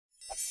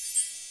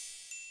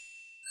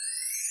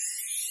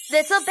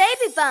Little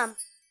baby bump.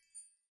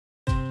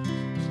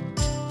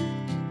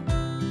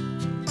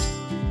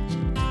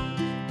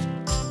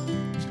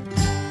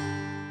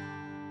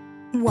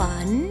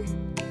 1,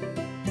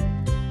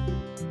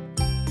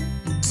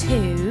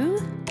 2,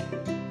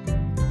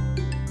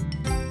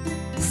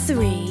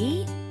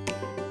 3,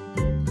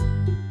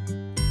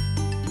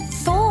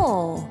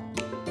 4,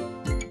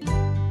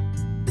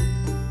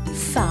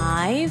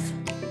 5,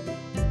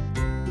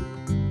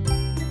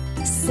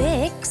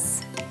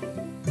 6,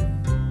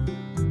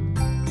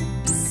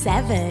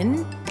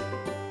 7,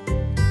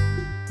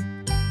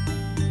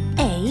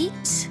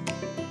 8,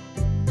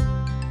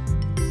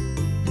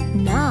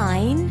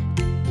 9,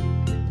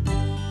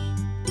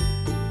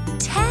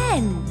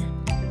 10.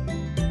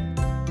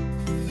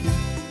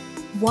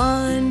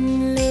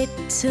 1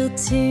 little,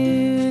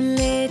 2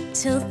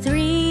 little,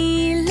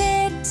 3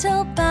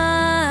 little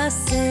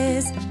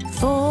buses,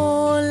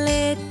 4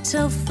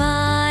 little,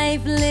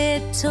 5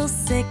 little,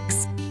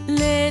 6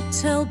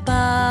 little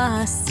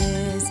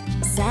buses,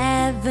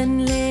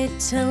 7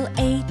 little,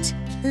 8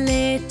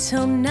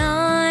 little,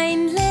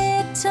 9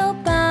 little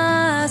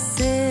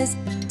buses,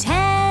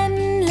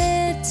 10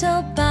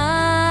 little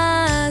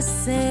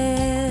buses.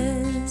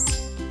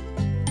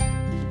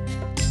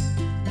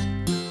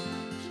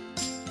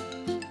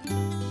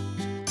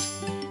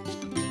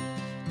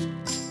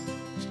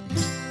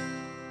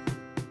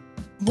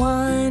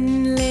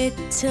 1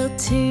 little,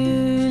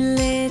 2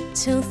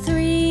 little,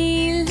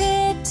 3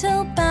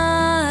 little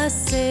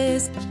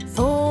buses,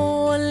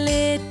 4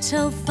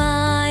 little,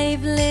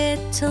 5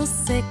 little,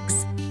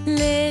 6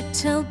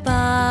 little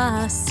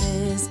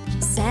buses,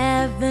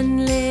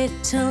 7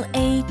 little,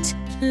 8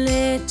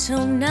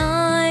 little,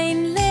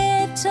 9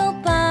 little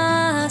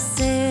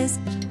buses,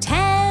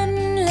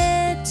 10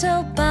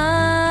 little buses.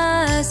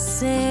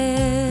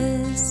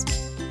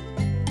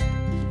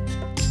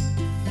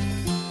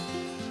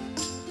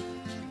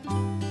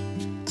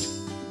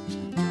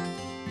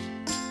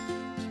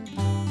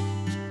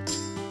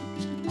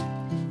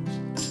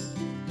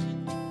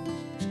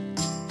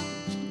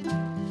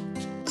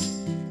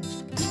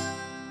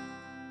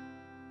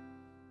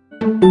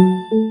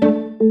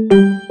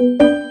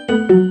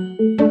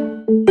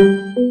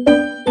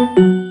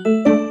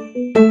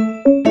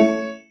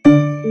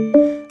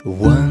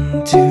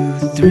 1, 2,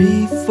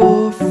 3,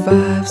 4,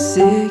 5,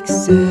 6,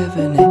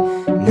 7, 8,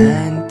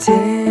 9,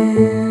 10.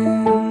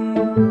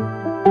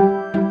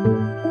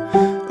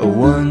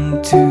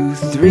 1, 2,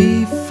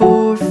 3,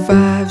 4,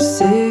 5,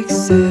 6,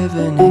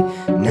 7, 8,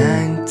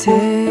 9,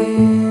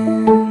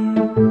 10.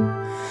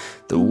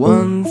 The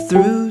 1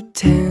 through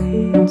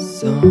 10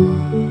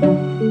 song.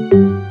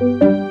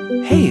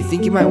 Hey, you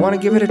think you might want to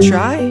give it a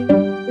try?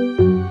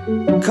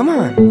 Come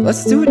on,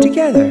 let's do it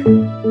together.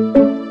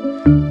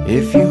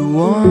 If you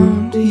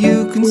want,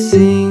 you can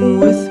sing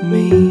with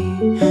me.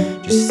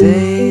 Just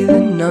say the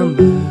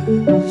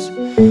numbers,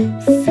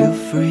 feel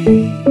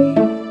free.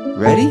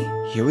 Ready?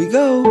 Here we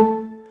go.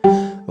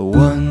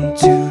 1,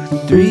 2,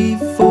 3,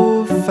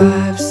 4,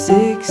 5,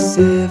 6,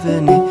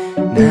 7, 8,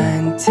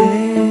 9,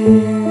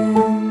 10.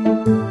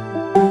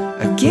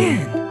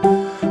 Again.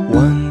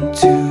 1,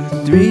 2,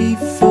 3,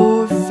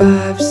 4,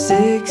 5,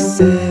 6,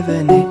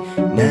 7, 8,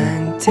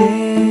 9,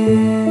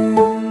 10.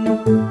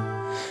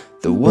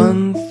 The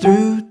 1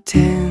 through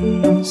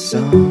 10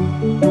 song.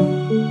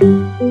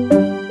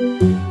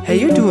 Hey,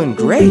 you're doing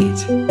great.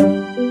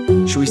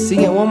 Should we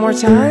sing it one more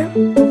time?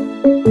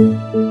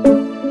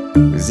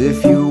 'Cause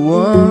if you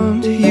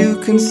want, you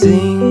can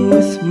sing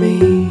with me.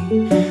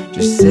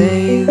 Just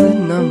say the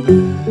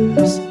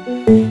numbers.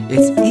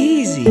 It's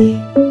easy.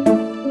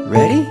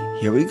 Ready?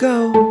 Here we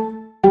go.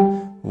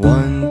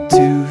 1,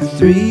 2,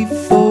 3,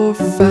 4,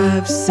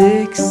 5,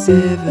 6,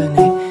 7,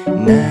 8,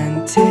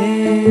 9,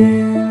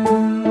 10.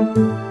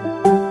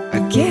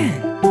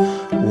 Again.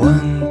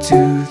 1,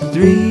 2,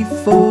 3,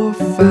 4,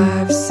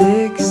 5,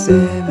 6,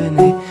 7,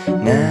 8,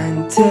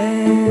 9,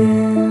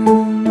 10.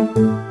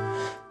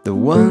 The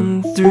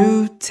 1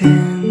 through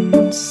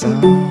 10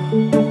 song.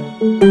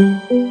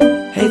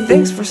 Hey,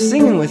 thanks for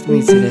singing with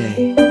me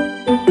today.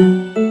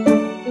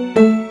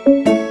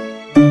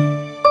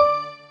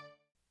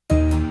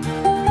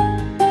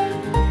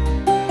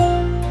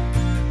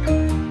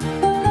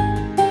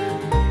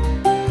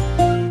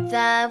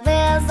 The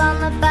wheels on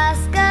the bus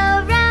go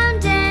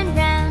round and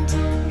round,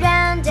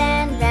 round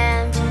and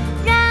round,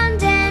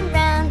 round and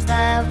round.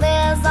 The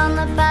wheels on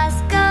the bus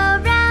go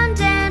round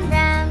and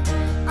round,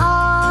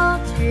 all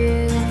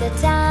through the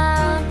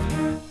town.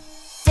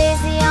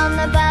 Daisy on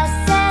the bus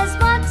says,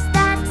 "What's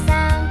that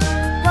sound?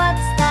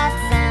 What's that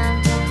sound?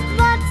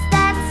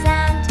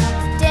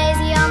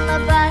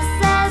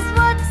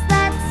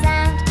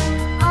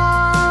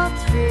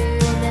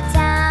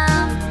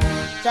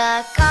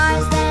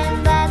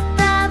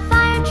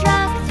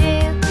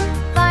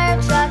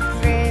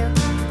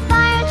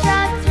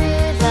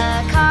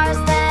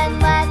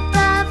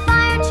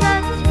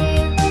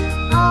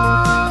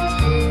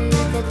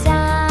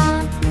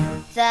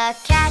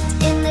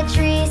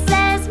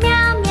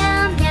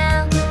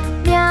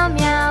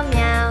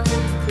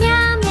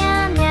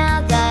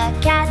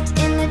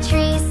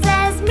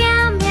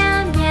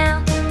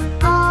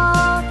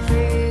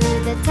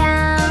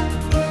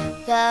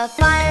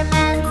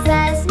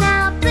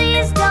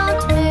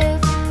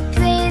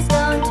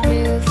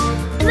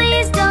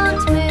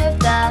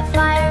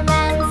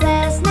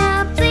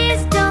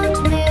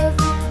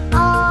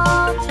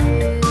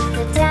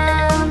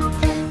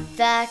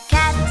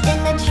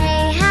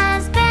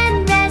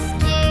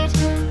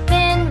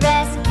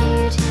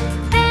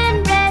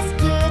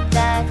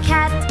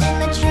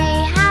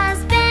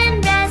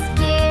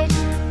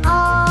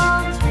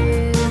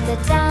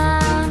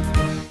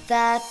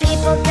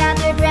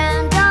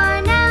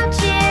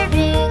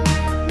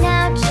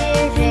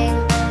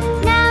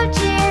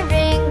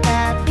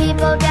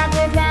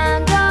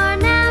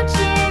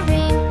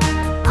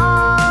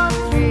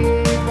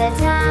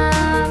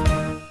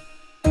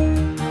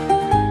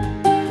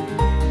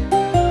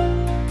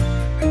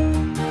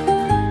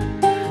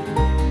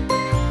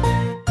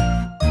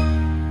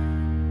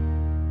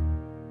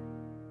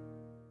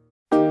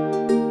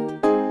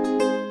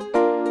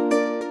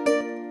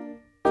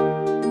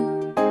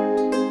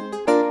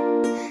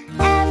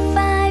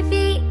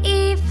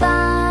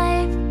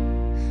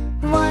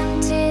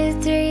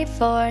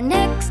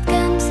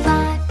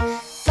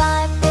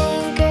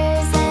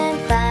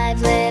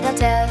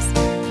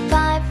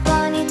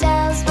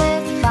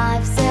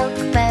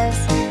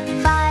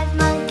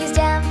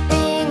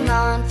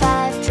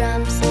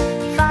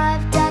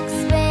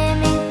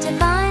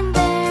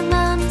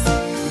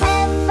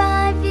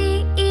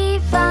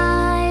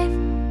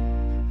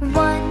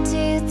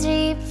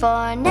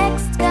 4,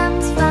 next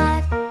comes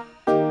 5.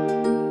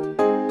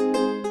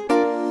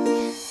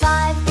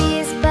 5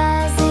 bees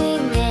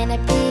buzzing in a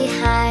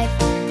beehive.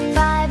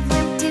 5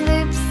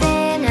 loop-de-loops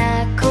in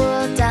a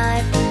cool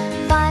dive.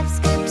 5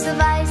 scoops of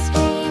ice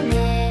cream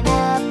in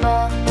a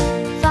bowl.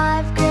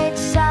 5 great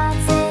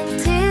shots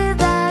into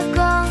the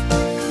goal.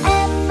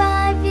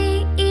 F-5-E-E-5.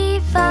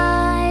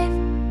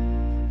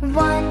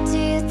 1,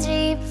 2,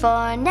 3,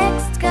 4,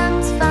 next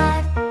comes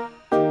 5.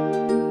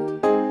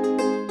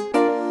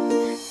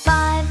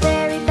 5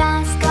 very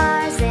fast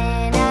cars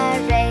in a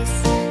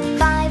race.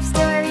 5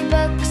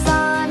 storybooks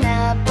on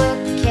a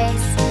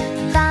bookcase.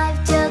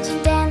 5 children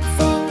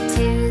dancing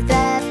to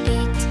the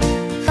beat.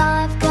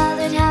 5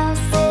 colored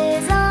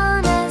houses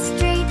on a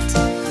street.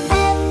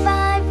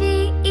 F-5-E-E-5.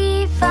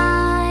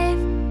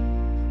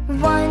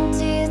 1,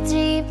 2,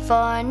 3,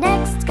 4,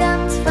 next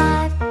comes 5.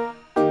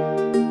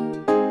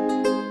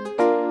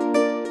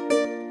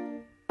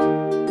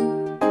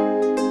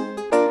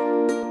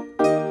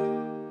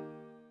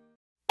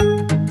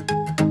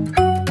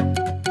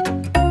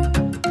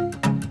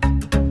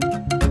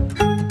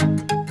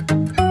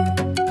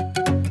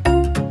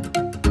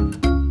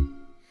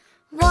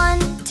 1,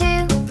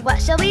 2, what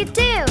shall we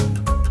do?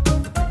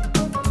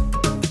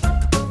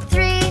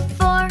 3,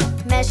 4,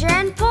 measure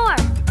and pour.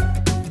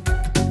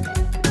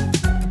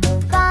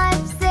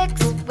 5,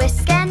 6,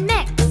 whisk and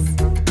mix.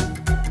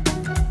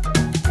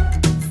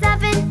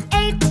 7,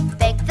 8,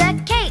 bake the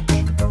cake.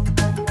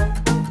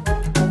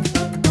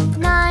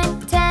 9,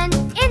 10,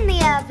 in the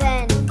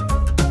oven.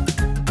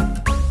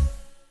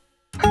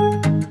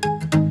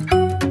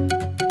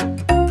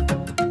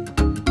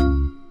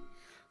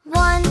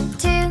 1,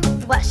 2,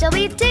 what shall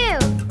we do?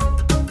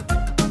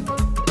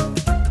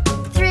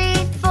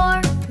 3,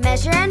 4,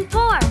 measure and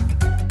pour.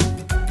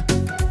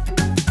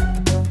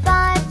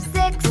 5,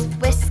 6,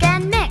 whisk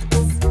and mix.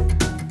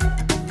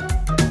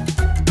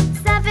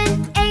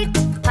 7, 8,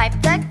 pipe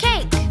the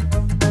cake.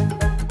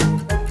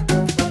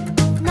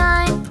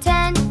 9,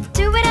 10,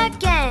 do it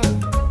again.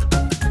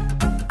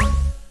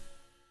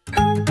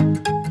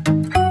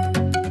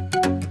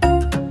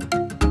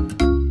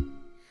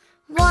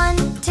 1,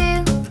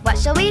 2, what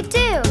shall we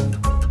do?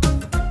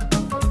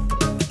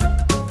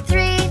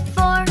 3,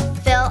 4,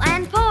 fill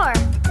and pour.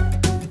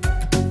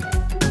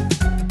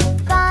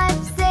 5,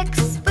 6,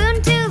 spoon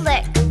to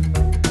lick.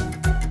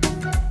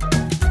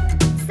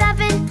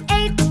 7,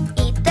 8,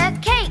 eat the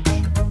cake.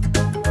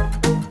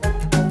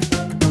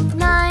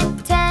 9,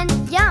 10,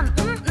 yum,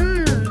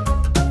 mm-mm.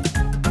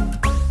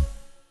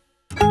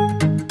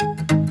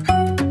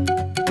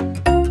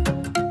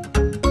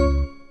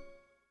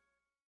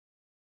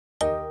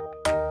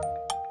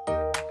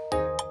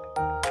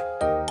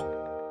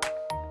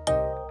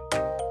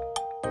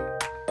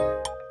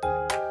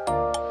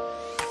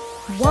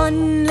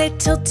 1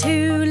 little,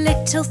 2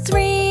 little,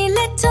 3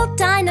 little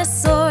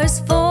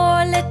dinosaurs.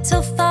 4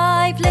 little,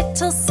 5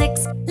 little,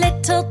 6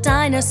 little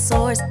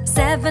dinosaurs.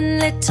 7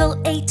 little,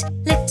 8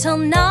 little,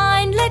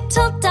 9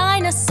 little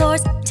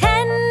dinosaurs.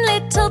 10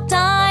 little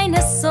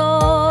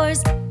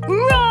dinosaurs.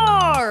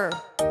 Roar!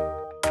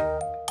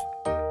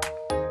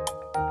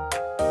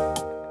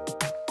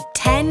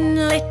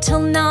 10 little,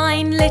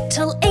 9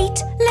 little,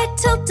 8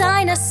 little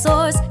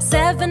dinosaurs.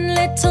 7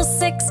 little,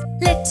 6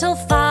 little,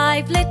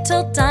 5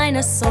 little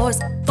dinosaurs.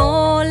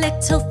 4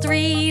 little,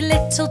 3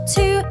 little,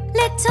 2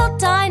 little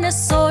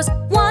dinosaurs.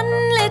 1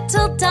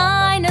 little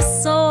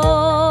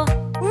dinosaur.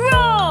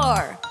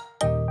 Roar!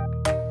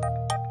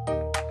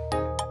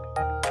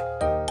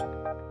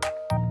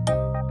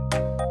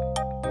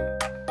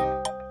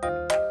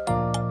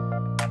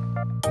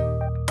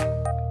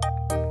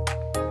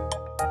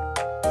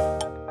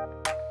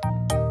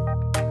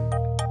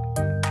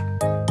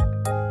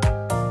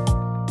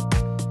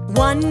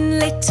 1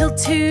 little,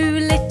 2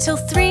 little,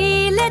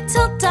 3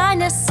 little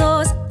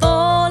dinosaurs.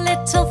 4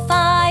 little,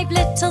 5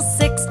 little,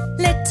 6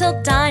 little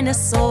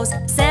dinosaurs.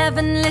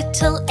 7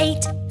 little,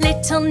 8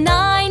 little,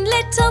 9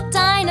 little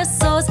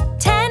dinosaurs.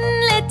 10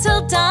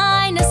 little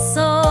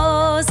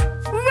dinosaurs.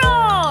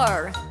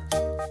 Roar!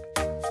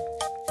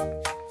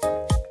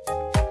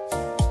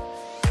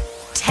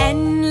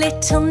 10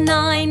 little,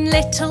 9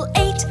 little,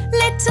 8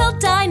 little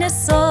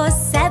dinosaurs.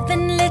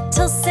 7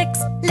 little, 6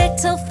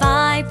 little,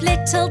 5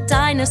 little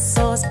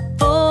dinosaurs.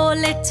 4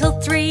 little,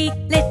 3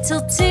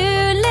 little, 2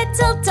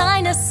 little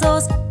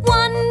dinosaurs.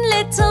 1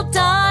 little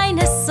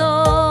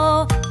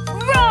dinosaur.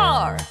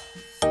 Roar!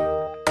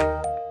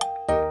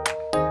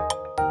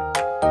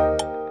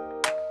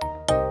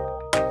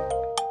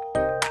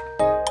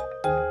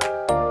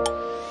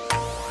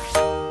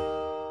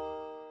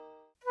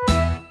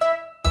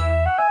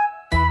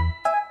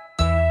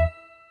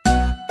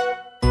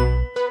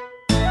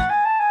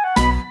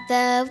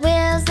 'The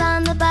wheels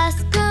on the bus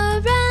go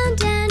round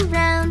and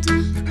round,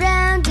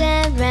 round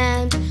and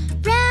round,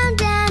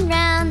 round and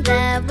round.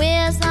 The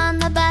wheels on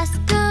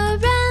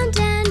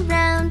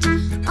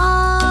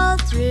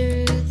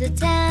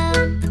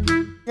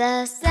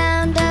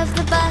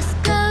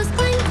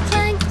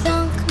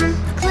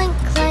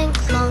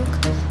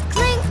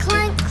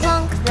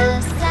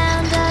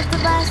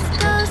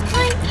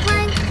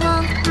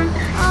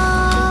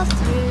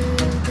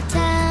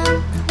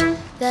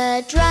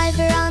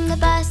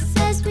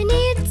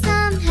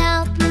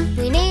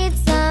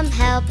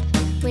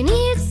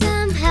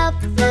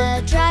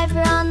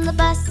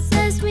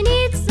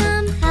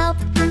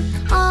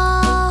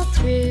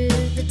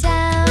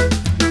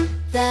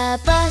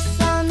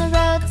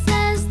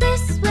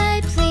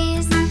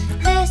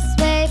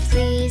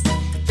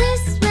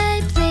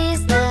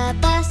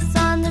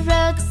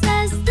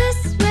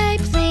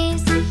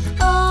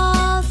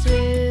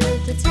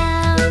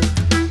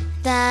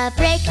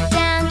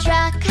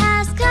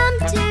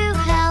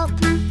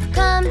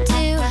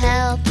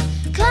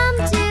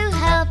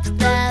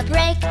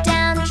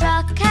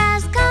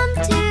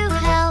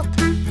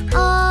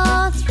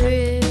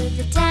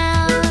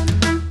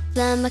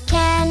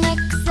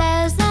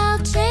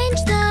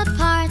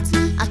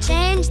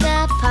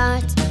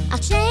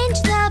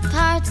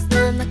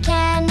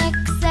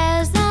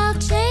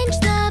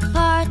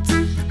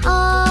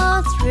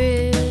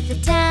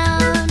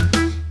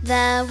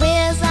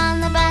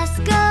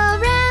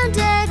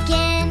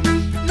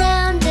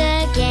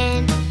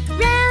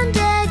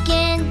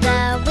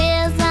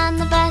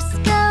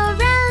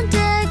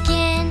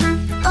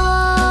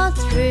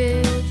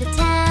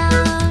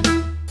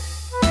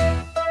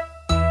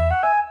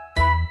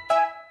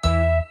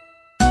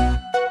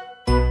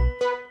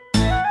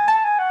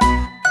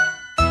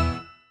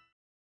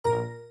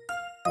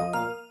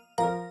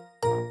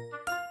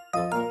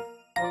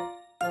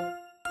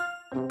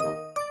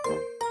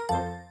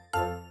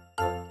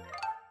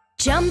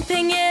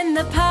Jumping in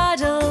the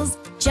puddles,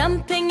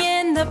 jumping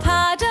in the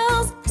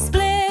puddles.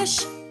 Splish,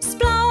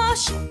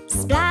 splosh,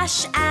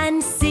 splash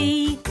and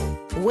see.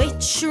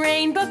 Which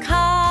rainbow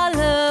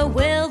color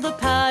will the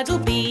puddle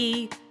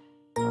be?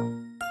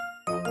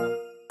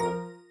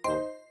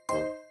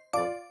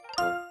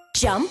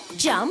 Jump,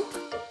 jump,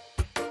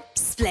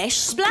 splish,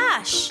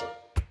 splash.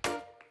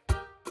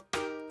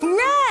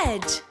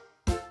 Red.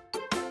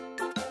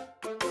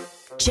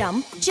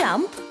 Jump,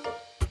 jump,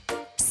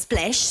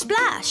 splish,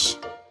 splash.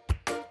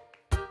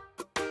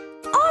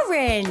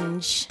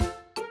 Orange.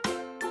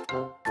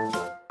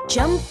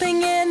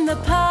 Jumping in the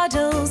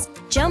puddles,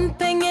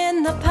 jumping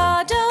in the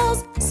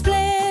puddles.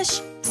 Splish,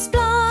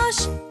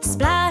 splosh,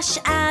 splash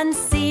and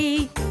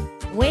see.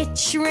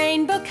 Which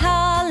rainbow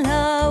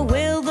color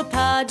will the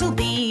puddle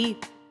be?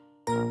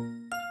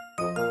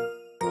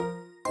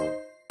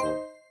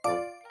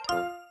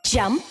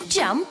 Jump,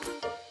 jump,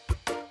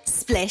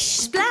 splish,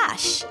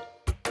 splash.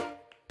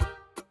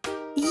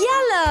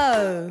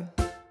 Yellow.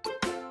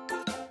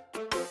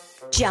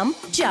 Jump,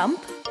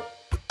 jump,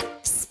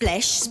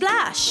 splish,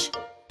 splash.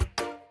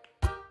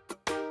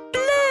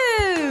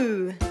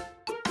 Blue.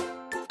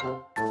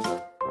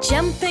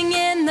 Jumping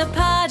in the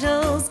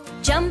puddles,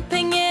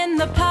 jumping in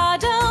the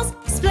puddles.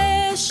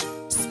 Splish,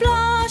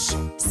 splosh,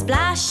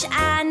 splash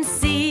and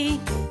see.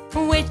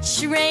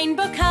 Which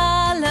rainbow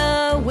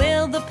color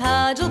will the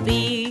puddle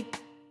be?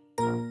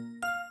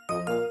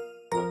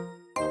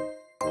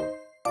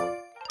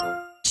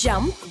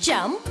 Jump,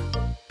 jump,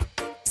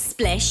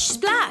 splish,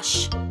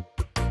 splash.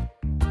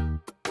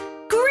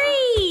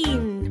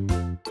 Green.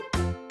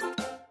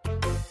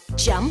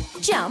 Jump,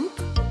 jump,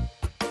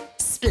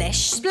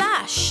 splish,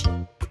 splash.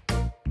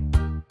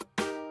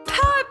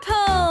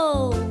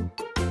 Purple.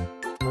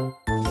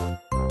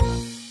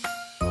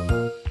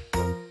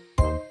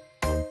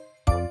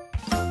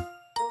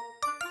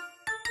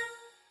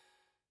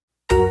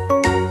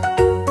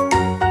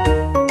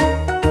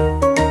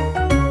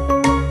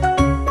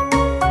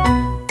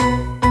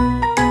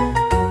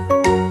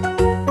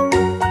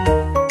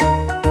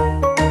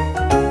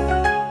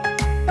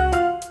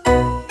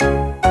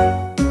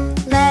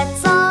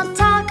 Let's all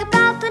talk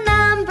about the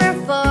number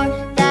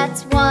 4.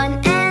 That's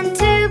 1 and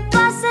 2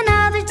 plus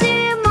another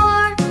 2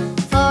 more.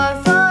 4,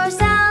 4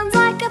 sounds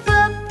like a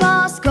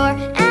football score,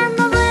 and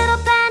the little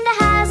panda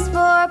has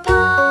 4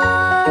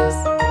 paws.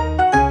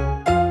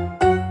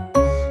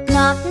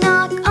 Knock,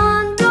 knock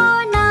on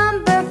door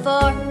number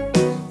 4.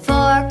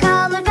 4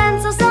 colored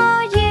pencils so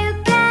you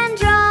can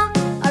draw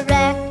a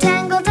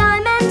rectangle,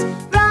 diamond,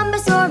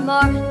 rhombus or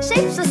more.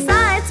 Shapes with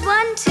sides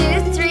 1,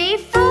 2, 3,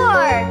 4.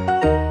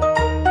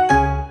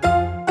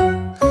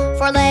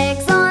 4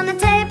 legs on a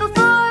table,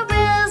 4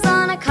 wheels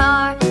on a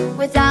car.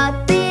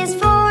 Without these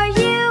 4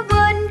 you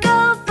wouldn't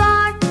go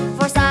far.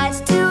 4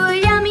 sides to a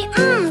yummy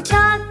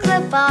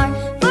chocolate bar.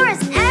 4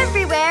 is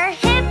everywhere,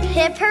 hip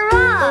hip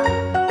hurrah.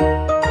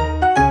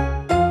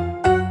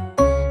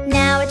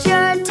 Now it's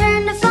your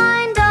turn to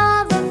find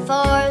all the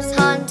 4s.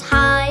 Hunt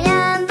high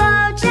and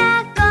low,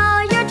 check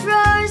all your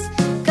drawers,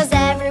 'cause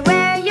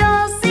everywhere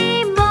you'll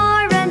see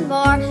more and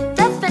more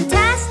the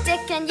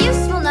fantastic and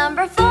useful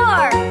number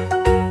 4.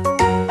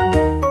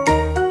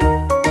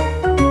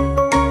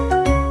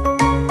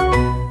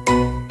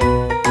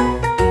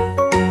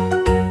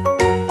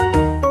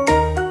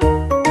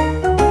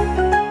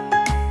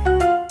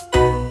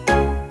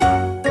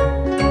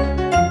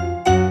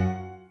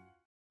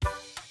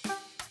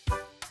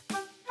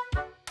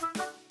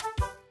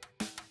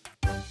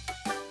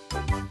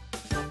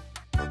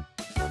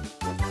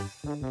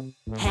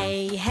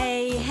 Hey,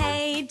 hey,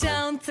 hey,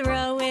 don't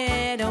throw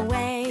it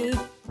away.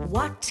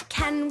 What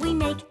can we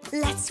make?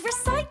 Let's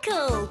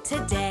recycle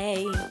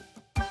today.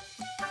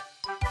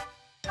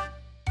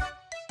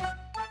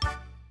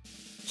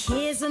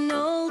 Here's an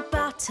old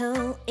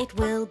bottle, it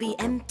will be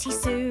empty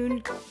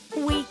soon.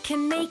 We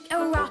can make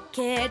a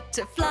rocket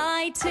to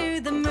fly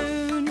to the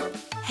moon.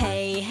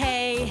 Hey,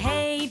 hey,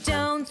 hey,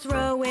 don't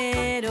throw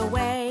it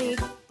away.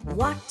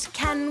 What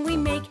can we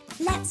make?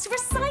 Let's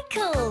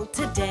recycle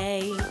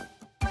today.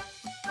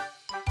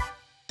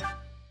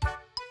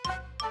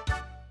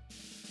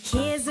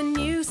 Here's a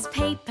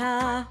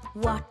newspaper,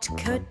 what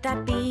could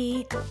that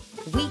be?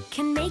 We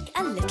can make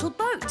a little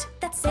boat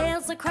that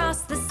sails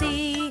across the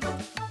sea.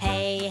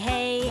 Hey,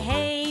 hey,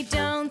 hey,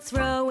 don't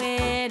throw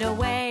it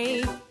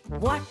away.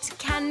 What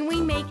can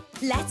we make?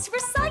 Let's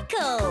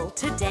recycle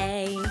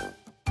today.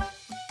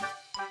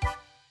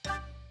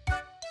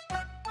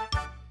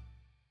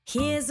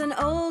 Here's an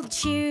old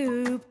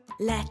tube,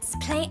 let's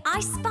play I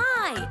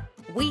Spy.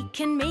 We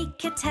can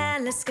make a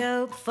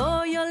telescope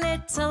for your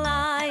little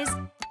eyes.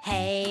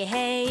 Hey,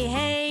 hey,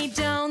 hey,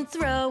 don't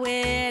throw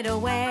it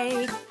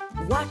away.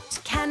 What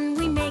can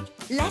we make?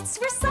 Let's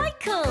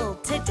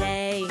recycle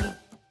today.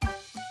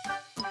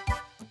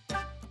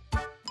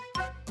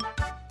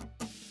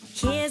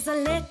 Here's a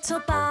little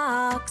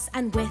box,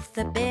 and with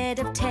a bit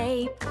of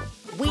tape,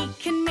 we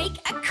can make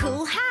a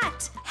cool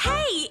hat.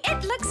 Hey,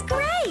 it looks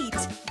great!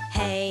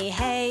 Hey,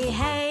 hey,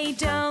 hey,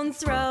 don't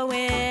throw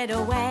it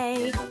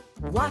away.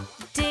 What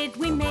did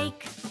we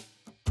make?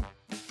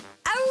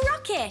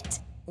 rocket.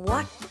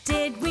 What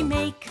did we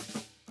make?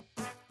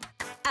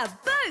 A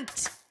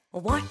boat.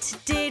 What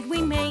did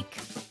we make?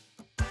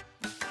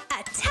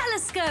 A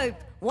telescope.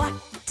 What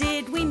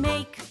did we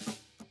make?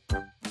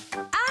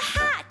 A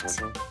hat.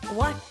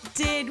 What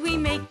did we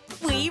make?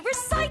 We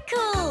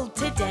recycled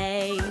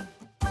today.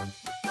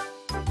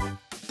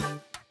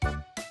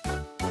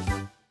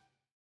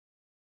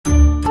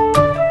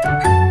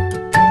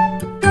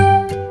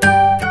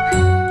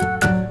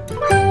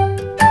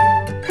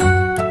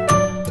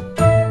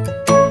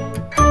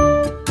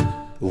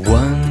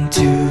 One,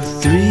 two,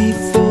 three,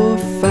 four,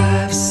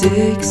 five,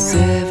 six,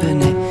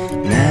 seven, 8,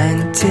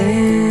 9,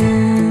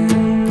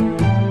 10.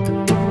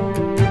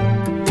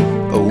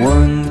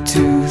 1,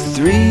 2,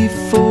 3,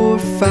 4,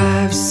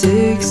 5,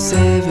 6,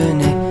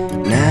 7,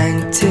 8,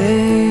 9,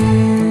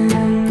 10.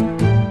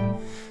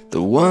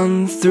 The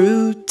 1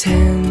 through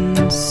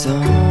 10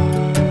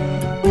 song.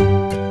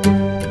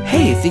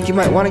 Hey, you think you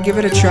might want to give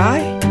it a try?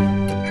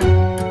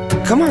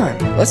 Come on,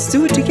 let's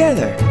do it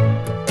together.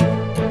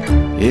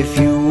 If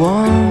you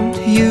want,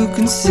 you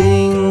can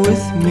sing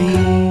with me.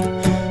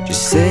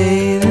 Just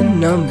say the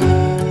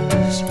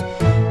numbers,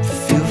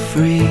 feel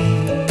free.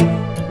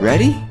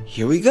 Ready?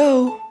 Here we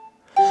go.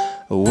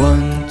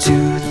 1,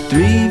 2,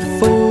 3,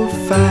 4,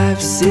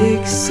 5,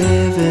 6,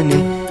 7,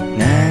 8,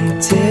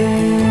 9,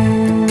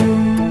 10.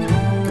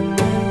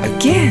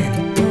 Again.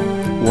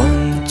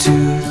 1,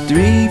 2,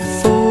 3,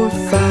 4,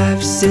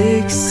 5,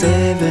 6,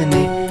 7,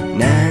 8,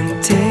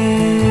 9,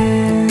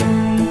 10.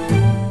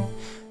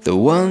 The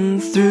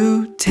 1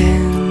 through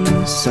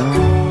 10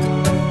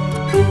 song.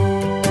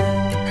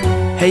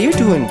 Hey, you're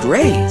doing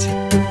great.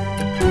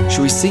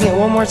 Should we sing it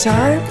one more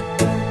time?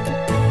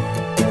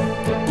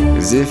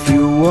 'Cause if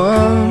you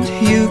want,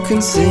 you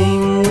can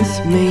sing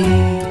with me.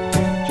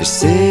 Just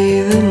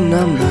say the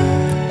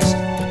numbers.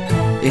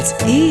 It's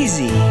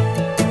easy.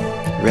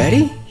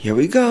 Ready? Here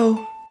we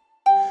go.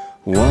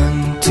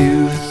 1,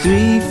 2,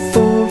 3,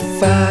 4,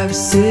 5,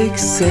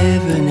 6,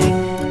 7, 8,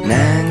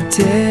 9,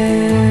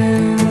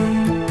 10.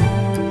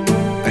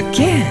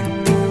 Again.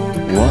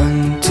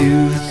 1,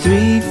 2,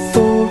 3,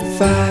 4,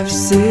 5,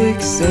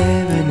 6,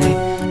 7, 8,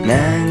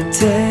 9,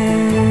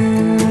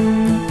 10.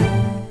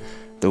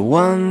 The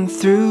 1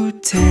 through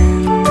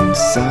 10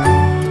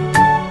 song.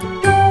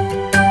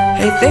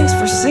 Hey, thanks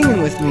for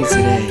singing with me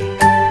today.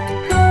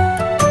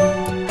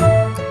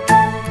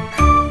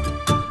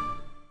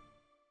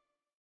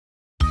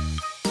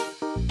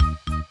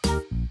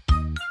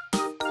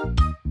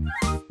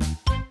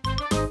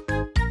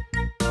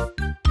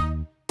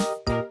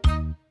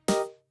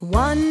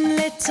 One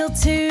little,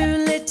 two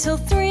little,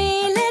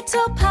 three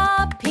little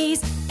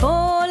puppies,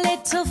 4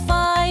 little,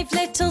 5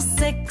 little,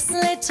 6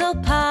 little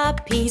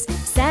puppies,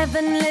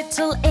 7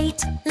 little,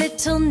 8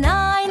 little,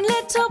 9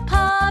 little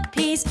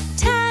puppies,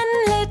 10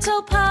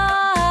 little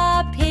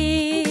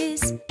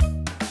puppies.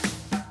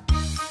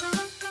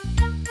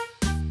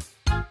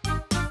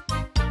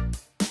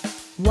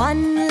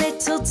 One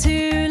little,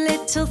 two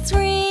little,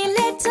 3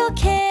 little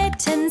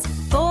kittens,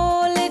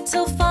 4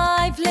 little,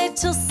 5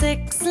 little,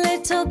 6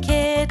 little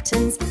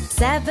kittens,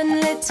 7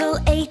 little,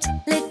 8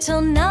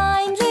 little,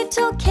 9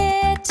 little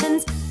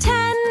kittens,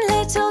 10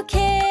 little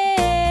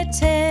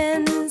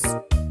kittens.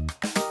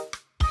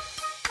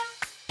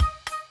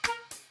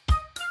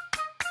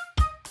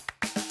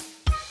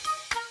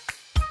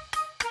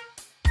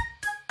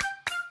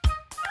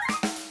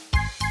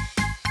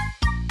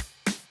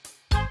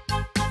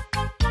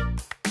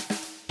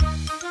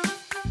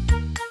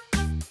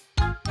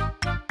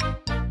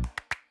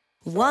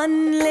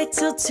 One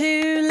little,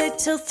 two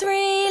little,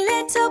 3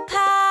 little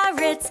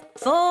parrots,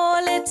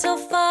 4 little,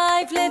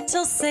 5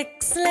 little,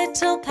 6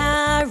 little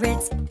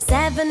parrots,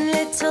 7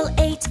 little,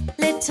 8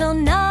 little,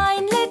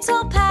 9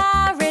 little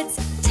parrots,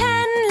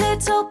 10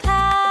 little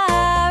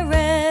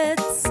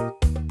parrots.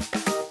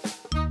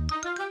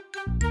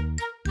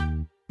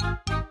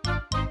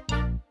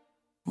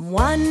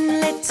 One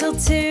little,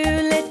 two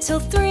little,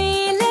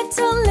 3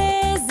 little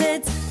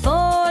lizards,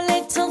 4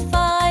 little,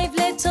 5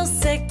 little,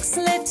 6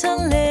 little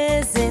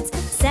lizards,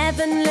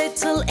 7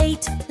 little,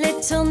 8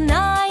 little,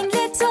 9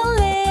 little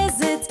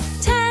lizards,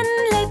 10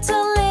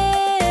 little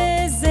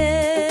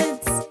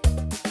lizards.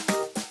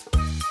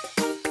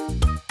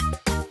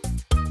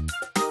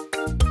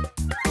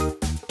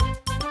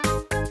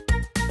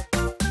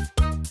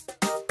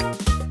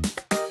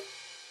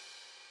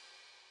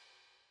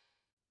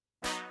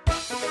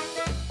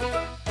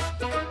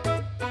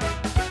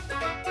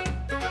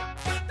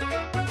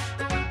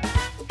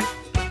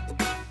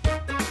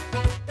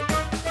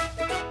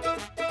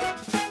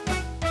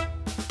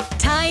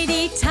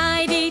 Tidy,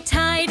 tidy,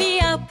 tidy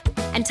up,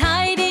 and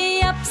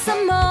tidy up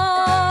some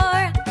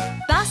more.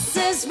 Bus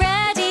is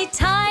ready,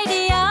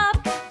 tidy up,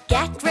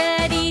 get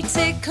ready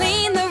to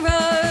clean the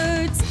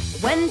roads.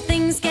 When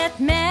things get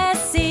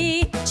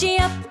messy, gee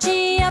up,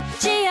 gee up,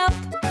 gee up.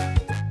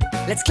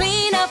 Let's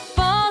clean up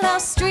all our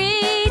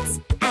streets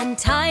and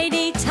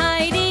tidy,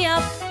 tidy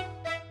up.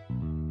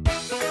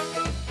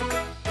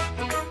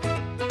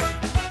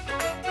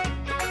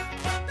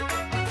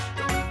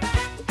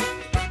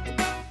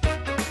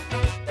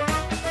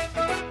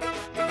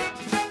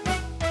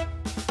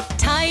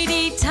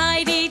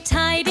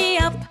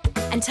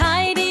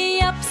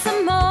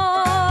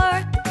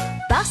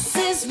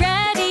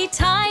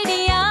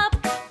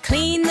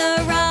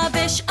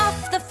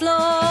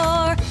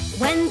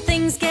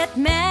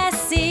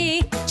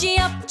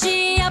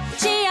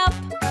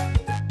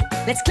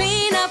 Let's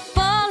clean up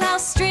all our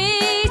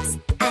streets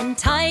and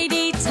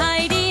tidy,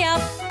 tidy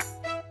up.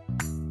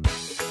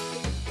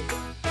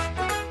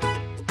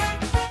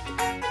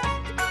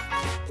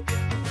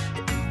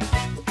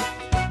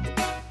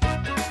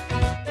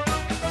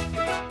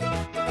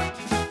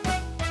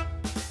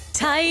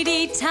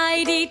 Tidy,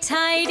 tidy,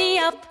 tidy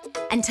up,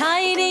 and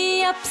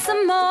tidy up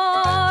some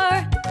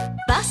more.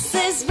 Bus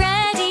is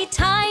ready,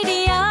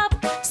 tidy up.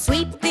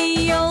 Sweep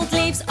the old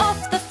leaves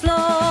off the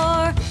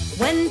floor.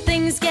 When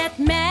things get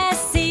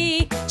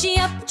messy, gee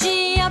up,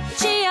 gee up,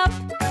 gee up.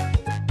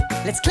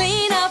 Let's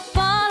clean up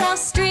all our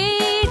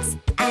streets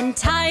and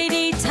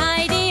tidy,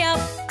 tidy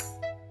up.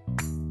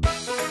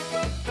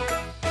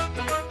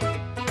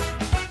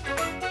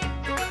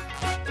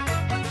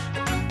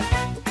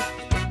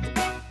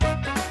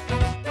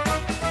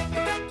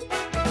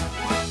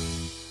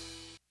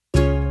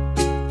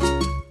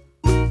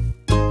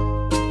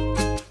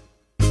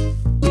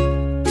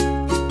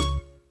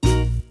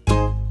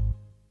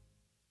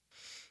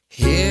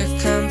 Here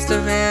comes the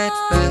red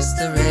bus,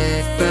 the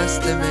red bus,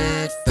 the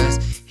red bus.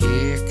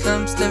 Here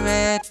comes the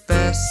red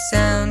bus,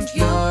 sound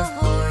your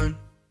horn.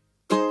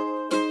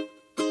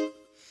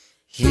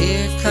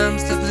 Here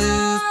comes the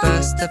blue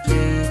bus, the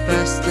blue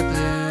bus, the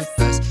blue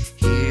bus.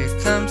 Here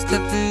comes the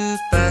blue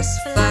bus,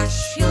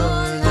 flash your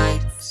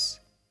lights.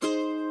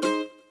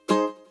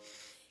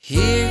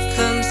 Here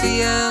comes the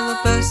yellow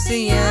bus, the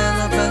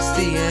yellow bus,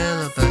 the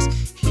yellow bus.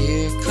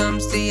 Here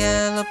comes the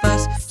yellow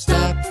bus,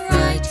 stop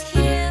right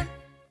here.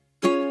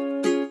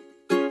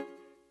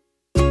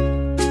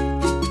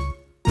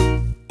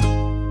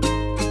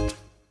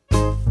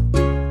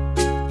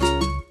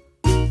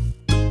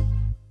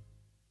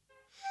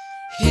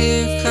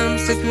 Here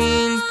comes the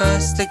green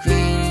bus, the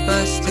green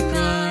bus, the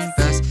green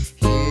bus.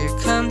 Here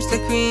comes the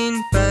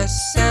green bus,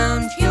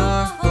 sound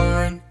your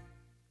horn.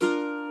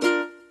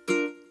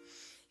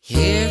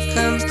 Here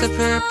comes the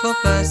purple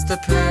bus, the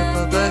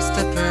purple bus,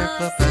 the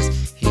purple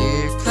bus.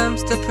 Here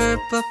comes the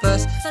purple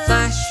bus,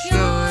 flash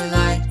your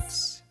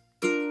lights.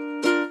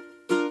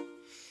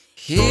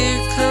 Here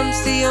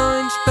comes the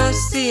orange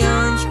bus, the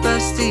orange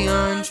bus, the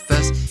orange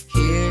bus.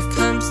 Here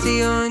comes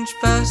the orange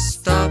bus,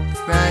 stop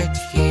right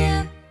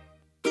here.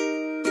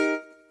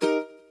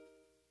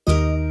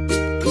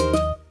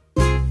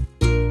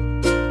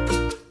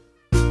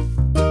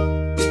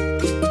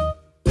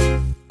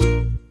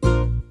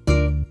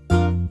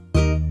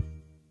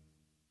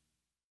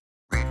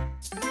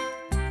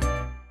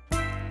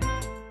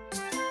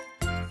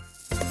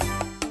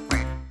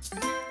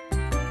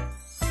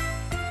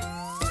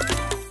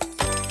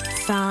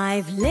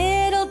 Five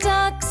little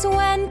ducks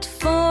went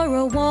for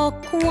a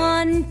walk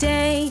one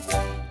day.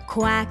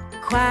 Quack,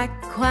 quack,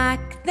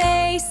 quack,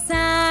 they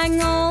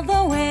sang all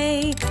the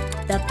way.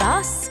 The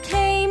bus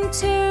came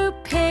to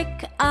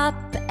pick up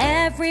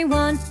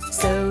everyone,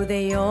 so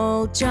they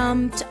all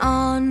jumped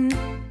on,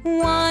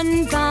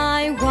 one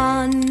by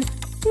one.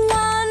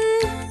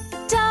 One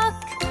duck,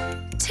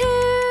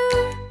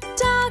 two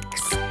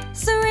ducks,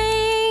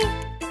 three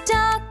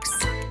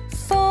ducks,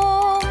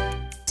 four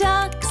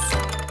ducks,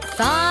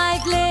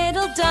 five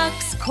little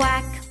ducks,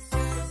 quack.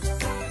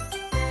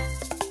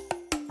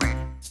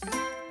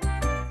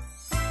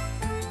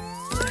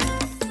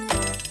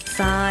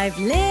 Five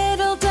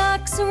little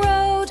ducks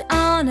rode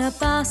on a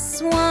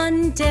bus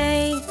one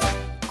day.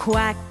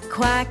 Quack,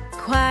 quack,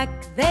 quack,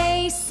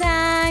 they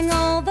sang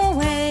all the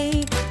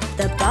way.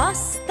 The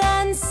bus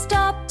then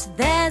stopped,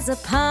 there's a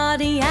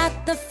party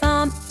at the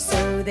farm,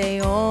 so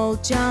they all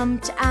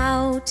jumped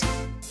out,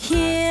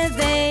 here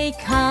they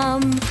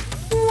come.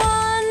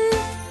 One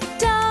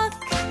duck,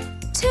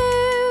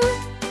 two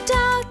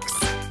ducks,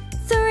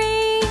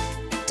 three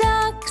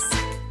ducks,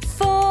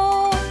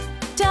 four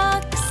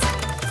ducks,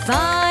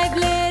 five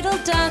little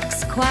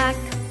ducks, quack.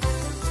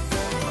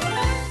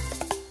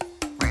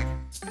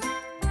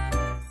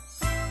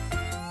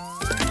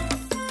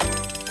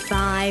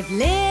 Five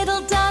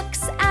little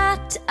ducks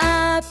at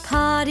a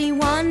party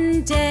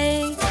one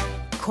day.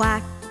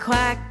 Quack,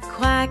 quack,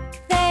 quack,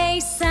 they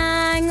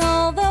sang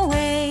all the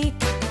way.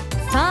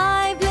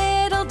 Five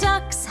little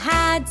ducks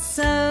had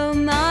so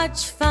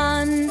much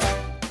fun,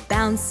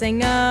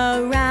 bouncing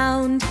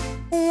around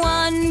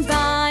one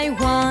by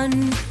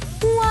one.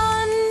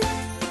 One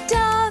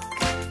duck,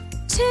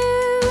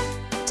 two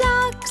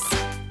ducks,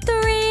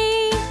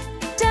 three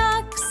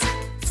ducks,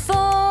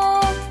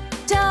 four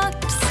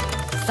ducks,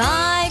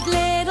 five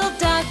little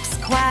ducks,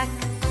 quack.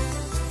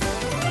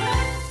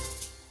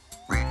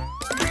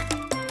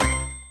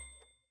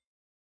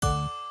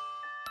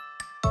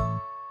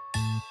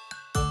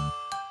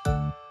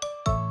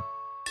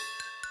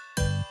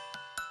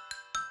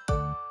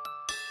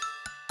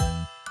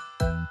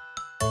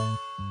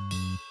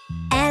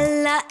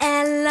 Ella,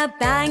 Ella,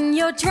 bang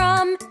your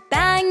drum,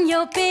 bang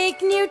your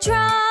big new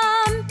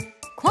drum.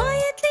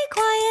 Quietly,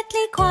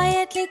 quietly,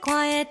 quietly,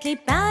 quietly,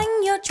 bang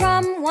your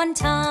drum one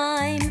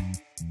time.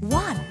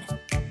 One.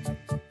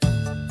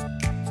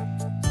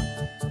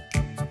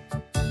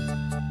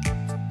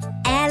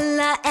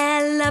 Ella,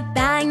 Ella,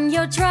 bang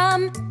your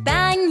drum,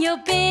 bang your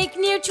big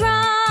new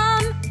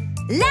drum.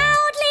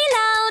 Loudly,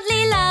 loudly.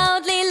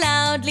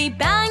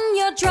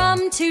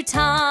 drum 2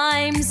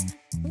 times.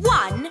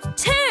 1,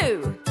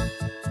 2.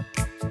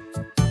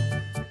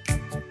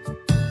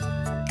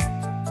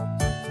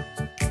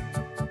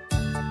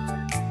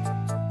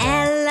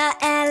 Ella,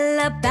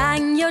 Ella,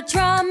 bang your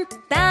drum,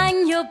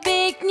 bang your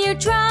big new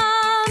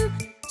drum.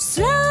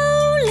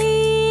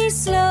 Slowly,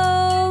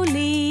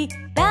 slowly,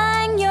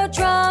 bang your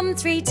drum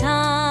 3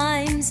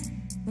 times.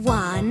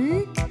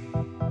 1,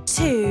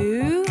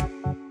 2,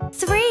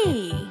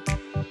 3.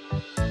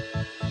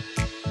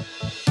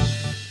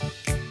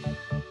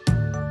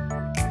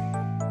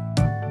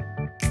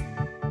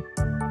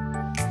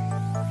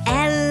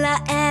 Ella,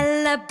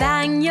 Ella,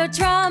 bang your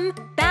drum,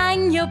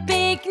 bang your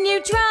big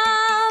new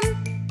drum.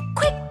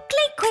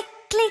 Quickly,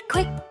 quickly,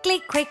 quickly,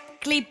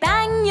 quickly,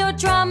 bang your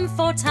drum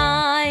 4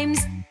 times.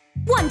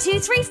 1, 2,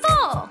 3,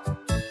 4.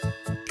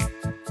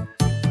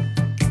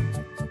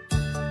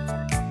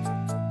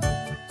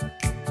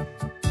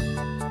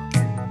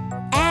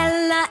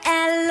 Ella,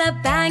 Ella,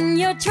 bang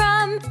your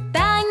drum,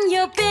 bang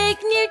your big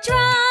new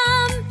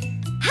drum.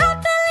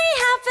 Happily,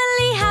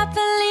 happily,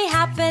 happily,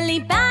 happily,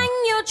 bang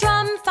your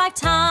drum 5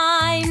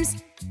 times.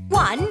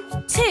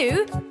 1,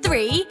 2,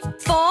 3,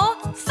 4,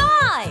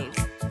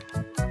 5.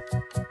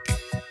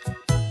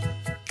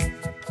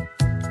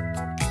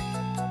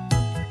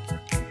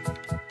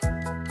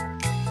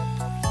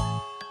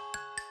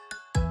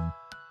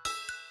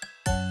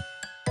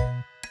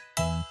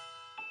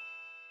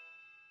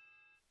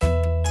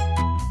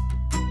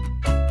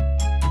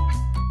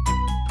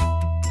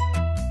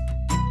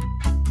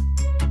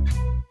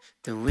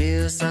 The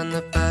wheels on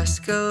the bus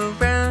go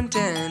round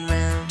and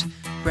round,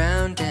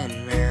 round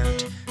and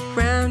round,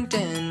 round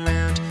and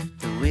round.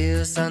 The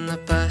wheels on the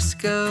bus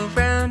go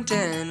round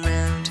and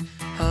round,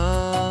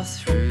 all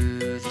through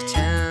the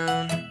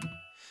town.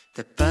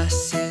 The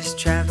bus is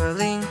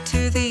traveling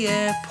to the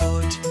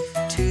airport,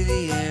 to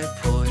the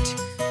airport,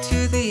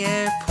 to the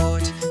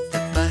airport.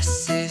 The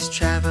bus is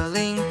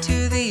traveling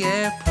to the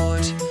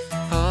airport,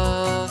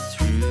 all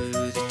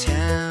through the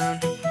town.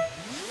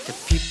 The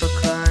people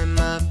climb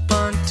up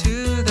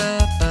onto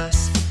the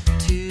bus,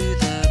 to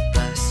the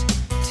bus,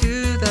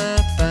 to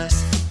the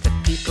bus. The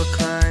people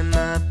climb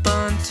up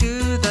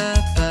onto the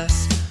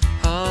bus,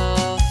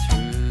 all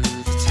through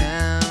the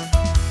town.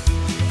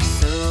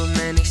 So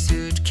many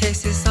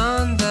suitcases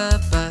on the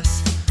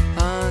bus,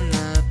 on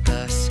the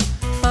bus,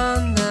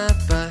 on the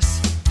bus.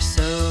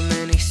 So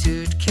many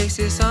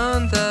suitcases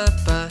on the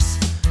bus,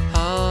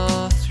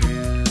 all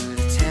through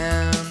the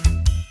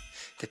town.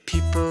 The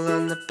people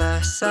on the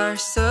bus are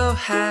so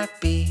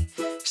happy,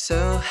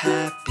 so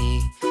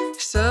happy,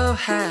 so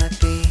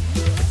happy.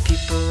 The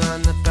people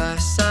on the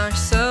bus are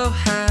so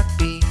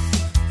happy,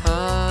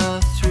 all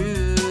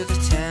through the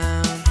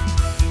town.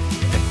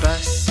 The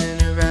bus soon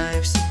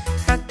arrives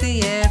at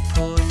the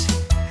airport,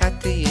 at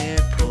the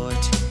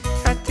airport,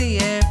 at the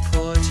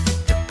airport.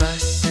 The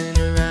bus soon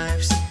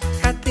arrives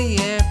at the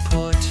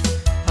airport,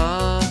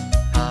 all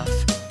off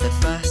the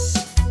bus.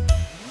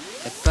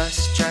 The bus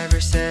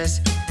driver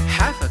says,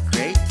 "Have a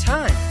great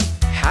time,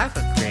 have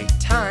a great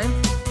time,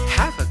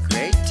 have a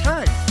great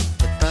time."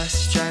 The bus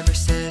driver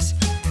says,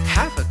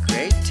 "Have a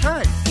great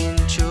time,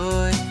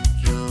 enjoy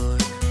your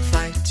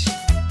flight."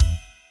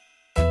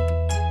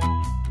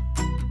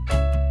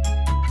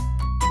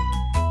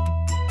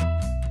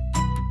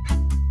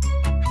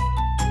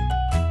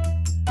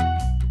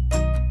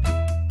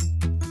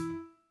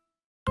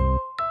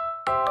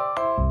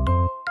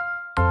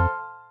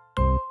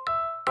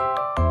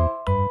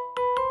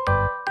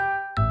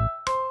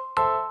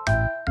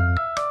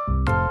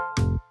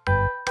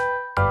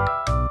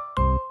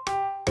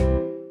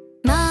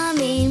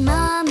 Mommy,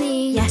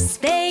 Mommy, Yes,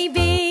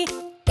 baby.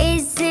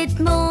 is it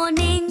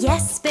morning?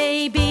 Yes,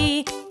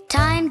 baby.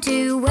 Time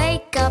to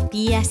wake up.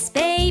 Yes,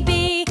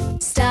 baby.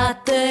 Start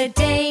the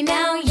day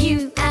now,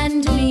 you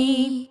and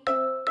me.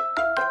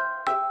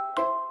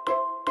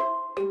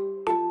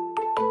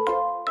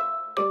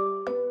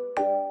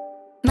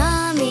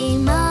 Mommy,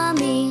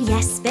 Mommy,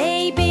 Yes,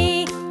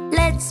 baby.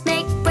 let's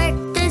make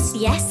breakfast.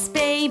 Yes,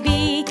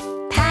 baby.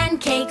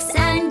 Pancakes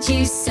and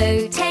juice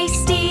so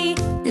tasty.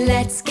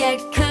 Let's get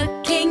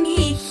cooking,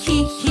 hee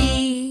hee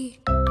hee.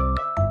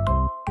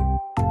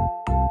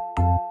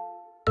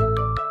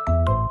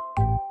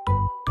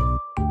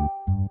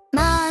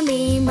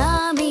 Mommy,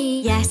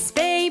 Mommy, Yes,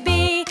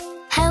 baby.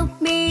 help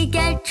me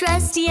get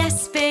dressed.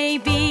 Yes,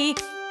 baby.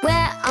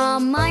 Where are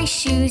my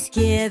shoes?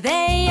 Here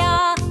they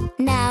are.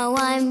 Now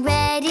I'm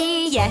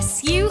ready.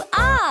 Yes, you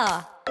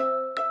are.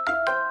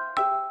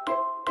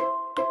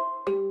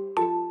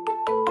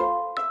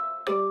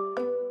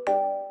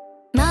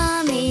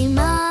 Mommy,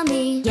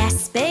 Mommy,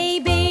 Yes,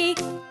 baby.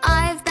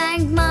 I've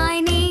banged my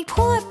knee.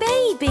 Poor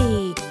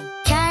baby.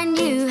 Can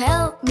you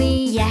help me?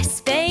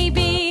 Yes,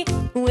 baby.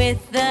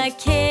 With the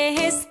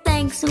kiss.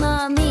 Thanks,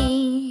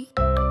 Mommy.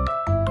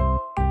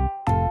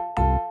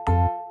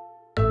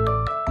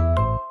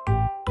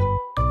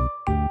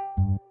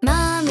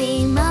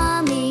 Mommy,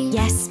 Mommy,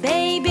 Yes,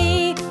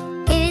 baby.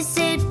 is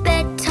it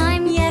bedtime?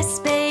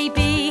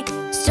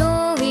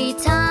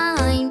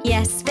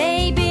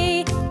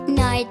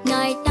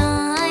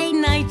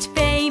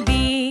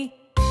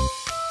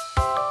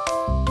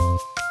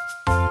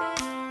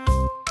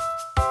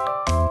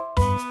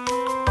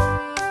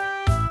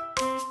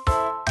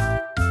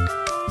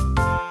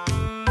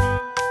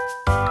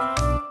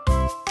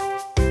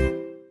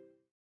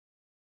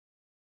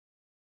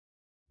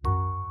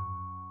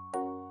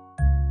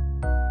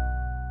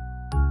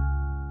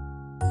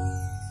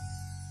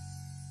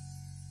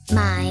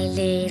 My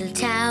little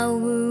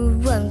tower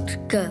won't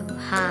go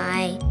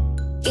high.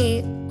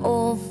 It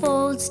all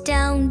falls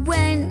down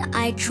when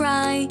I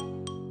try.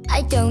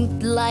 I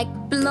don't like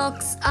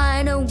blocks,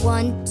 I don't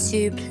want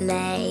to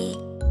play.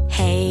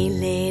 Hey,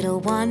 little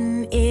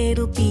one,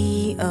 it'll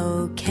be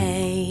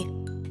okay.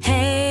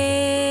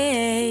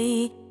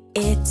 Hey,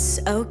 it's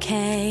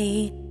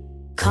okay.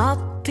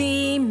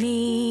 Copy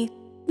me,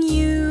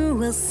 you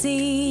will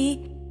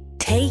see.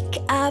 Take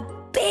a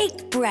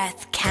big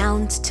breath,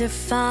 count to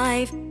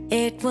 5.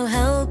 It will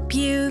help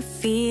you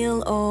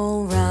feel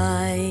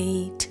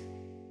alright.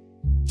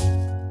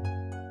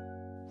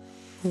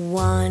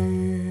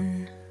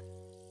 1,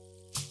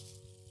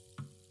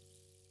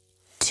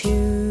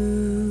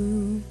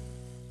 2,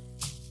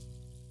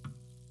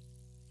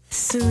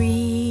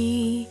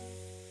 3,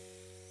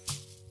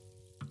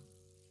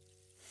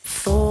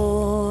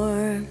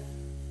 4,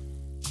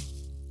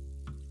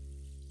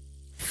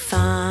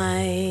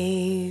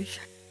 5.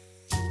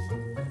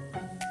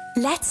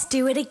 Let's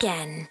do it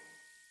again.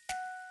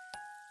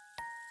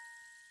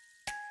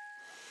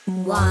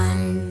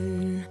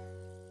 1,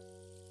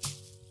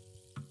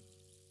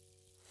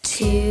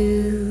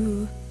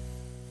 2,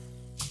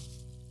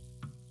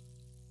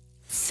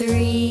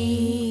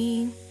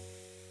 3,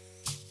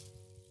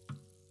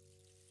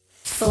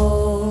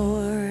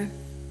 4,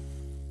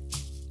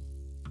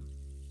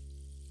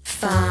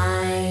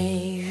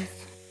 5.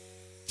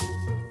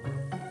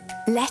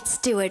 Let's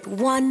do it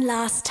one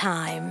last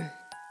time.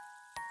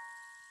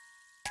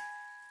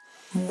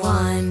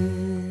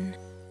 1,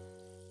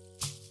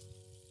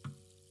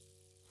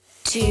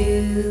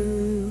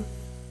 2,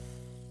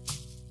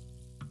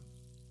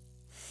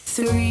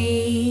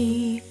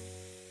 3,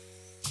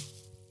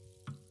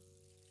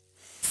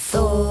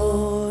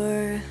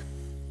 4,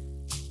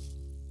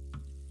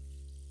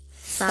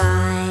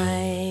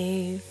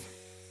 5.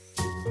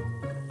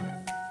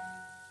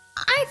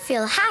 I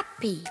feel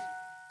happy.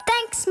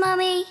 Thanks,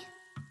 Mummy.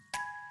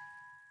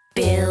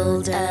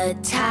 Build a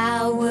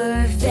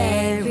tower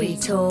very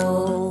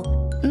tall.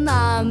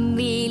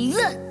 Mummy,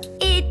 look,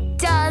 it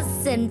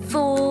doesn't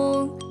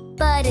fall.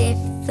 But if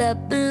the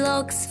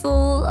blocks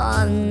fall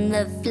on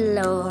the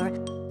floor,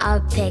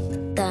 I'll pick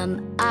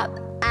them up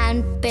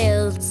and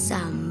build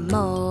some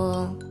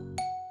more.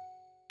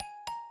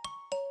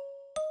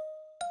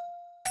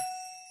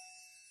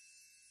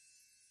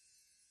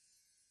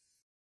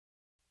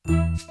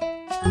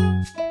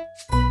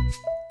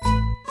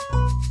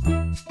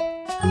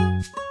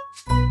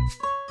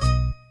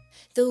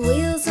 The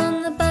wheels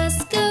on the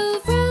bus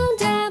go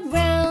round and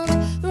round,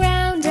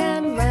 round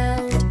and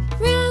round,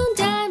 round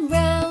and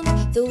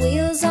round. The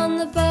wheels on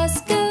the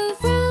bus go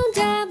round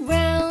and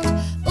round,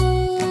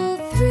 all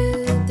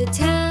through the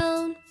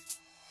town.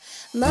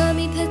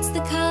 Mummy puts the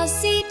car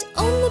seat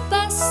on the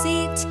bus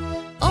seat,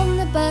 on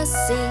the bus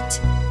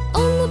seat,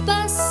 on the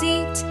bus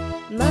seat.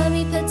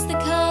 Mummy puts the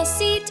car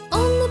seat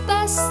on the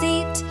bus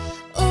seat,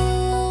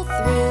 all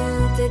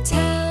through the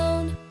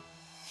town.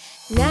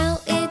 Now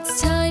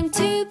it's time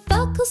to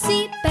buckle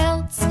seat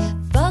belts,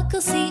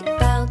 buckle seat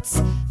belts,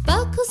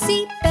 buckle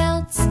seat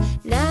belts.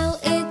 Now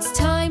it's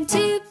time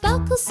to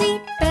buckle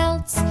seat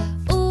belts,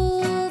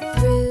 all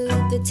through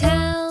the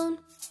town.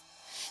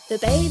 The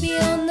baby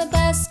on the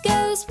bus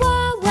goes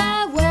wah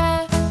wah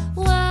wah,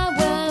 wah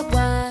wah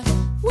wah,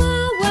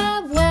 wah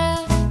wah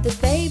wah. The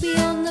baby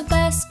on the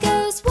bus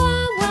goes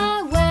wah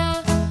wah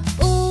wah,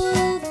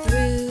 all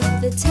through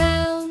the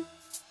town.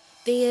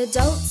 The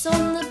adults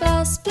on the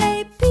bus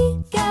play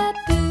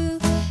peek-a-boo,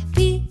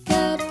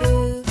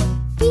 peek-a-boo,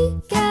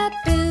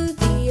 peek-a-boo.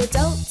 The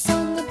adults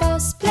on the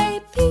bus play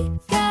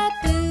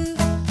peek-a-boo,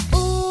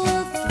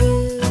 all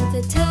through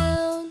the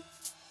town.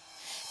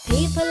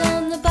 People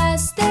on the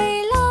bus,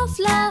 they laugh,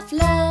 laugh,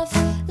 laugh,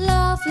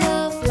 laugh,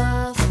 laugh,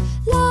 laugh,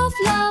 laugh,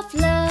 laugh,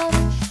 laugh.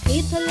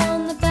 People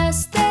on the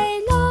bus,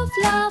 they laugh,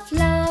 laugh,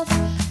 laugh,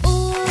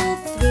 all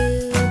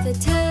through the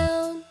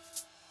town.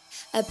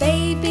 A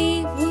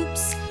baby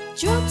whoops,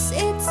 drops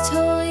its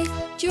toy,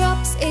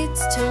 drops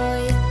its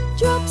toy,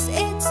 drops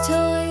its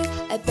toy.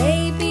 A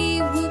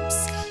baby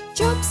whoops,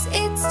 drops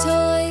its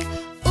toy,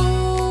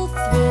 all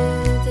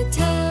through the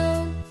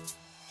town.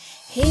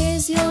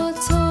 Here's your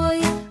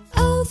toy,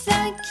 oh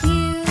thank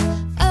you,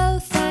 oh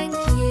thank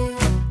you,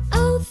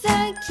 oh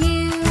thank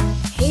you.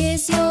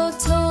 Here's your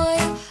toy,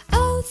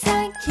 oh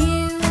thank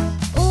you,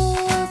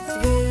 all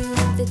through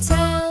the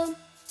town.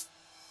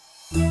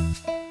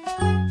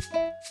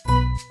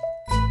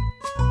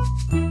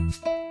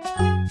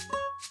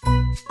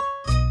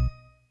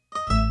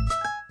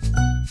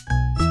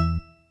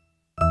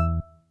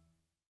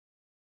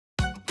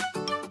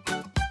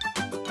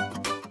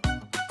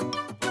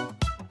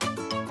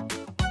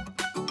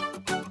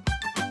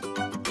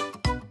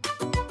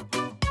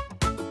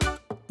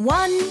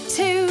 One,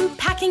 two,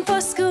 packing for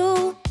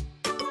school.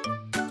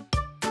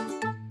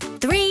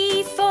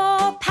 3,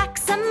 4, pack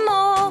some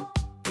more.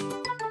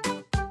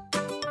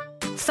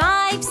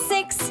 5,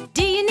 6,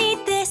 do you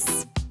need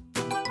this?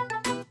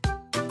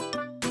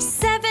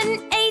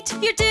 7, 8,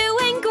 you're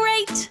doing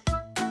great.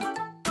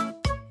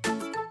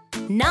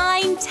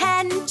 9,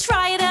 10,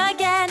 try it again.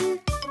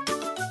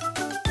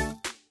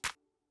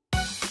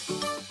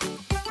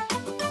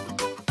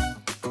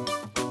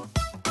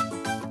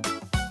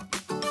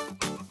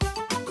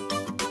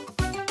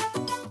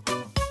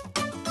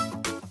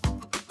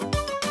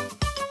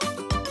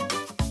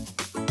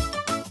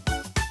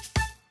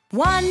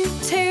 1,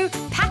 2,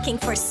 packing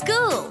for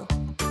school.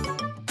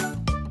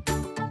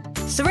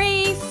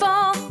 3,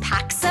 4,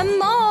 pack some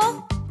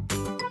more.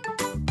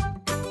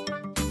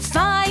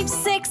 5,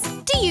 6,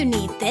 do you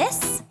need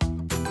this?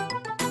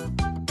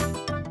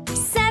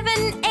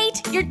 7,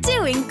 8, you're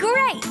doing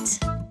great.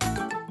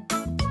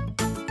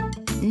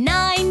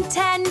 9,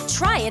 10,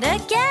 try it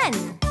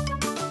again.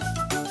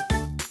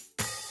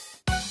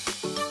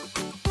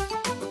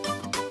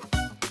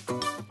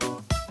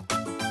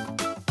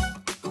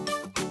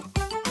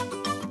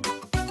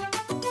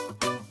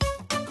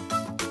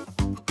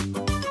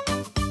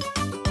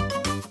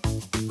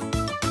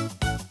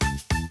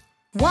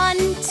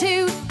 One,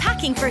 2,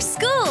 packing for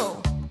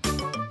school.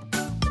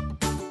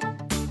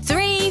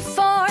 3,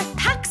 4,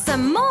 pack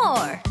some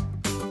more.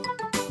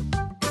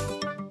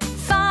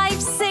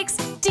 5, 6,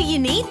 do you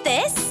need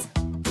this?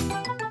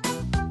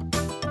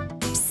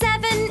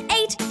 7,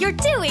 8, you're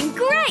doing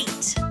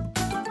great.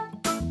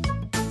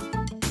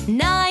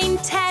 9,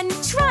 10,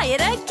 try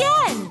it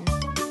again.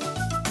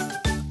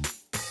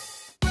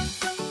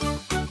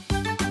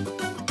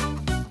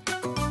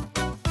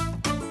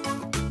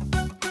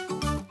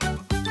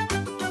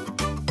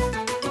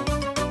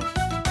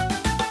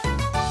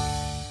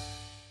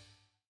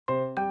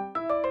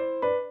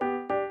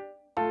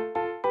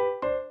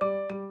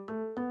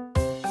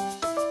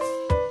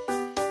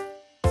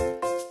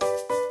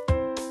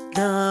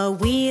 The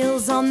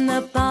wheels on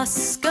the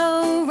bus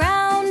go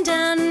round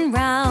and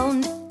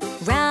round,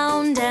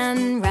 round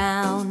and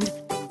round,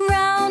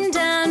 round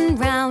and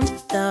round.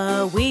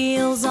 The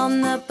wheels on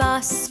the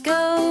bus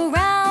go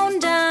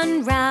round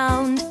and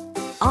round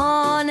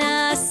on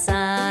a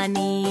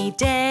sunny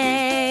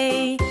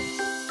day.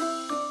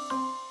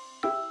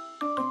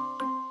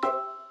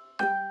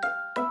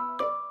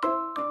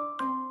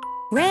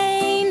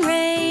 Rain,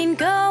 rain,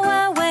 go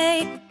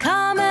away,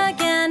 come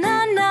again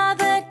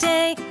another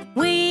day.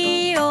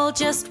 We all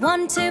just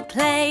want to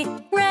play.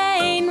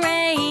 Rain,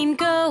 rain,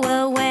 go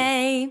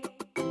away.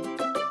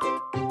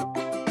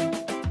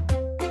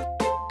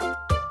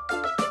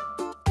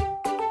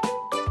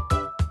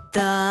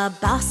 The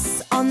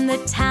bus on the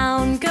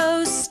town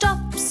goes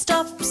stop,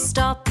 stop,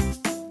 stop.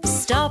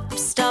 Stop,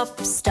 stop,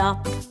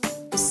 stop.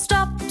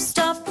 Stop,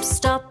 stop,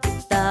 stop.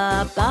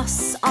 The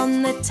bus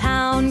on the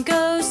town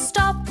goes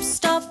stop,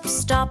 stop,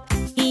 stop.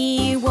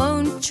 He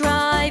won't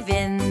drive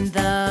in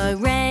the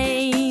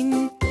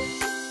rain.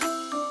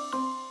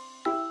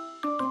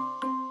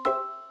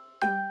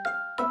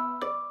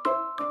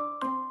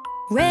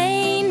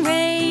 Rain,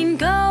 rain,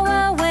 go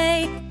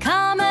away,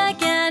 come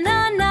again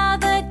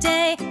another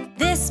day.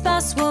 This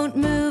bus won't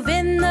move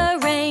in the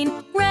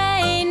rain.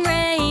 Rain,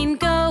 rain,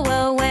 go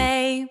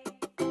away.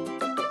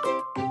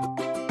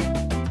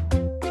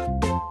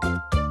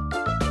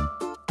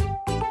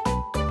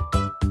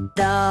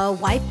 The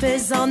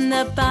wipers on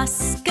the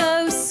bus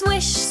go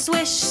swish,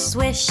 swish,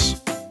 swish.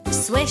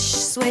 Swish,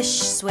 swish,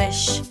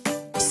 swish.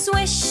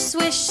 Swish,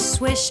 swish,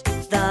 swish.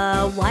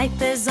 The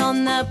wipers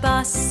on the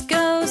bus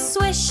go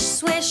swish,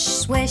 swish,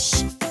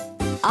 swish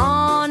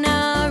on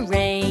a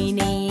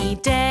rainy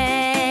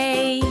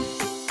day.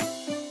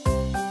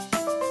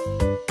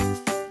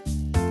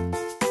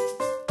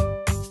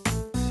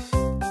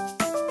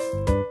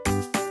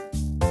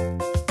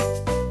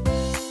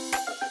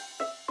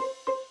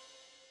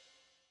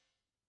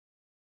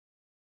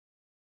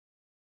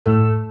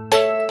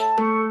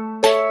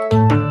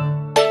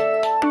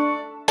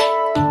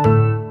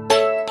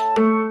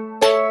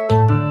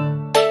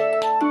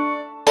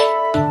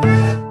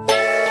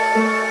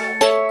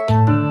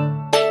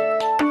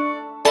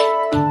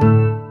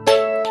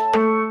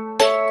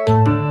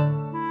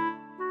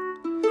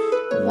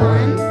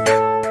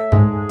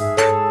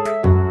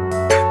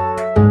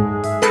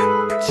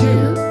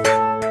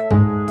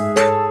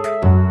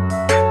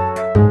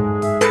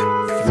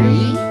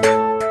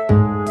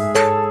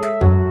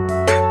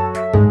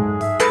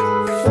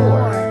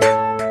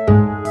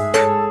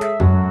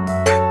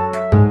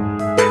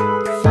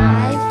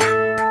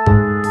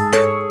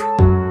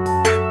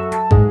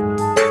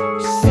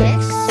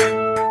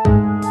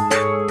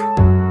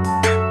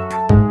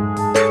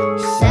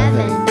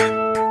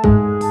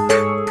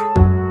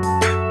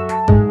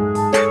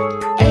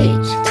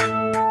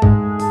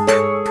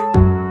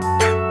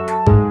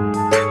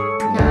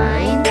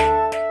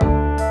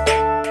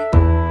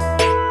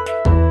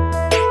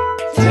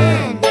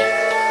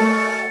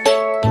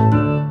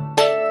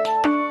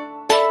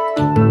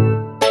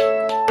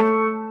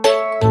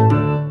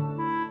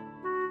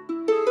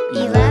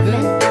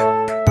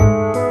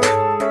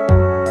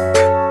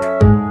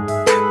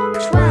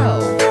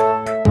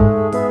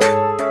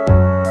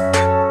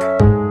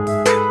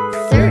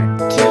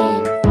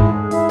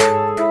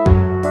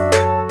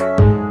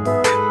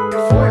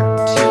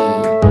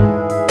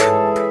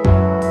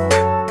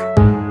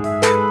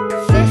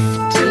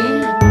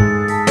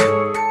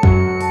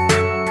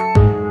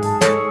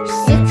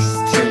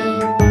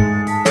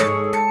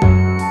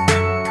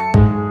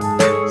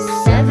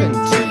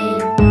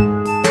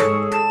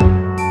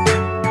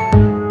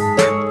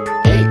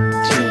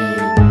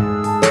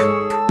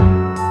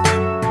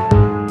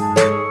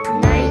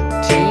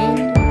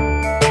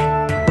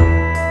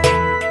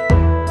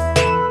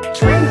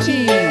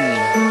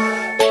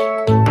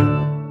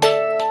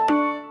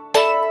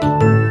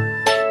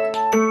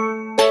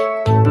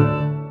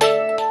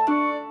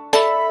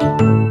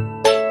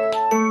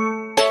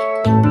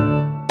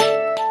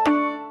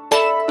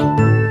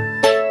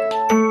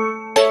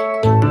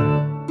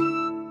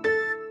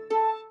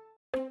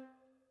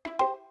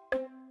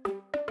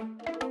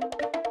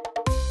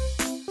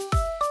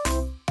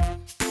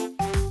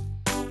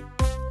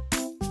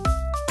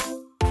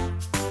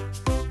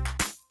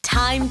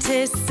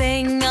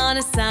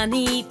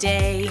 sunny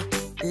day.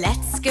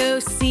 Let's go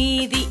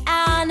see the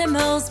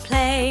animals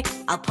play.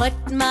 I'll put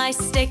my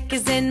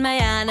stickers in my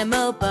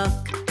animal book.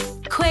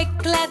 Quick,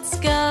 let's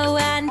go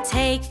and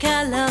take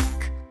a look.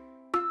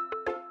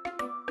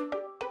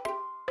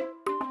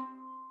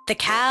 The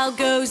cow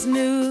goes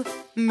moo,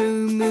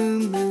 moo, moo,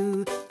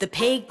 moo. The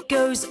pig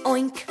goes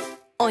oink,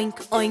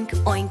 oink, oink,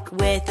 oink.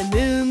 With a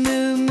moo,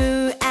 moo,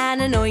 moo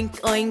and an oink,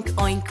 oink,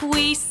 oink,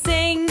 we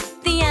sing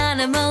the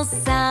animal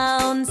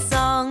sound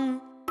song.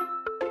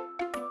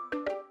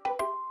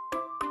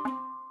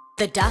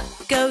 The duck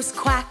goes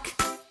quack,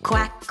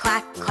 quack,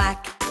 quack,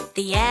 quack.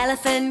 The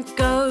elephant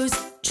goes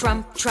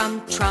trump,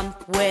 trump,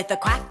 trump. With a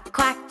quack,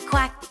 quack,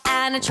 quack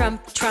and a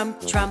trump,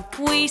 trump, trump,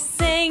 we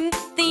sing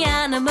the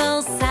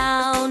animal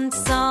sound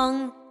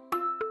song.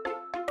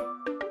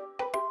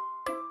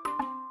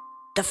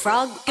 The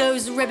frog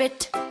goes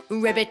ribbit,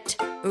 ribbit,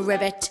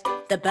 ribbit.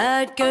 The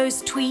bird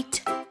goes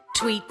tweet,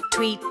 tweet,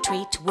 tweet,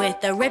 tweet.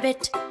 With a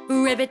ribbit,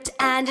 ribbit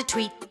and a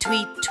tweet,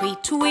 tweet,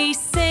 tweet, we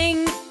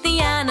sing the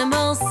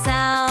animal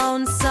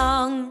sound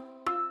song.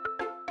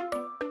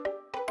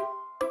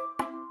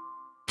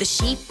 The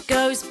sheep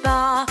goes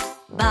baa,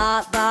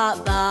 baa, baa,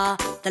 baa.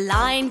 The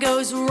lion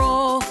goes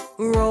roar,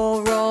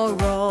 roar, roar,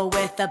 roar.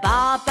 With a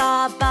baa,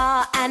 baa,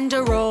 baa and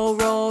a roar,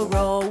 roar,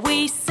 roar,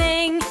 we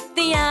sing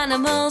the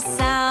animal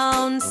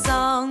sound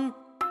song.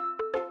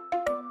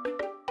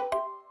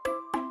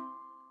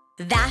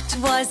 That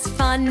was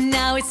fun,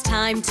 now it's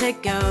time to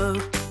go.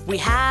 We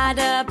had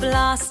a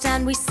blast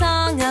and we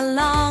sung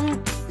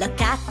along. Look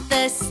at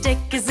the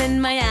stickers in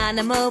my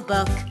animal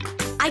book.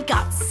 I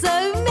got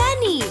so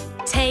many,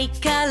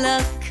 take a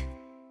look.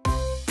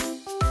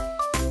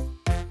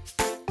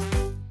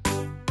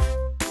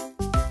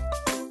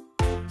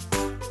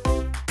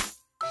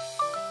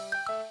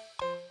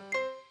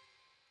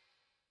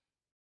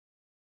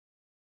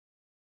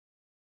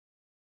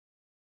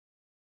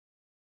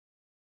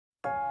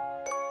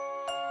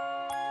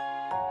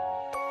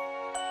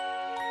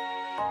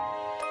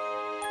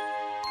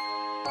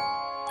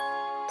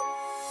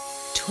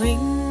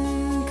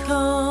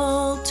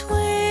 Twinkle,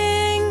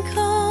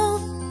 twinkle,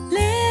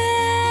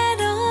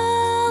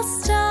 little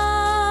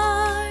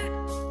star,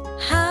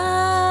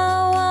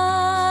 how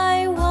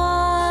I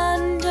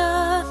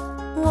wonder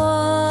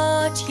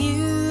what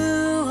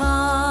you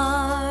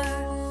are.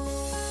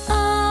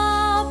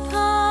 Up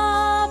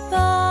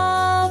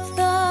above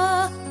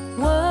the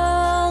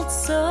world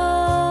so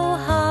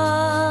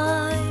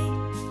high,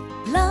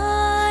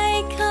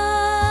 like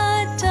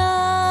a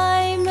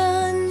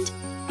diamond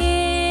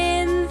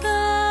in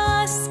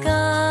the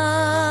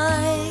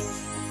sky.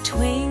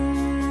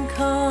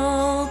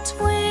 Twinkle,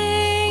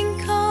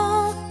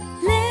 twinkle,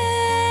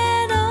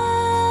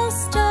 little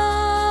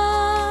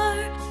star,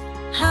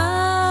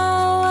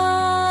 how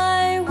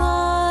I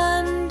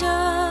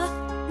wonder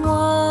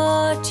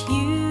what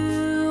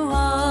you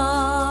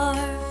are.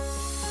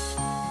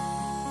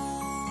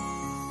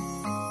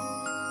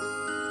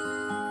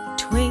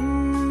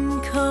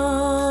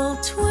 Twinkle,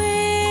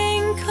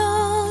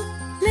 twinkle,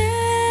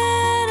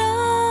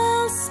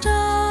 little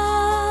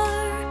star,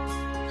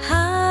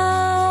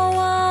 how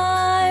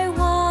I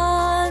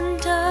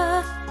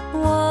wonder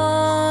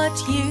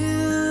what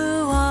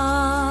you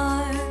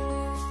are.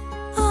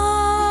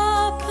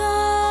 Up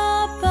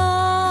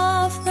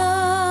above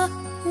the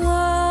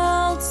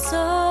world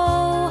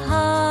so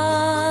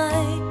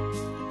high,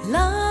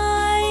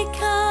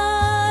 like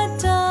a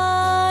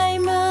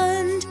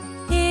diamond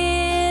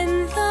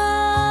in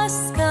the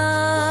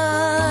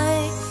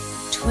sky.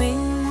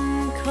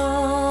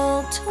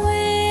 Twinkle,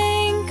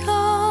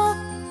 twinkle,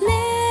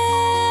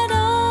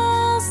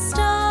 little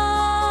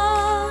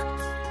star,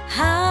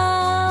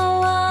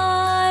 how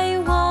I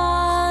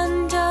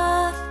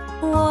wonder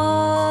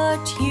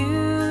what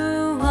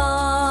you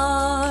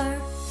are.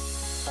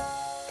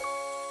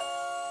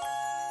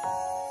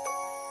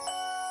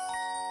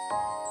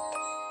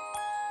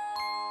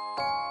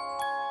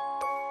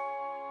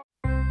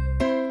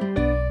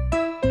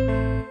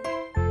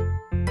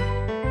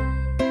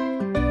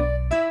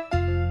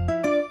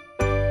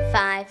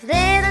 Five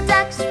little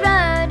ducks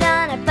rode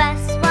on a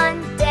bus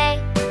one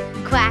day.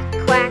 Quack,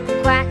 quack,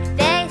 quack,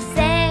 they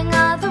sang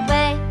all the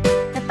way.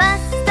 The bus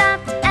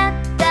stopped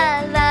at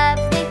the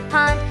lovely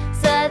pond,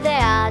 so they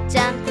all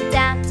jumped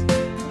out,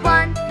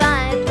 one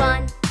by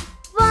one.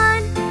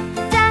 One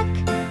duck,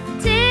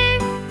 two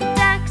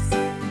ducks,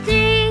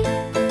 three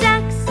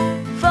ducks,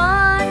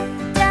 four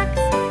ducks,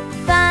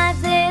 five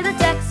little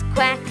ducks,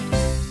 quack.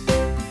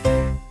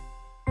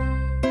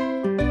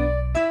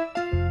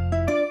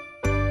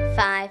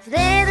 Five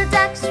little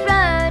ducks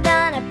rode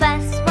on a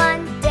bus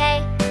one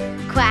day.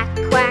 Quack,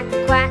 quack,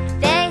 quack,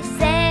 they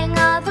sang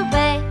all the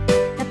way.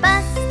 The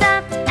bus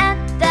stopped at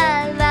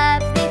the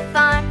lovely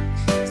farm,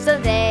 so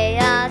they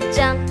all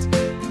jumped,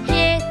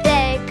 here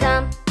they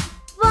come.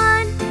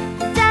 One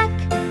duck,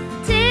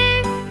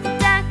 two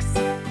ducks,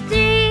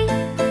 three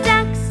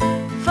ducks,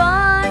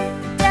 four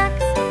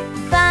ducks,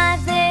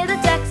 five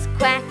little ducks,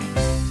 quack.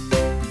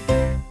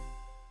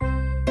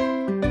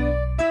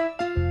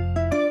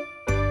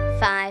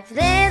 Five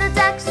little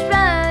ducks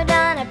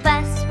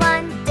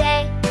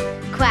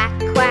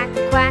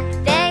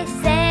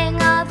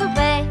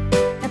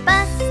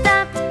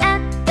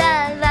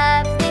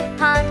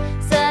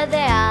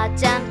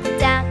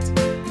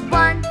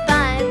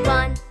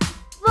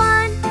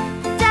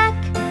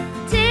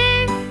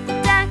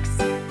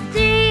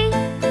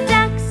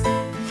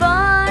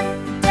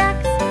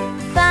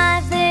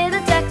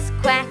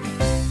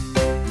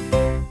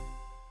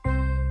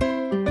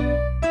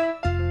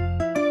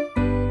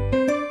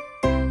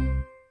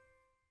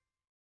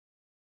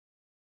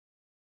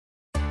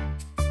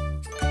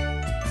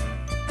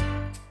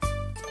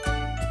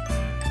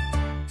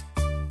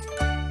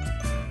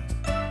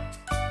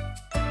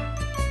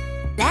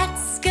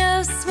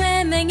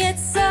swimming,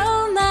 it's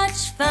so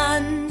much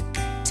fun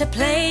to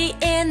play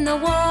in the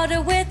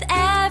water with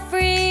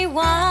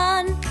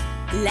everyone.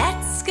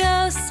 Let's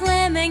go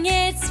swimming,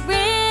 it's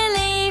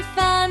really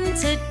fun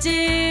to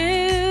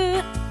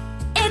do.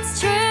 It's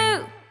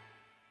true!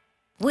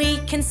 We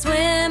can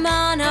swim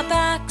on our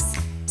backs,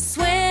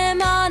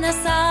 swim on our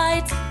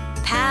sides,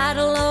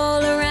 paddle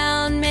all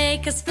around,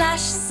 make a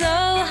splash so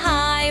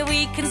high.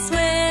 We can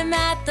swim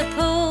at the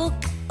pool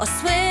or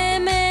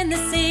swim in the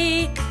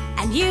sea,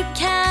 and you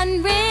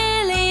can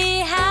really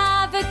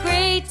have a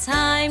great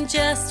time.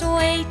 Just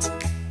wait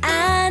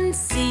and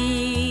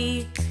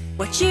see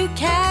what you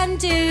can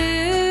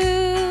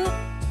do.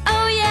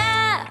 Oh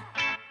yeah!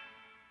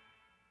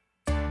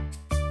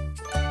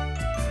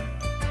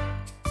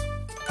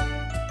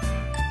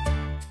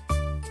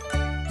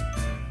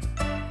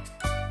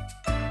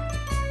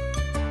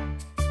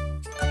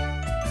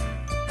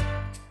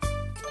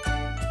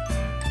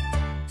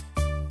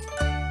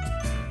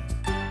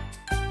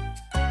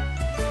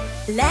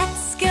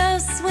 Let's go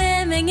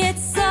swimming,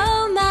 it's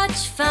so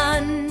much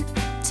fun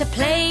to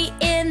play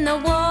in the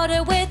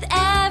water with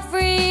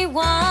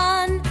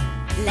everyone.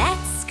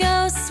 Let's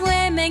go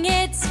swimming,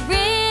 it's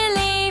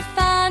really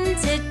fun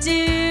to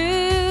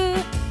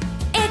do.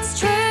 It's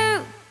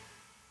true!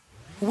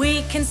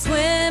 We can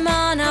swim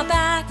on our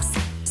backs,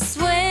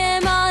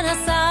 swim on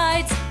our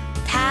sides,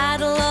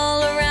 paddle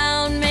all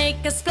around,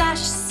 make a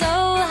splash so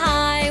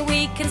high.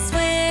 We can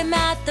swim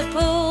at the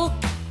pool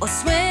or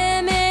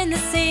swim in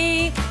the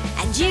sea,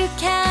 and you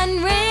can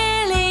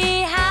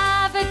really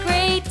have a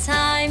great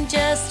time.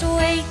 Just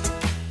wait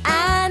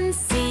and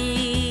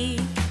see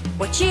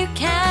what you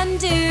can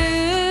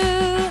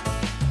do.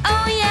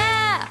 Oh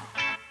yeah!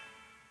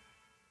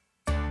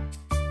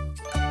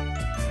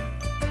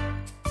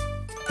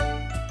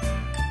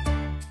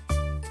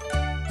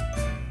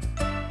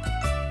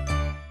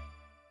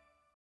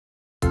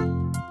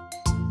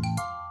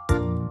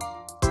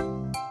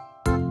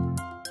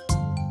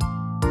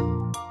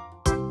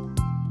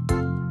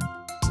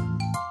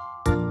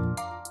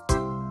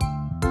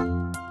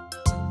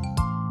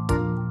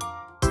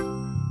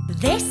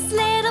 This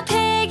little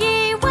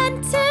piggy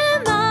went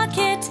to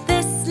market,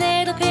 this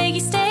little piggy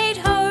stayed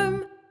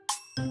home.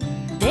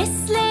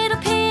 This little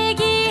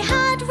piggy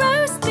had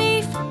roast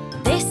beef,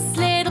 this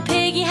little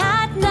piggy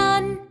had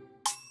none.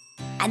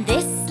 And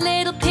this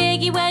little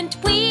piggy went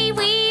wee,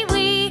 wee,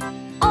 wee,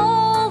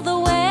 all the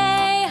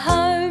way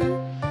home.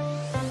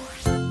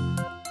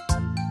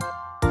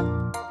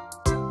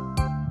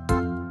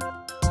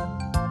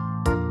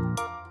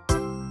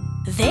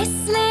 This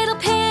little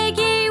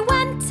piggy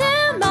went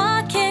to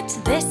market,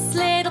 this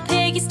little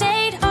piggy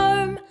stayed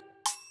home.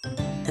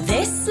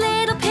 This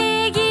little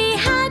piggy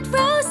had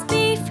roast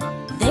beef,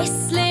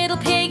 this little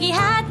piggy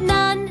had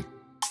none.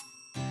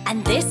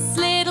 And this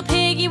little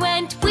piggy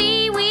went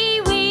wee,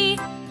 wee, wee,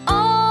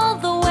 all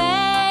the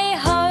way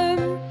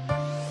home.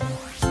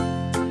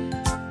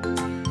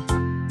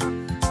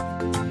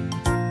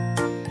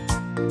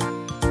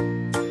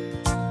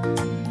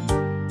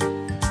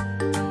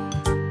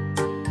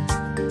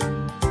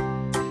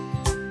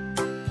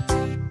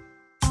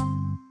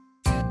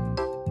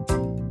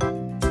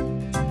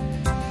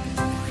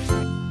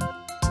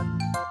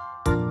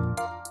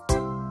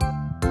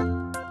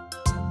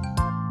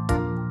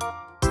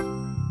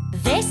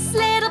 This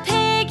little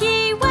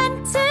piggy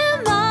went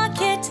to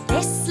market,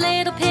 this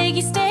little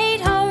piggy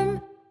stayed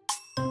home.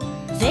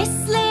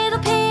 This little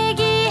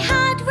piggy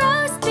had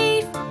roast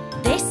beef,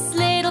 this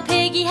little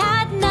piggy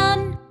had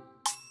none.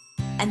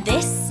 And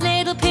this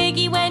little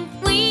piggy went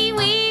wee,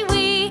 wee,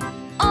 wee,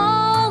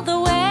 all the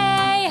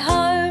way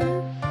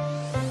home.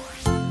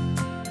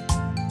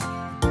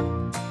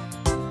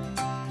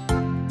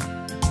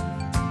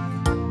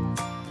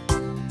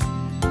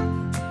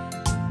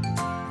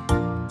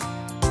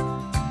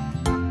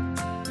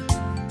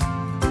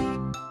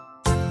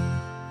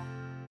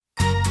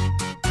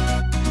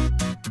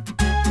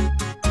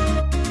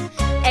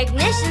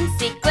 Ignition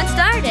sequence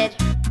started.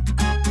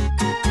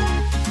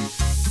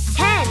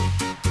 10,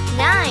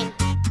 9,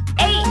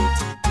 8,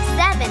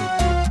 7,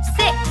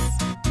 6,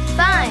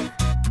 5,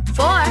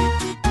 4,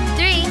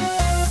 3,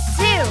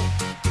 2,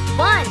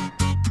 1.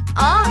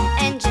 All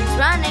engines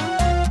running.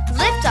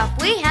 Liftoff,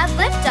 we have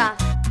liftoff.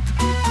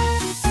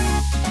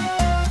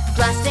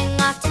 Blasting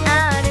off to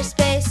outer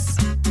space.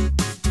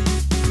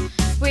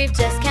 We've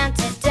just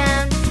counted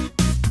down.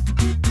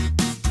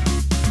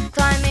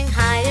 Climbing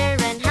higher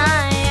and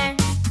higher.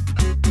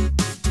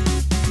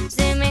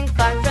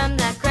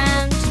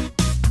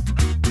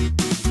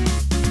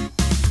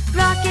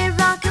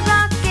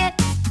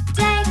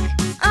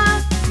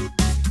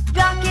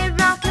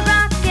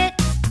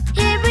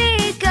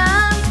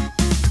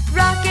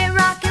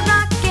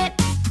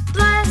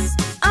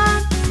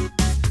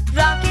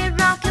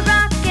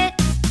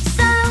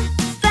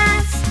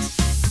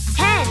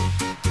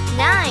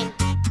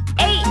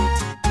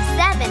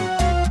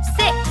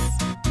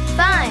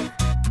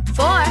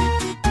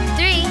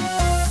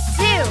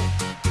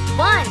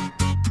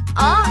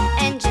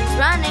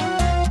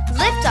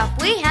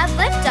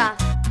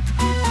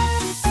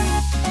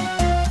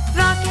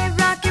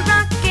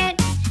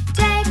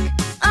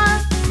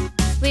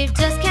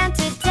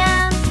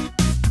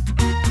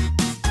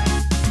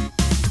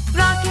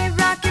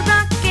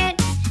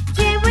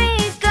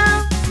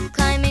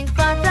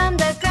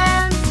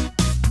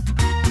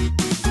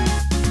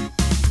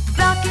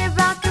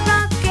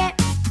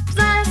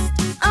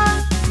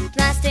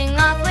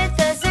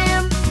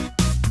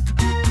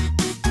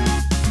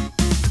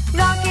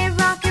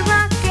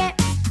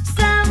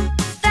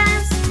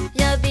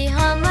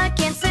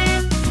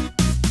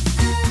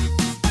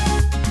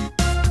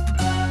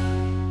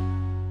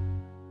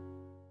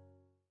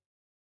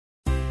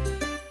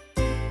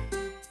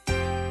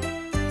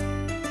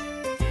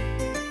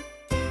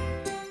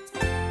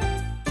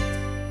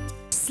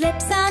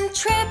 Slips and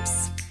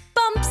trips,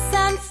 bumps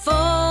and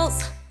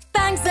falls,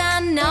 bangs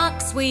and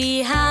knocks, we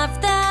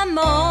have them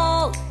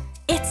all.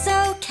 It's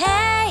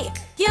okay,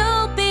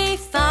 you'll be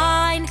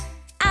fine.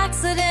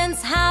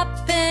 Accidents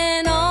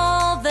happen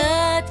all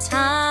the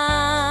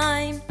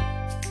time.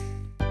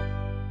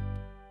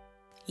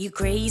 You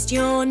grazed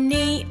your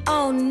knee,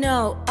 oh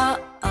no,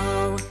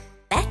 uh-oh.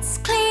 Let's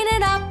clean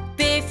it up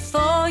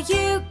before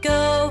you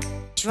go.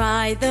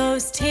 Dry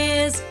those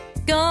tears,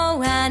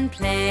 go and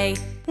play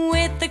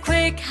with the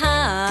quick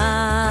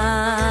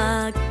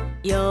hug.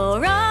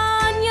 You're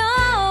on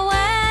your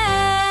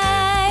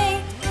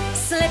way.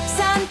 Slips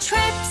and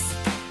trips,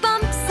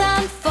 bumps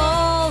and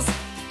falls,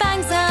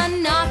 bangs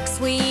and knocks,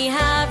 we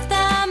have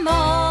them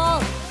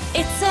all.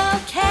 It's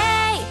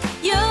okay,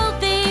 you'll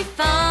be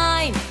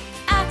fine.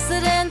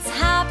 Accidents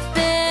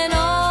happen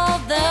all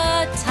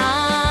the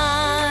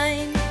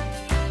time.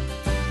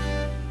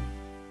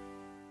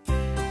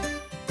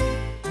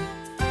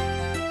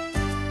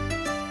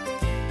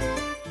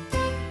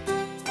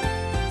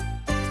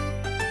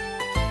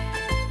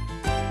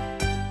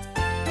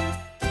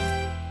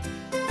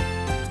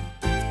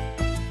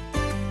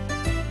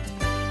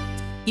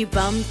 You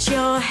bumped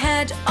your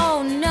head,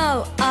 oh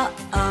no,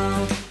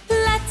 uh-oh.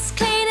 Let's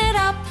clean it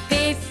up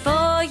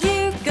before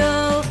you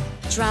go.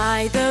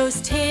 Dry those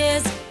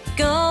tears,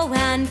 go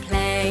and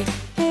play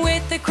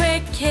with the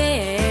quick kiss.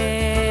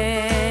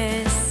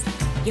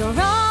 You're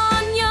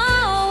on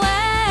your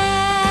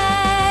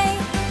way.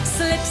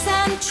 Slips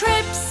and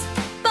trips,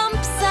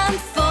 bumps and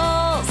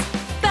falls,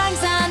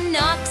 bangs and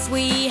knocks,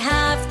 we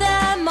have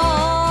them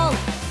all.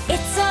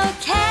 It's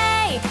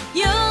okay,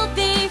 you'll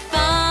be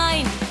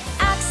fine.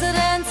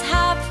 Accidents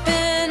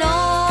happen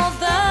all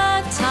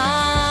the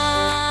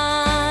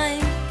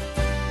time.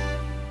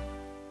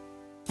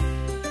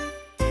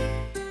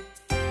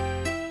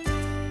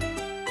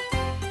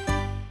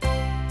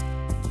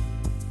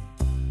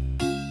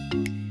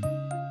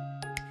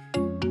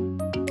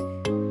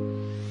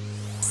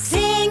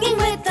 Singing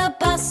with the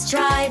bus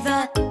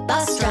driver,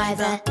 bus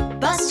driver,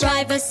 bus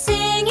driver.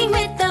 Singing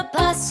with the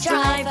bus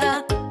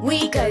driver,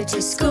 we go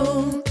to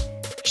school.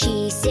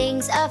 She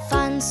sings a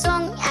fun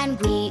song and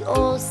we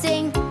all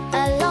sing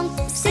along.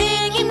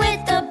 Singing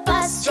with the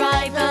bus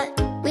driver,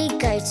 We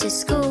go to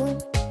school.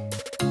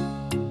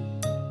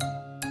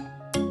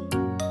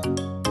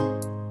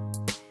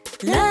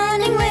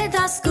 learning with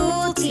our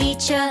school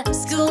teacher,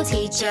 school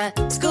teacher,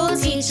 school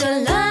teacher.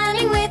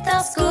 Learning with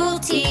our school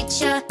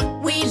teacher,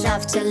 we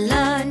love to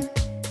learn.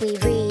 We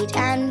read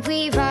and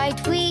we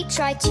write, we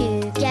try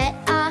to get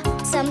our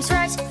sums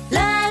right.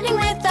 Learning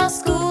with our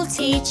school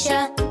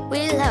teacher,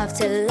 We love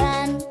to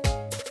learn.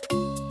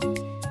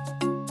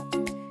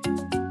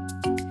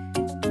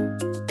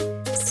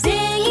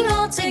 singing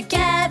all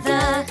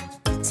together,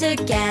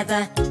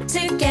 together,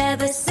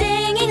 together.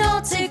 Singing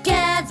all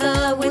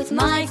together with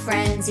my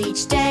friends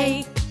each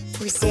day.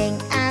 We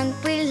sing and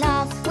we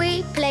laugh,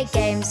 we play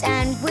games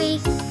and we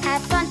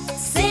have fun.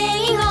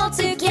 Singing all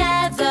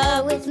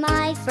together With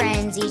my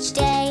friends each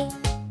day.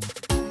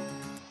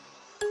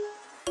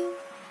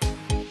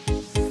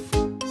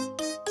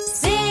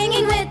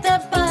 singing with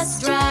the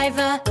bus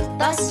driver,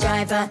 bus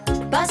driver,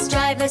 bus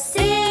driver.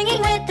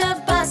 Singing with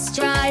the bus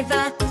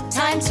driver,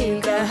 time to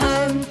go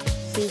home.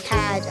 We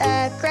had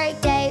a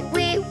great day,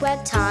 we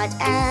worked hard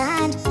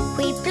and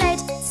we played.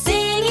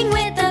 Singing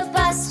with the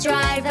bus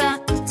driver,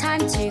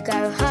 Time to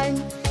go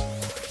home.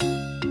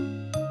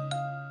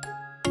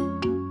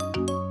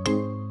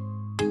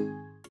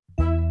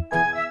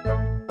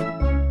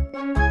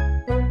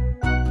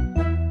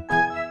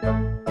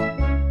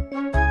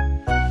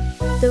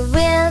 The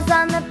wheels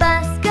on the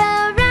bus go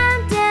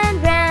round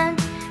and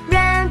round,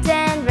 round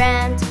and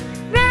round,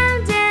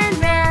 round and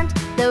round.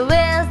 The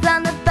wheels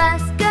on the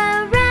bus go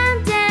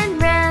round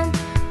and round,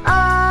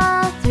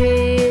 all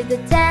through the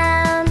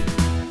town.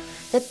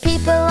 The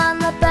people on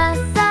the bus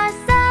are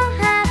so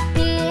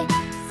happy,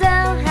 so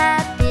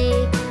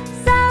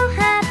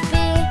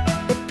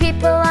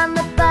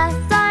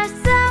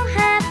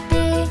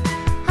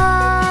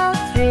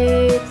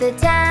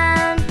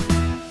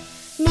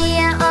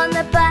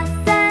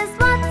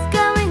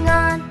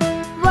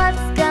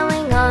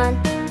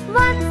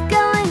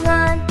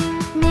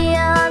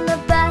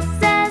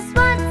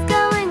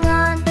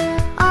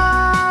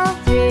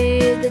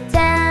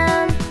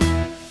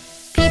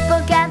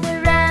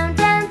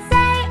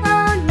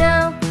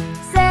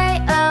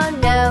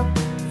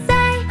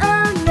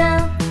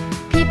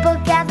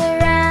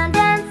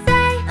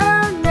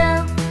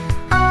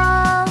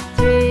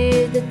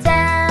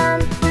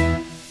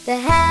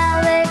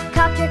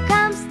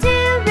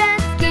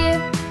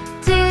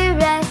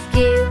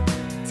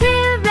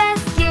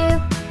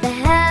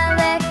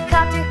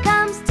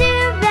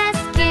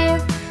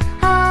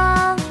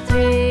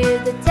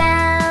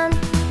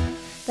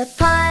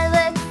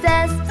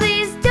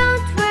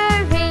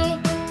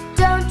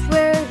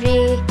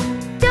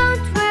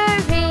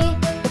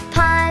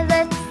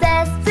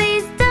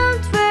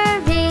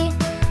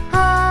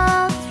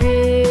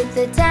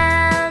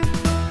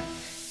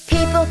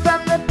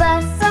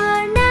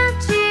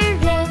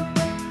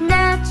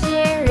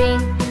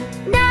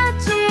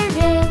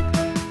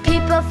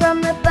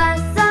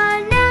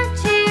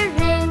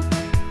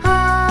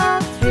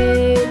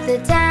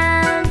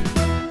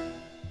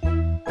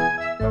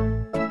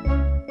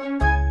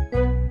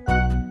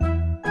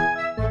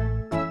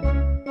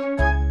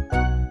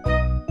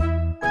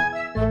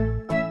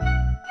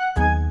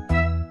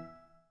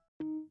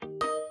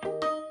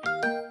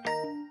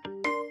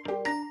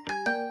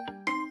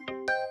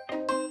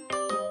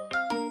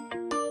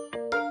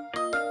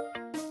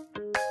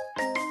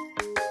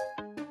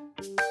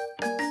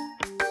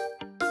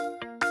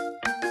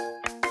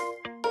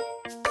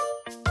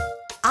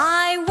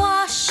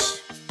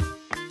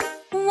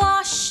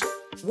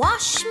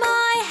wash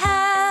my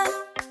hair.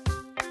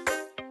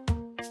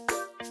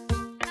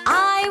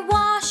 I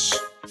wash,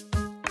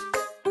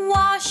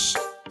 wash,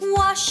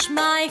 wash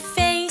my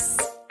face.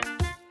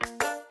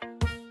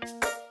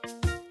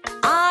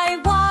 I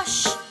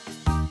wash,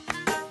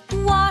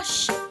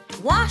 wash,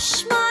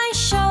 wash my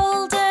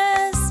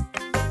shoulders.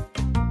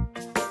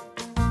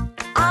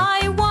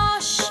 I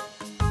wash,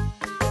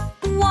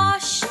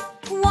 wash,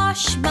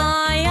 wash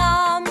my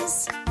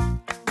arms.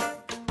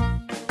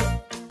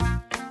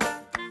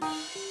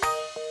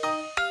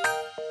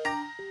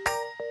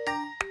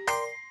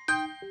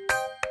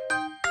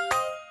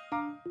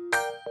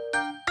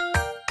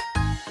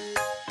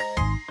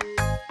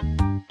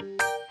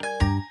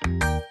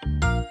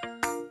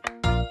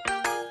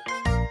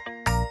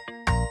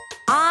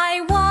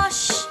 I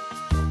wash,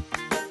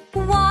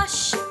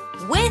 wash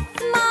with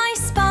my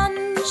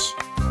sponge.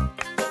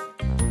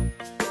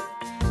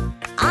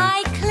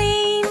 I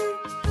clean,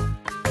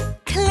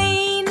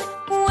 clean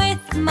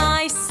with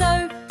my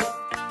soap.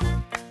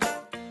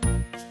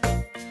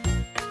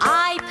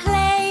 I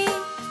play,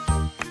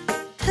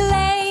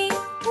 play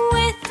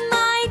with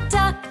my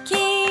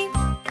ducky.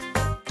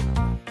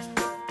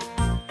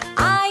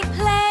 I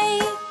play,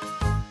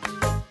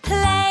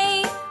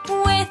 play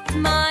with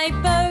my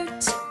boat.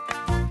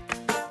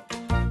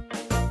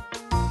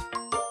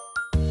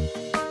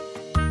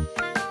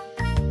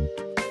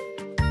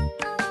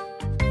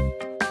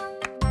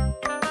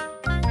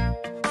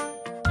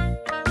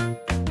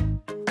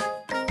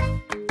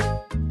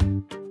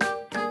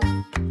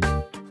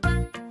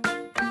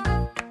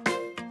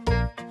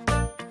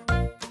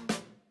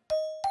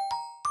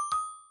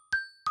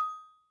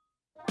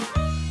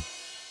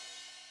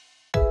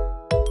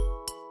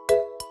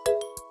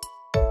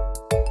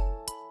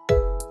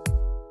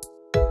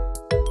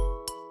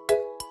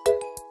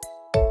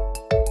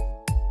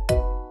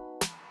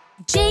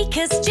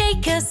 Jacus,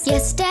 Jacus,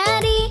 Yes,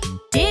 Daddy.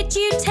 did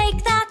you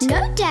take that?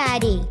 No,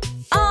 Daddy.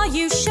 Are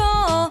you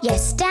sure?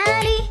 Yes,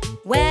 Daddy.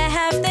 Where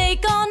have they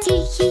gone?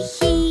 Tee hee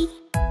hee.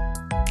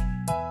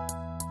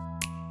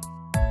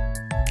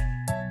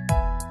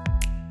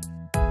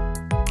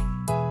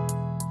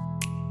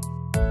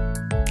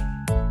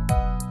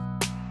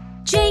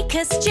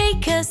 Jacus,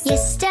 Jacus,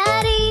 Yes,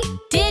 Daddy.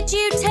 did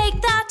you take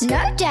that?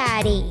 No,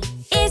 Daddy.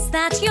 Is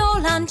that your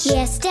lunch?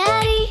 Yes,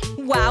 Daddy.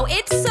 Wow,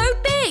 it's so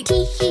big!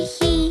 Tee hee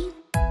hee.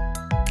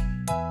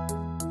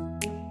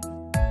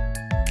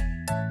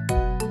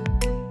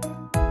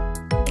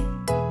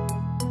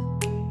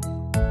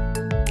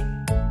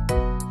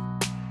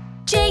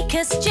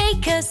 Jacus,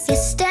 Jacus,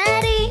 Yes,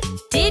 Daddy.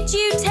 did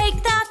you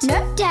take that?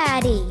 No,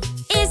 Daddy.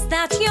 Is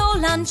that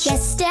your lunch?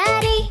 Yes,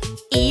 Daddy.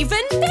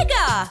 Even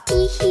bigger!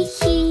 Tee hee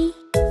hee.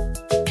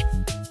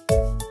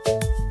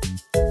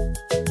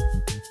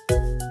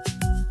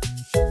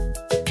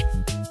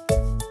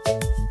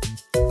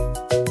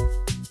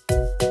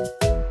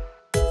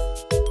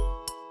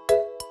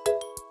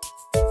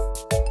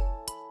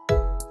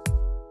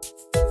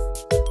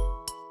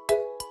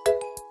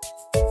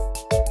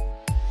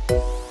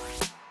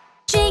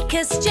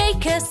 Jacus,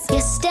 Jacus,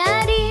 Yes,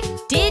 Daddy.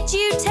 did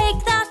you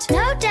take that?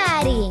 No,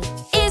 Daddy.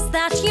 Is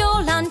that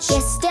your lunch?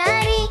 Yes,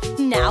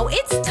 Daddy. Now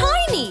it's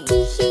tiny!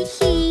 Tee hee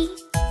hee.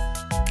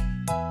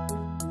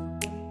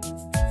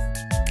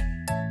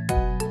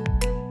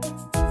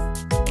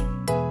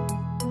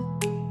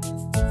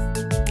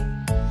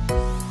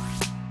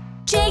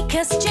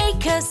 Jacus,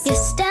 Jacus,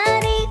 Yes,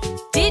 Daddy.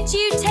 did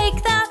you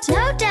take that?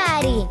 No,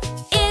 Daddy.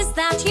 Is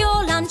that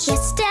your lunch?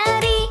 Yes,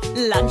 Daddy.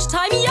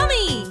 Lunchtime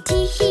yummy!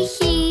 Tee hee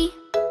hee.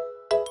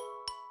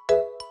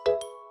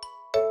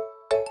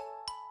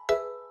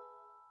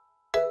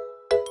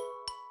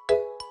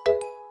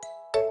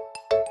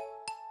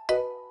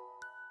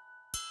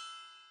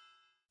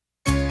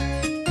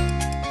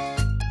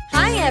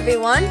 Hi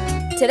everyone!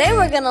 Today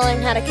we're going to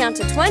learn how to count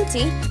to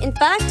 20 in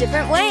 5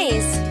 different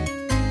ways.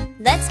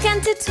 Let's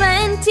count to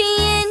 20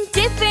 in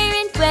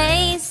different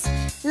ways.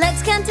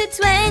 Let's count to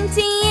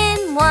 20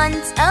 in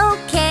ones,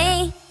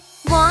 okay.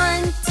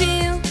 1,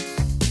 2,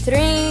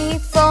 3,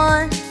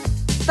 4,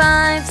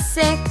 5,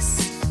 6,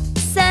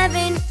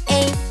 7,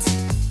 8,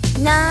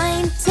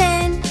 9,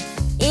 10,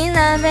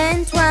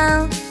 11,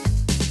 12,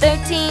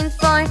 13,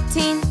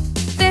 14,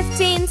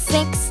 15,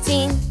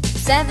 16,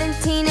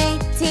 17,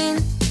 18,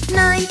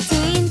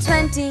 19,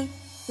 20.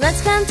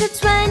 Let's count to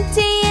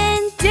 20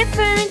 in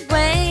different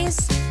ways.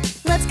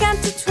 Let's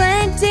count to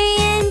 20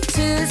 in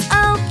twos,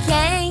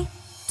 okay.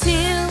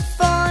 2,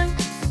 4,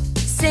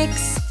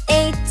 6,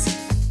 8,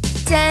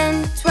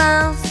 10,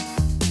 12,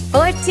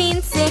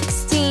 14,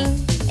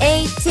 16,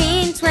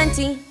 18,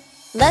 20.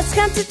 Let's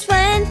count to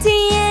 20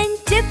 in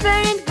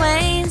different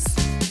ways.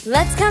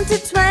 Let's count to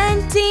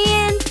 20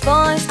 in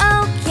fours,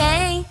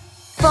 okay.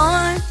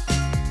 4,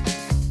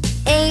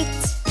 8,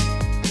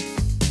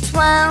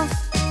 12,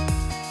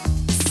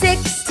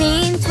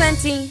 16,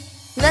 20.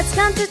 Let's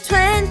count to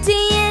 20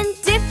 in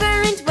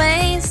different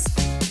ways.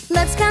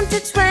 Let's count to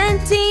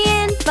 20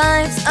 in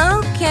fives,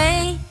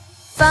 okay.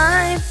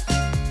 5,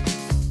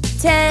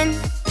 10,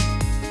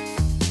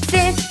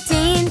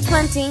 15,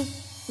 20.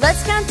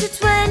 Let's count to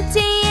 20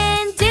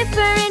 in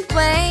different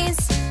ways.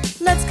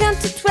 Let's count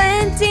to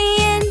 20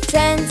 in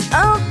tens,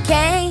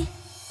 okay.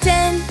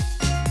 10,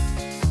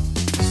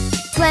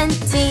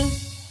 20.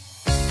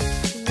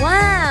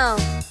 Wow,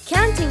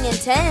 counting in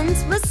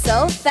tens was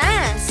so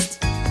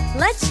fast.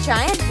 Let's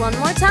try it one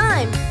more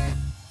time.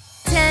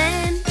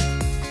 10,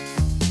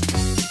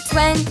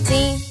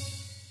 20.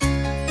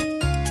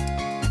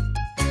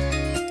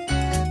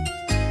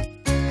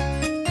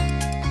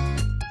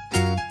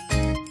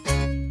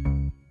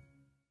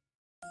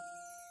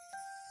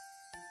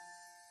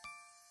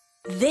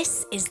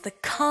 This is the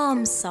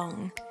calm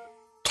song.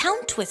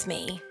 Count with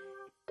me.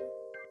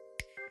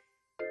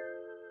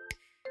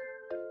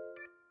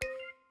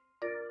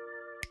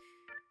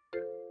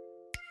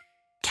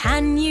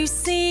 Can you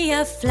see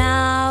a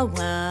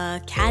flower?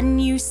 Can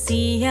you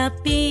see a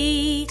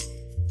bee?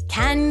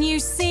 Can you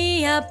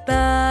see a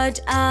bird,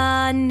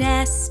 a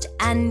nest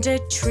and a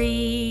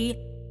tree?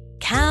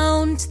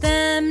 Count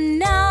them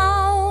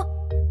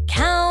now.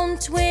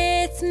 Count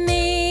with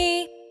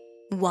me.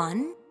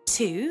 1,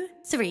 2,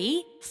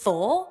 3,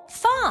 4,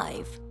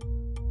 5.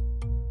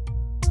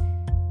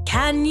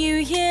 Can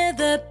you hear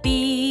the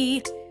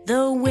bee,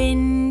 the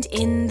wind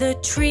in the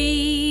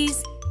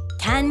trees?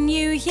 Can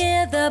you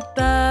hear the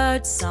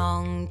bird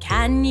song?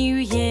 Can you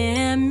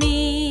hear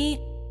me?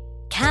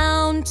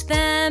 Count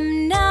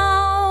them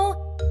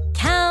now.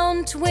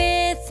 Count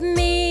with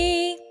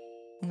me.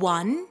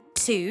 1,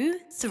 2,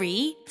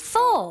 3,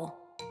 4.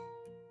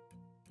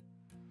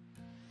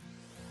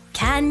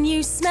 Can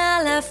you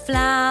smell a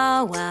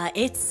flower?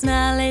 Its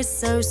smell is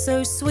so,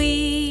 so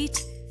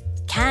sweet.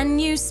 Can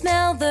you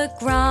smell the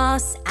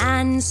grass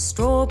and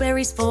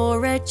strawberries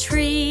for a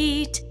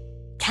treat?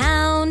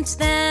 Count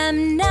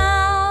them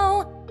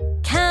now.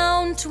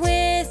 Count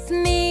with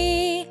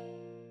me.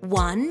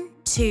 1,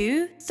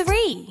 2,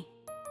 3.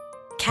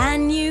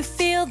 Can you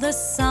feel the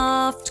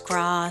soft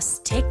grass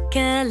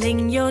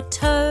tickling your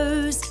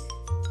toes?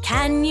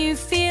 Can you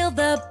feel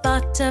the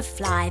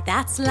butterfly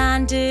that's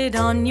landed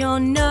on your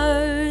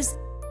nose?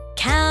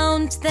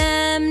 Count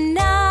them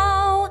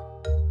now.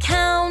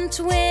 Count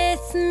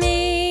with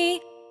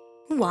me.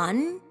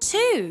 1,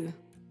 2.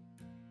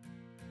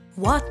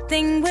 What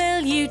thing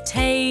will you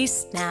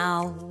taste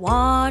now?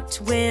 What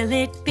will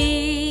it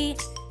be?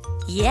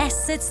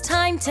 Yes, it's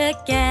time to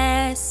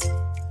guess.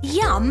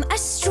 Yum, a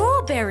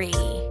strawberry.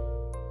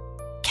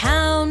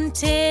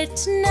 Count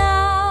it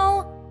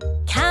now.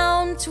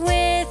 Count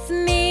with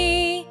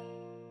me.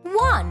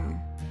 1.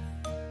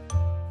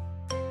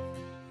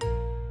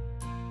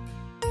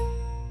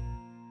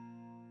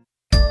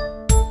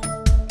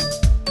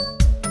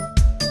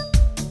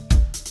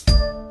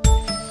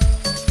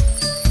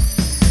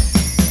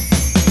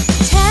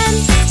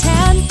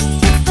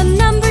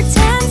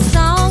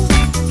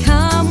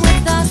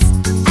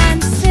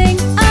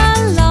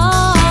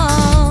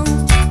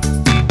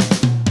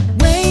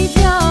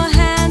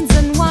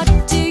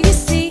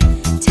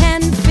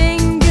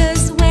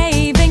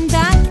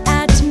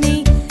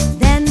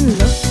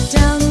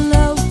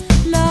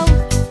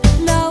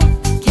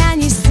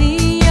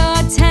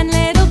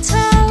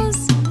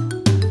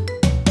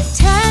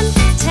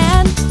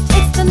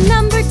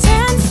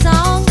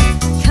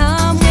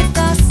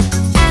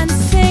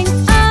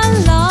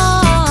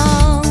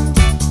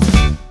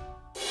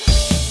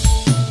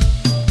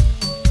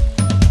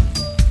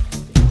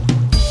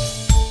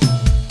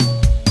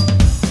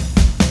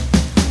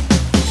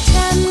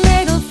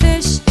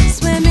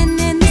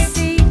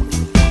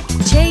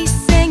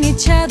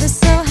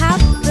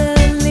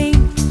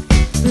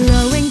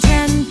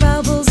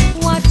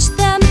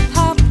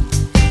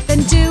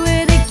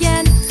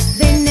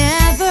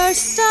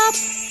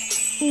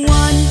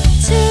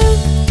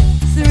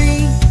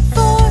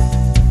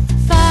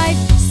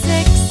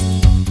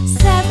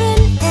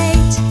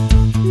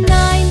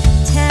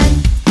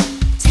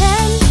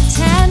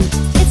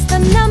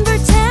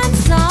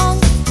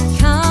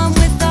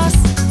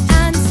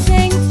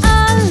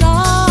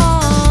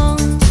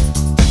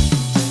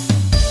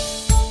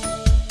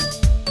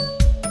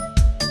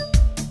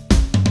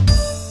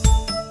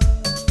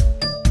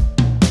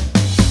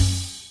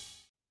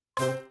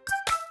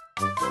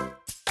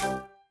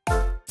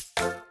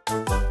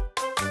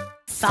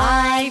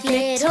 Five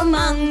little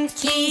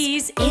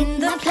monkeys in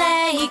the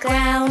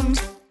playground.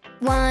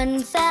 One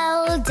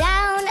fell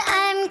down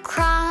and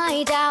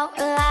cried out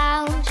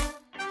loud.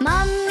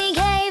 Mummy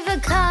gave a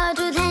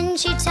cuddle, then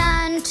she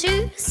turned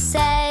to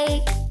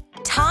say,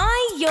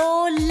 tie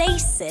your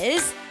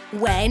laces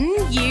when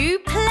you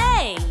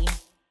play.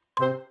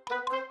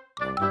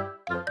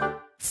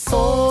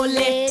 Four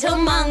little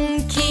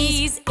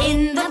monkeys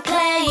in the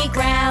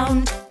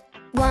playground.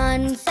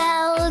 One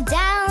fell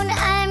down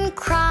and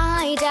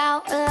cried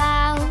out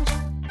loud.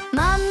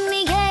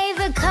 Mummy gave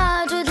a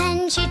cuddle,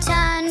 then she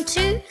turned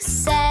to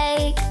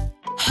say,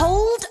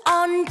 hold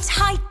on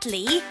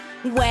tightly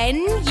when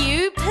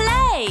you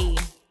play.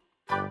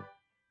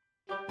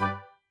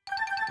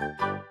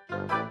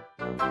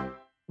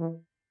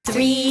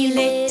 Three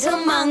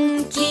little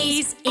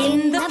monkeys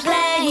in the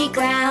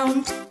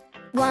playground.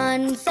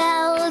 One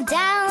fell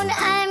down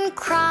and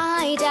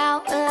cried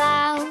out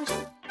loud.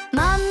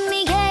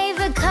 Mummy gave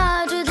a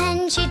cuddle,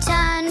 then she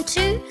turned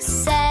to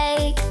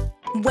say,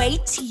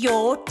 wait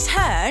your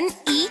turn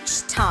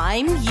each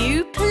time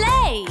you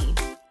play.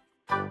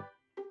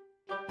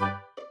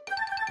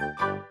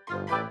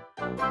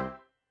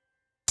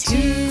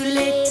 Two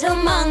little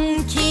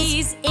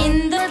monkeys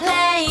in the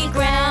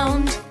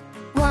playground.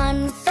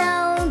 One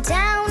fell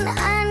down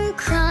and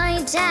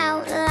cried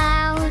out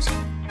loud.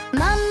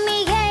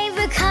 Mummy gave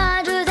a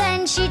cuddle,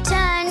 then she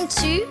turned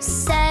to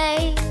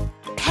say,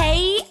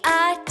 pay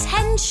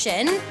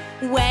attention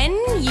when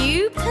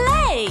you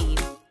play.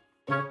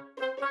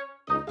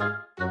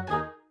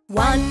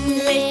 One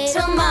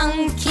little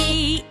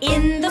monkey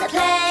in the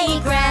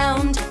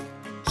playground.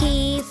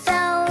 He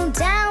fell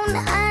down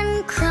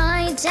and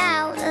cried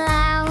out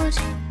loud.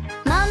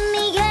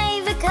 Mummy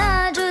gave a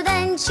cuddle,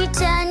 then she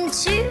turned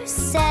to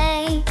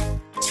say,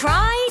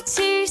 try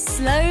to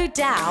slow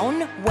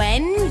down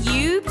when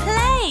you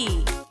play.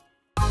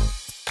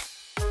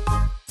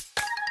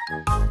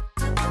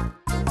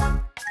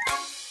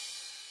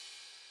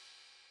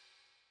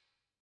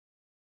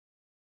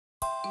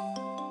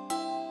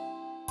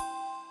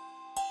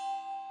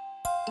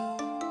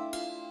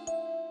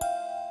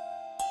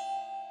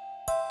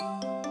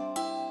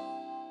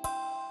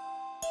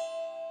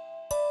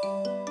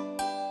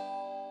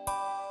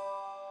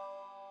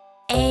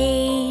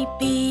 A,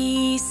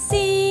 B,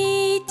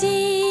 C, D,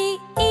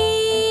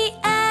 E,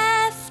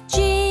 F,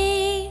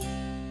 G,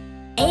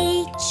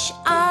 H,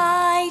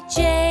 I,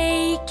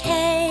 J,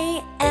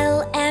 K,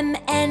 L, M,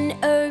 N,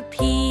 O,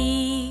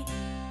 P,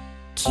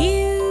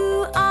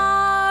 Q,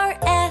 R,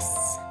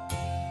 S,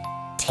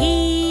 T,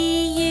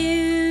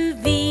 U,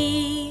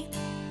 V,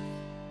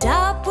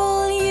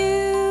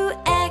 W,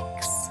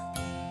 X,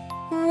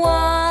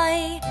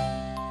 Y,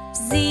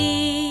 Z.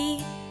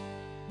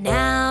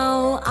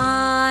 Now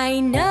I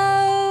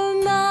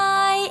know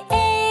my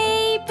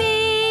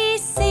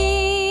ABC.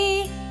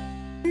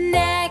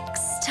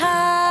 Next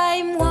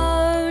time,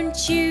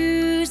 won't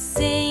you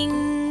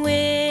sing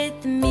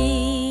with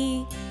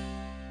me?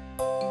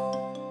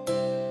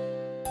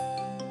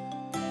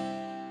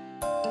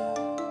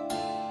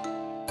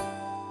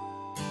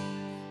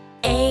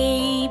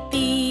 A,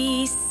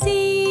 B,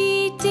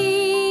 C, D,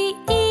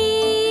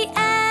 E,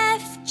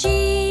 F,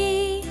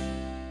 G,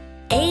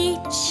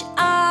 H,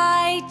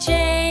 I,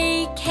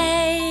 J,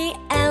 K,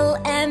 L,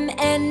 M,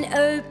 N,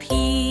 O,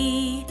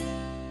 P,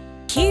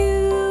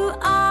 Q,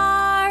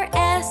 R,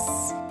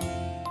 S,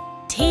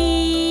 T,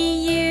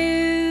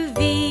 U,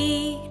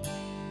 V,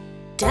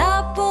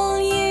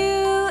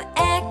 W,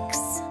 X,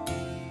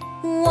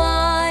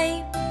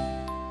 Y,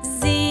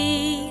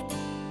 Z.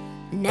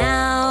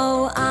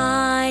 Now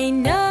I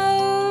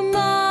know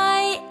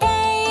my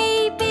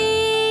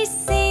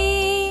ABC.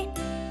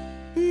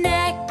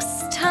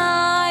 Next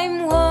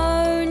time,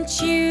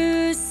 won't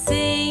you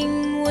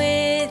sing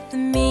with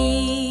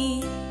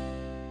me?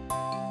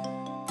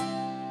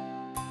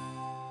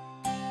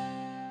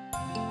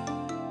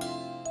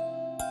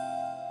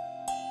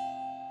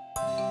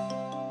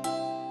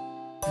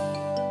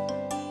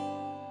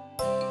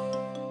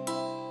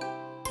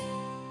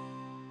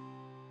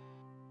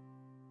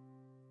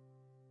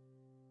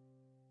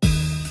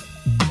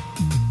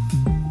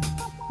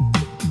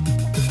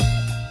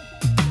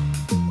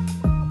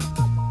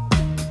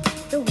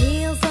 The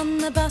wheels on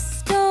the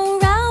bus go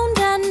round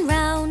and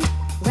round,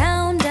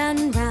 round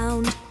and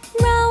round,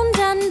 round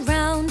and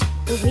round.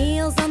 The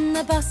wheels on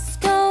the bus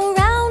go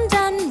round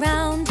and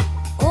round,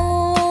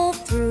 all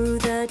through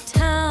the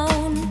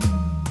town.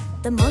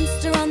 The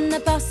monster on the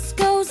bus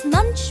goes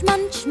munch,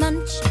 munch,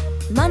 munch,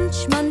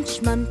 munch,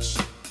 munch, munch,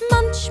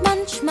 munch,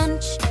 munch,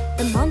 munch.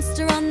 The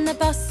monster on the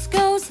bus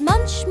goes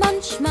munch,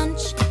 munch,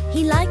 munch.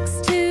 He likes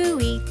to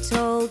eat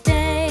all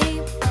day.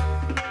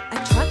 A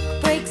truck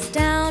breaks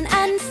down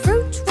and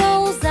fruit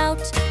rolls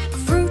out,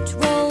 fruit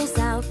rolls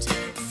out,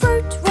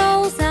 fruit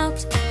rolls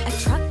out. A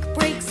truck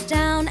breaks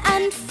down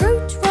and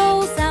fruit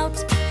rolls out.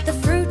 The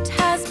fruit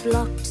has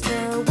blocked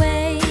the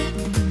way.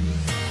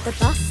 The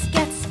bus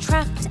gets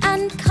trapped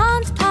and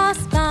can't pass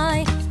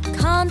by,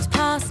 can't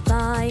pass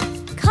by,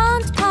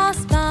 can't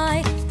pass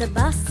by. The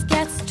bus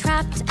gets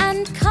trapped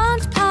and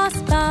can't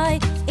pass by.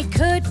 It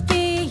could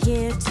be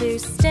here to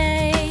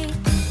stay.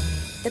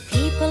 The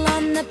people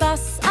on the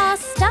bus are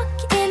stuck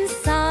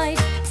inside,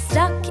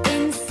 stuck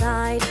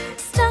inside,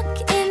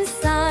 stuck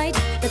inside.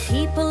 The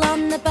people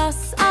on the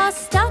bus are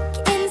stuck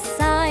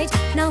inside.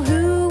 Now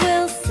who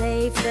will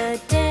save the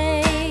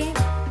day?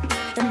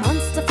 The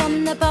monster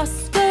from the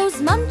bus goes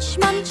munch,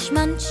 munch,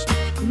 munch,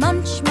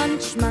 munch,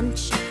 munch,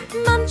 munch,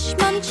 munch,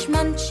 munch,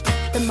 munch.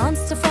 The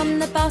monster from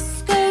the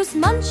bus goes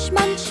munch,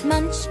 munch,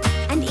 munch,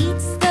 and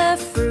eats the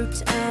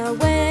fruit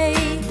away.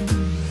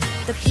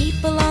 The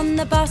people on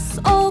the bus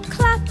all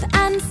clap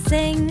and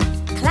sing,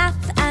 clap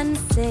and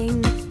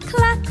sing,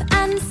 clap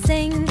and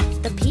sing.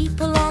 The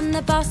people on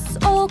the bus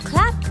all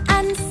clap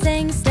and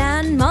sing.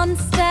 Stand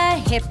monster,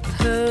 hip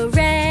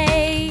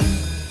hooray.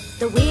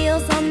 The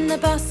wheels on the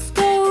bus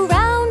go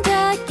round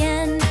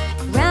again,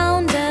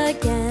 round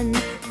again.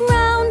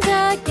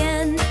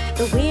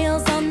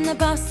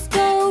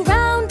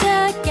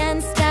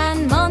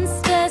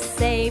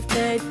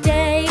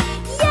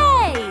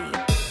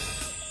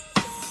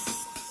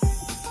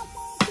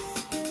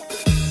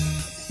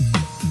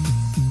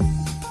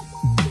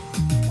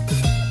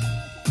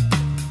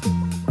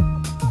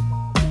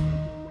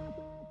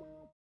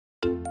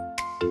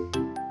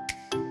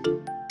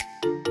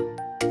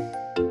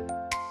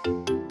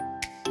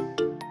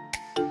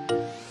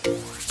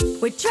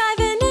 We're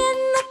driving in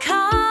the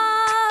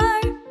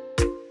car.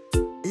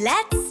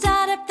 Let's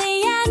start up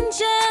the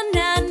engine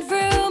and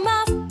vroom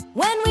off.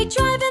 When we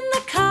drive in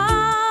the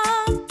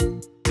car,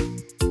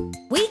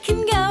 we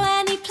can go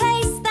any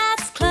place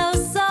that's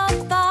close or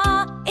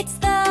far. It's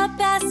the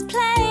best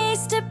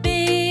place to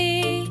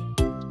be.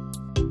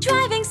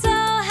 Driving so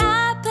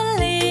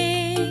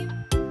happily,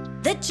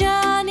 the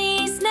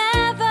journey's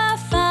never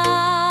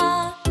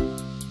far.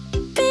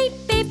 Beep,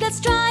 beep, let's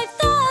drive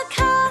the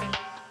car.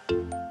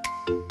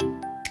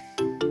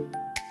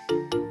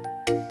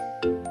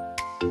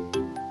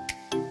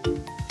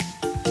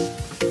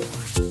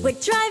 We're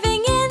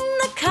driving in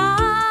the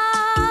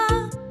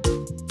car.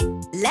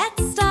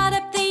 Let's start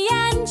up the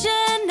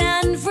engine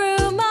and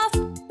vroom off.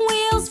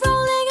 Wheels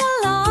rolling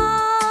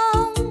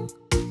along.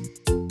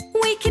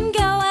 We can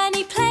go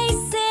any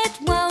place, it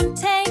won't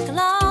take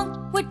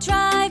long. We're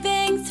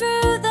driving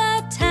through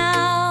the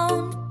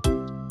town.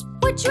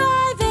 We're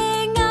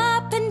driving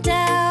up and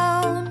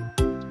down.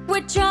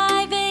 We're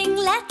driving,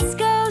 let's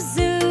go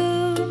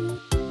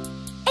zoom.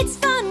 It's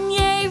fun,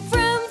 yay,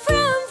 vroom,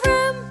 vroom,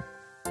 vroom.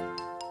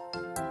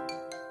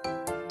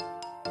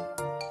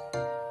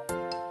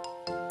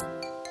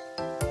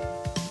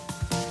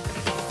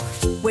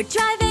 We're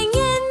driving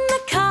in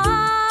the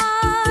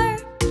car.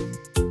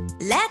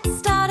 Let's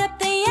start up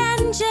the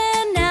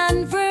engine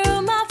and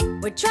vroom off.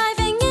 We're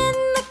driving in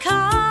the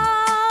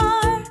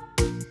car.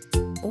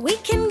 We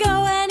can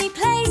go any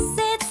place,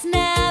 it's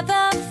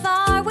never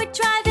far. We're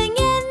driving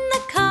in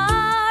the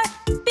car.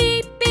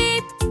 Beep,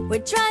 beep.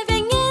 We're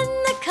driving in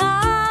the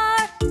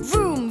car.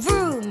 Vroom,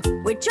 vroom.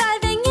 We're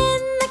driving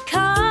in the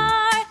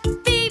car.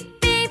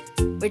 Beep, beep.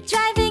 We're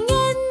driving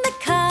in the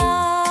car.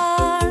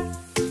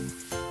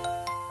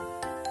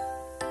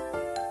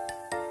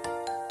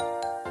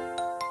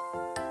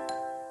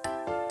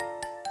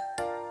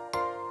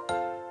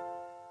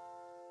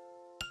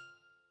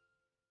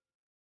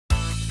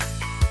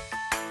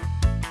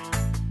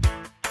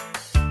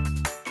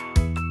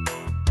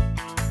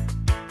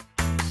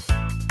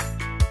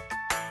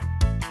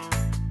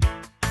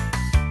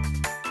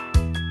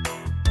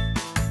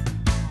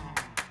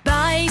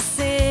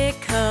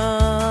 Bicycle,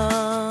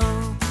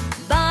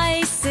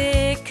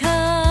 bicycle.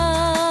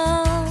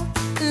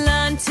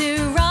 Learn to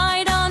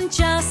ride on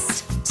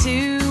just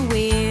 2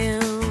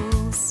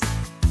 wheels.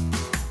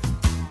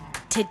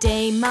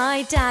 Today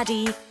my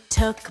daddy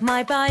took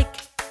my bike,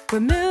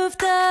 removed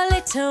the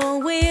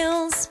little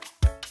wheels.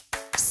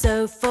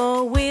 So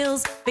 4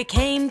 wheels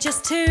became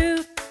just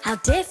 2. How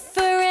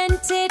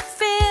different it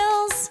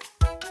feels.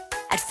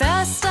 At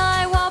first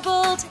I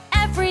wobbled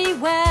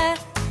everywhere,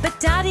 but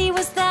Daddy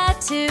was there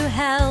to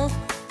help.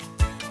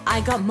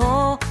 I got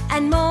more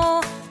and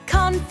more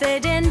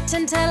confident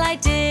until I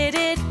did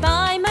it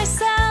by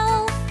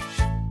myself.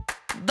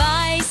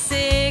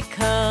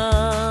 Bicycle,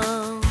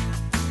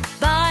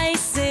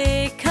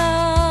 bicycle.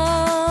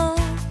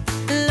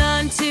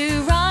 Learn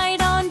to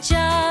ride on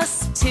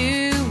just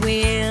 2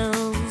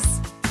 wheels.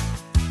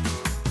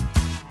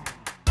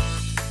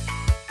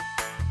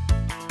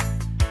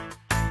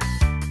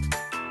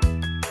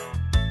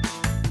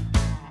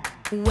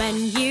 When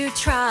you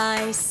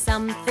try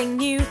something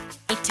new,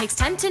 it takes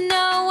time to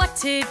know what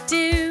to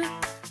do.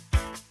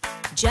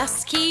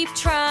 Just keep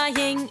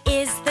trying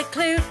is the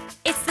clue.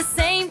 It's the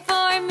same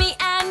for me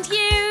and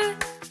you.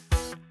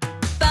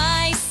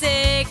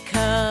 Bicycle,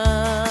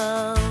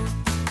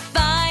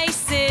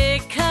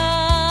 bicycle.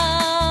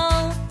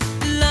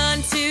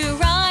 Learn to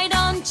ride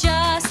on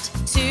just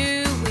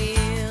 2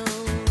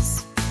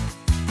 wheels.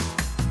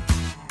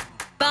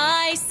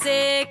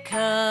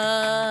 Bicycle,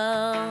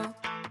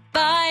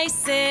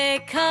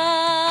 bicycle.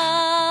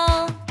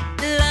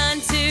 Learn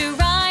to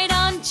ride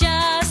on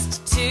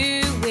just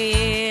 2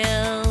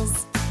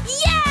 wheels.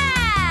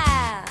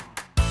 Yeah!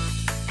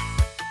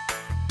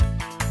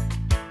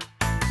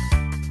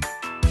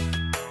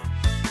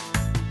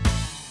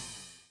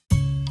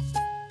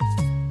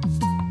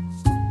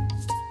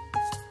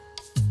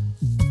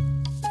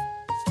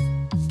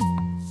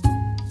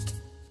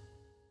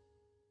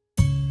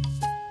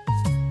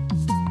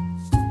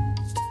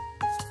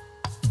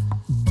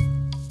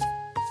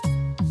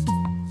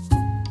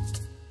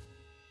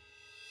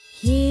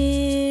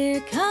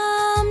 Here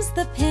comes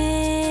the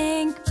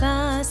pink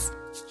bus.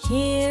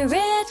 Here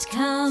it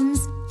comes.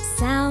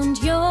 Sound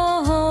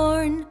your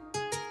horn.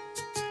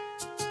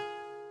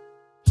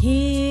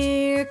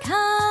 Here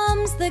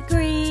comes the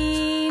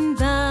green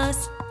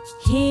bus.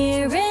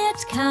 Here it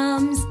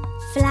comes.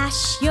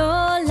 Flash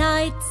your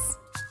lights.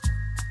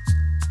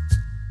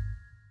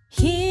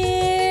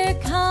 Here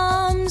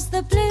comes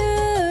the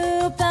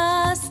blue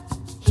bus.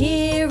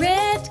 Here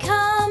it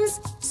comes.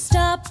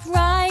 Stop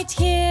right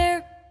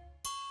here.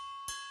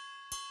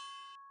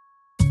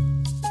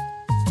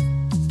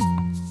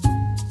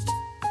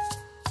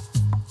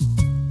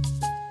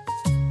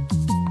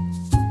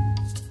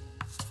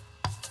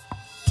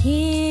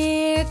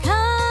 Here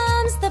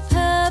comes the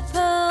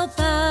purple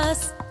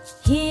bus.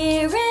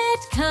 Here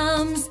it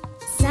comes.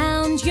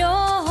 Sound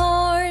your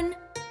horn.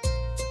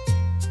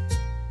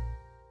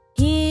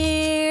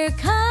 Here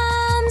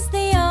comes the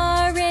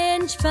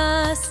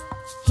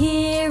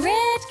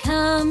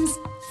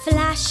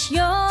flash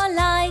your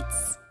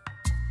lights.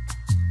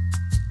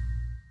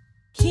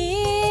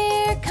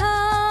 Here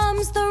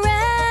comes the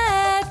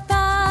red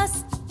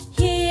bus.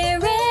 Here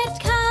it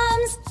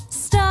comes.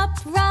 Stop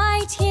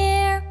right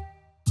here.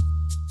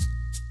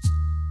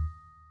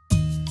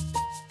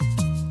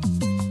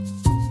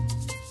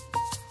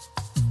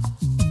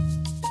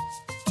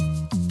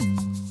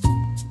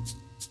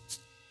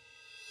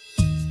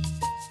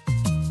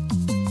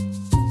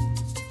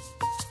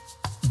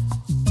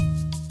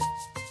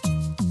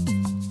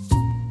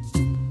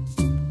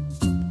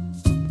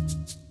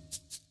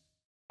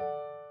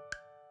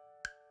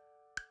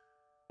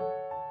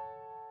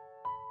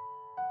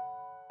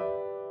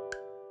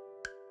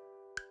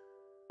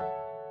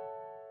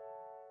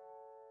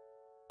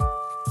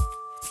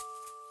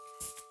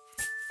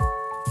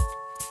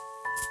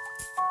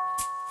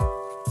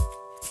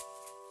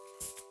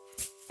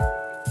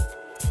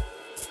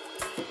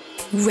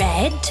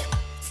 Red,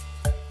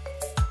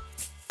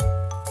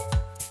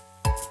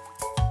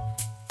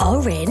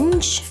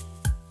 orange,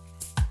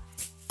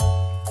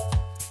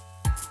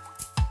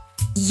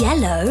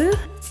 yellow,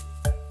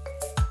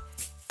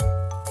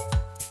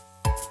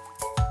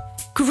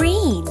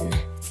 green,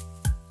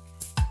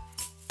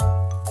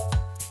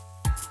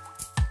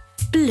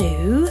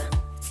 blue,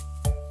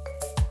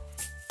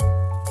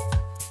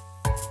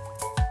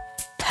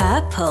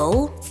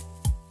 purple,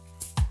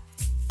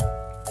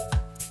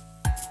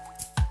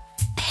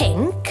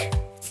 pink,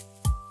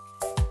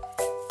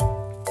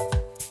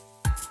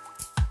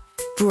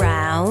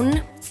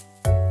 brown,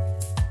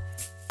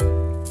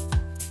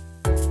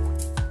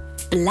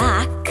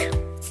 black,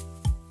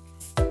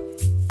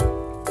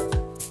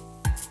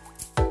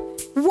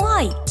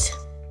 white.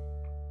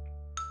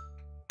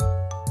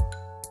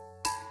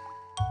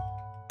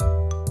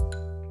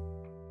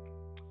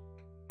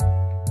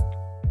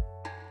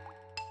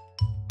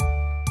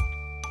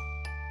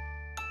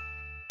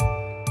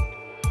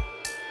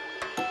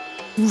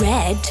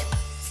 Red,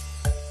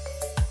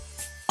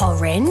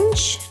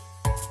 orange,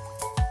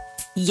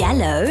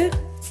 yellow,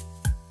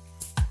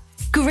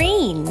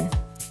 green,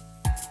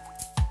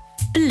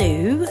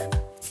 blue,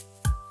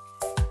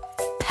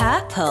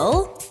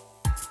 purple,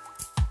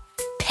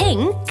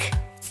 pink,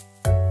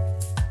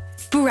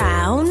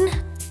 brown,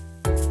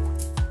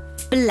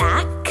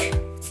 black,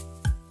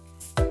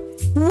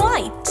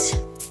 white.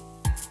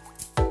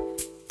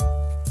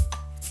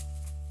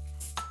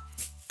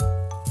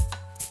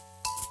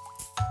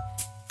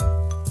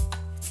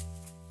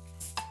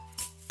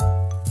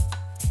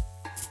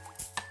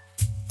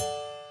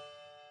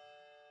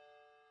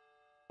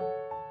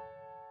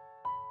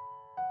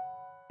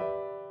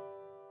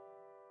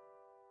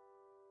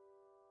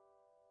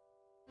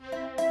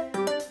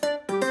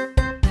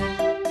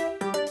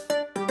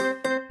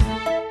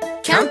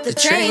 Count the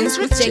trains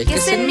with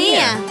Jacobs and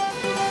Mia.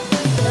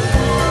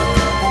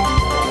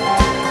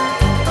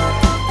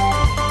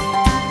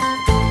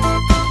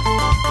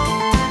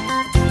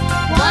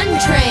 One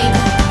train.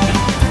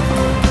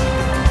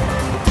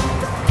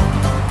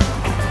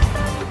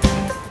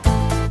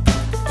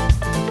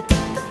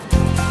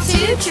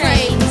 Two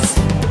trains.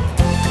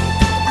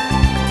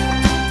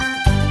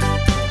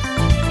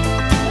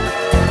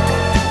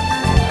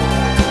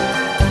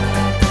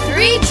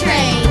 Three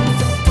trains.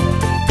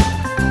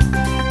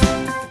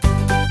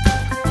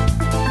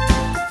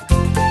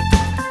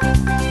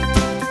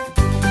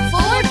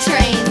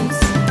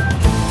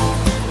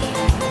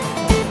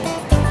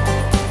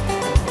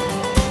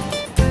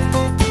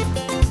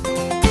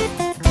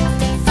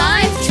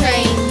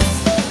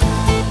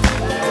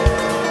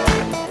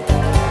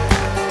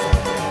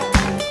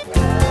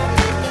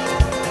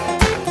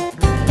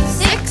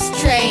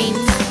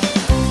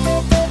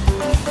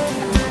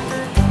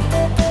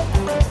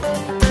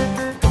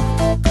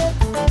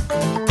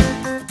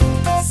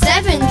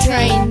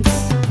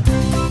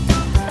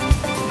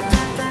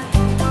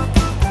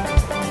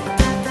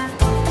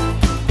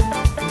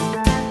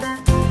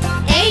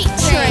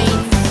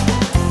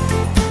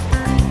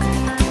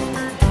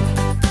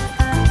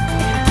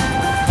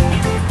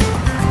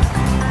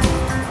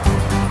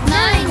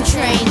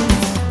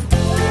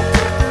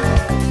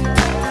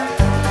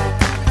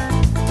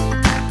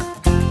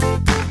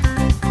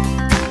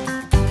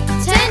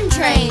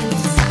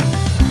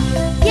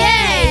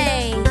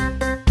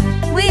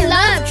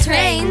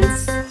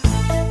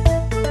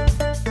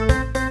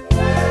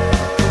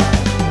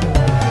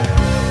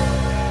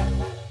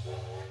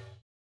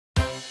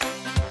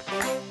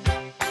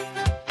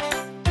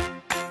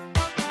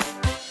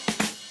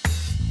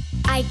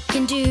 I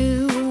can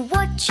do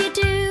what you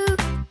do.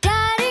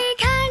 Daddy,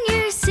 can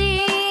you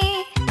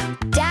see?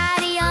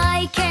 Daddy,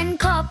 I can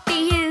copy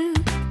you.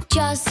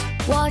 Just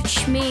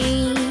watch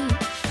me.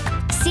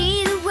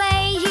 See the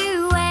way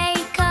you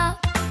wake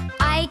up,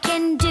 I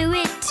can do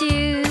it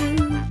too.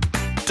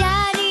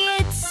 Daddy,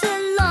 it's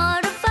a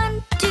lot of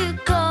fun to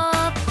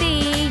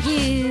copy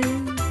you.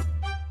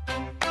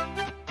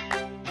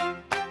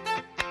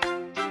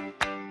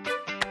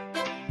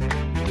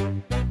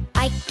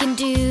 I can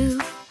do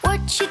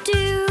what you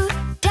do.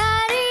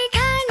 Daddy,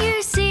 can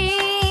you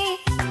see?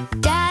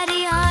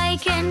 Daddy, I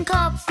can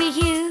copy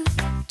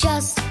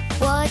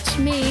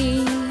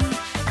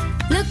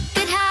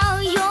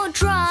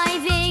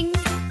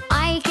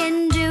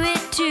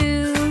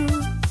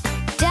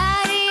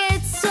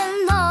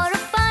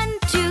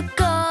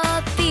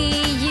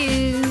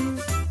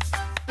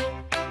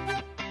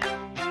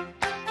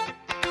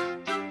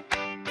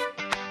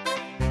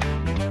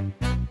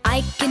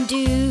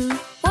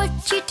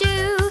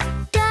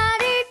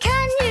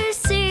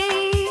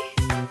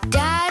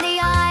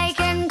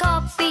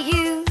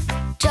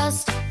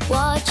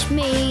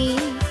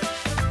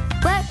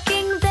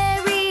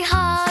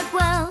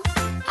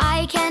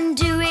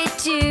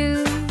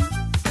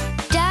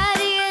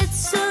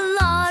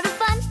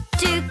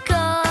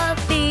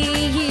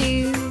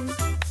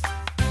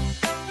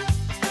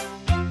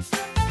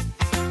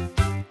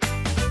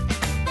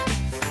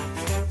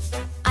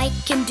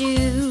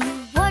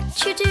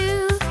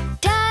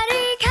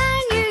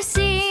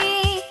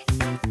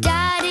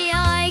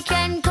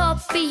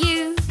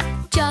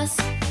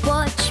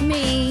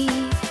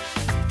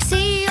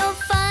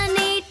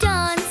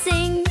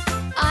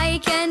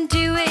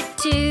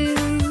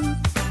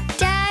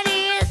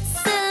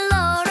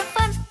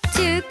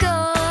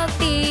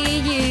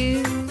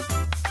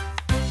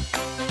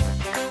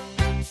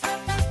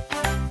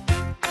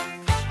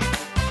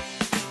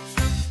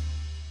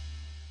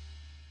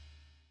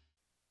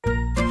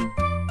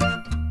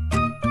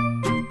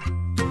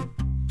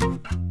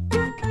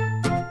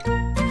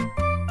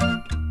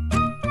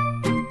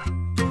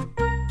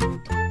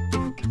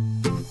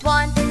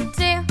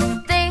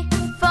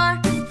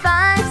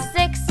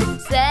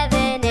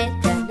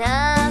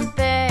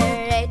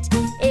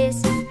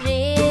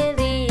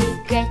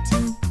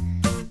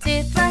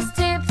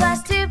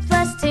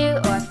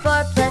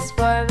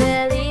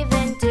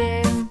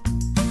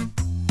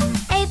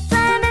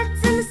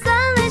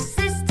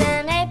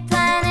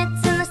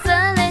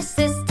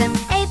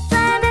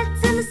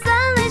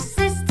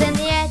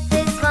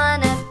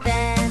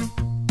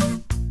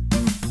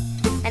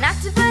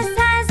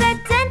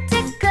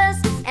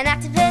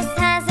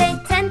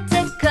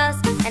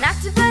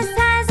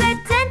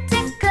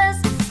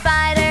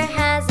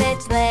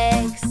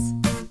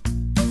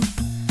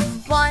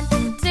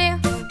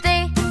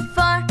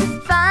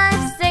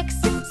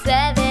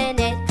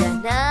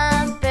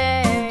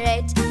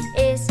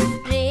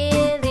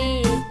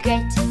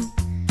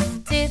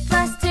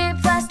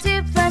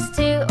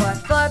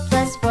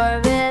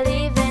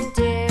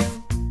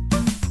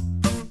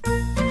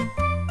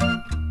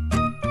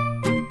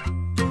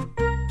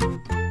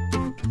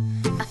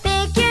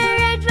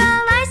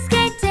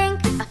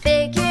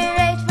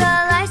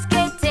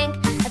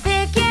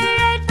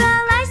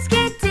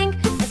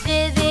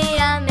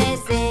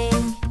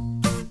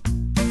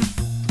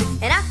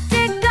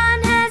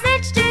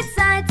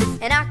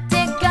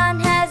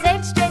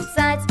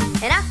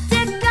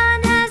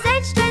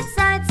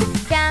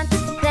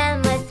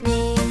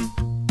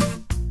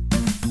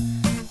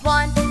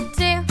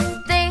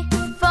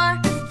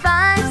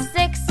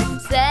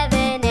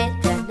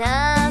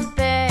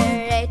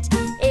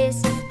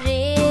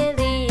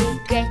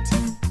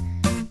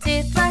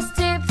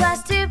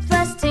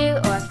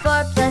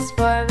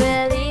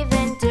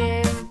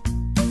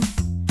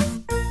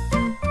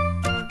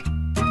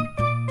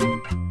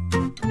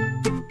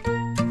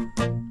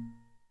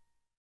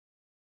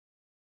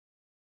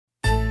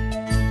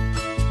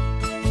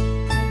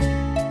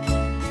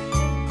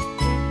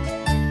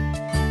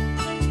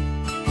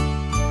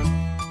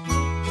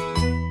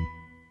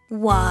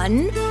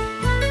 1,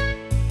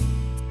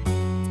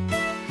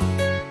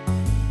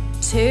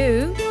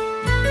 2,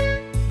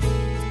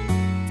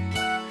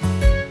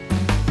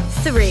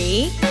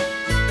 3,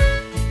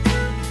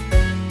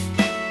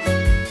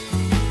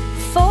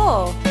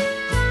 4,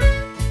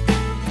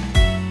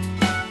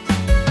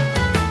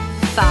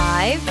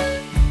 5,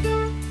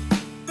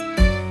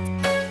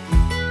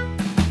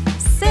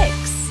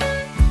 6,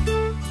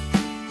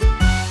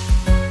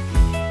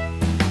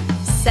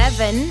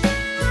 7,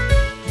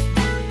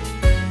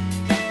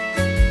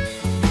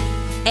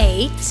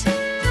 8,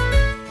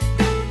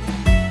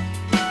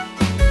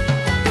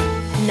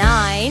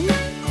 9,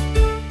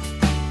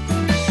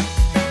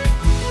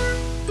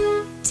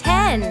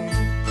 10,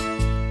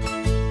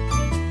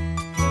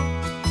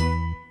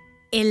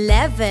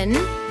 11,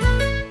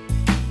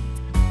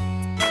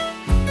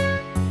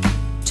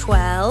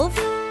 12,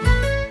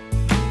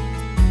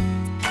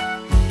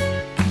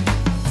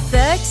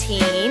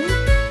 13,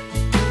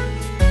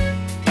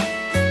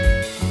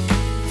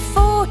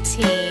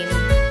 14,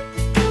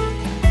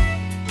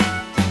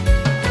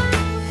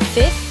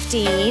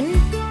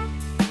 15,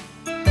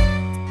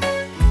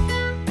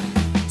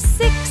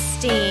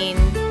 16,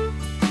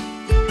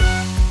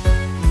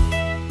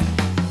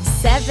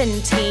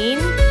 17,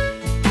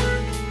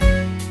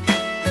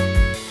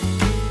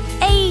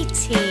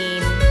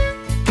 18,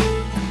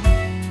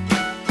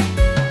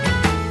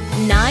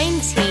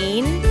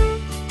 19,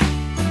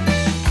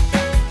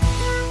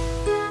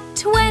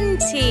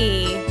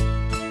 20.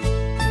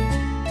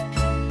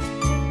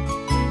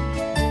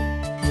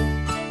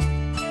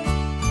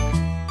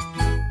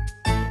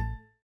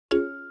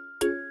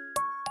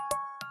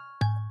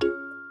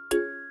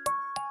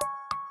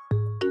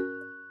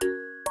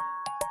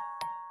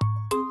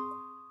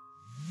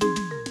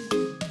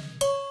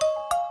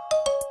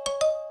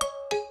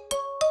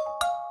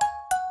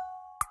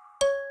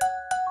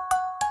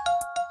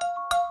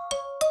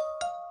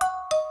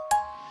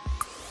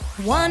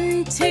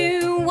 One,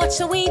 two, what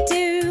shall we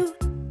do?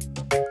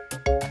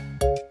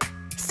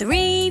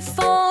 3,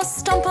 4,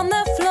 stomp on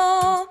the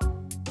floor.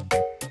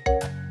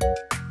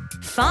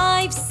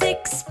 5,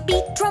 6,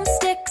 beat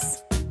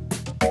drumsticks.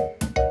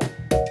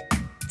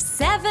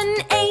 7,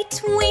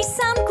 8, we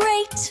sound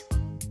great.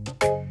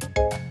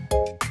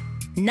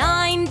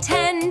 9,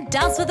 10,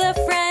 dance with a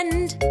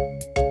friend.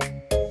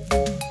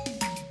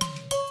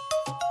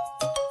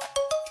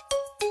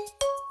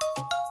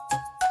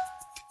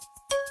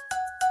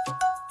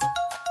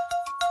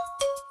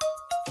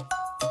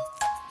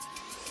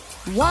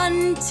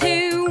 1,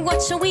 2,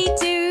 what shall we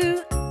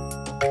do?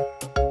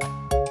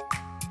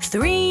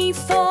 3,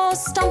 4,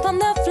 stomp on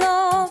the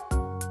floor.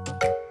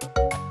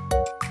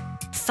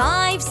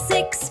 5,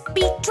 6,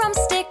 beat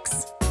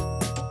drumsticks.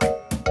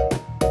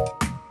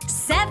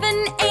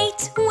 7,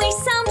 8, we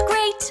sound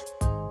great.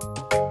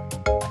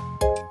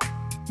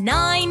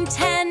 9,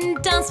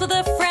 10, dance with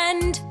a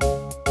friend.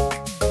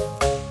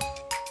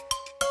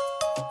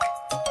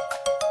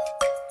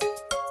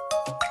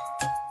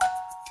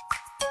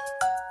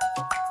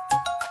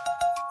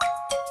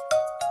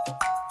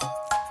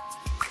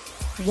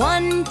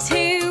 1,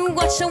 2,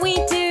 what shall we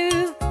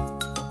do?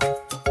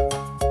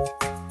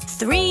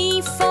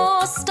 3,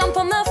 4, stomp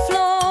on the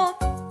floor.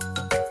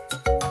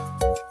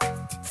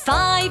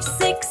 5,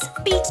 6,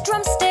 beat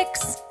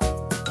drumsticks.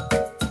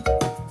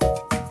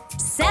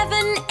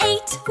 7,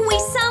 8, we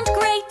sound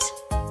great.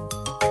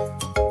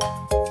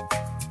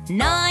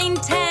 9,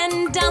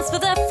 10, dance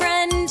with a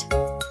friend.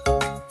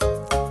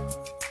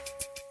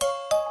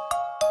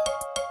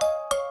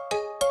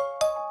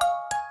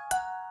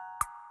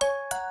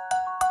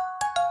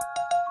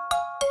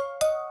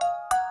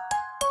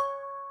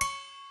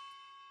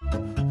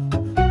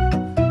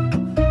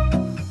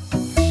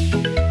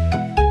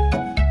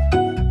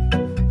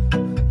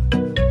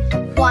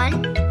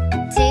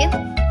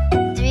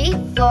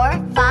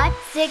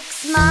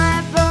 6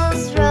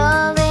 marbles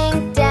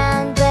rolling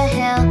down the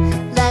hill.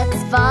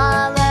 Let's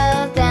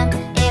follow them,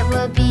 it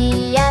will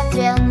be a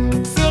thrill.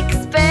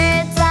 6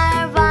 birds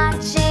are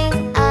watching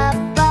up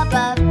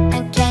above.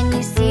 And can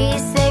you see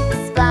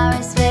 6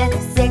 flowers with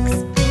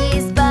 6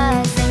 bees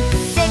buzzing?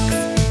 6,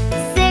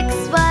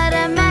 6, what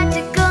a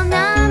magical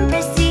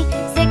number. See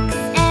 6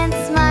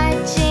 ants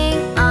marching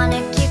on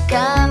a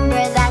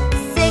cucumber. That's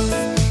 6,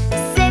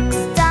 6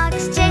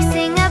 dogs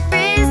chasing a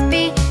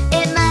frisbee.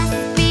 It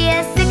must be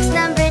a 6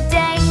 number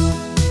day.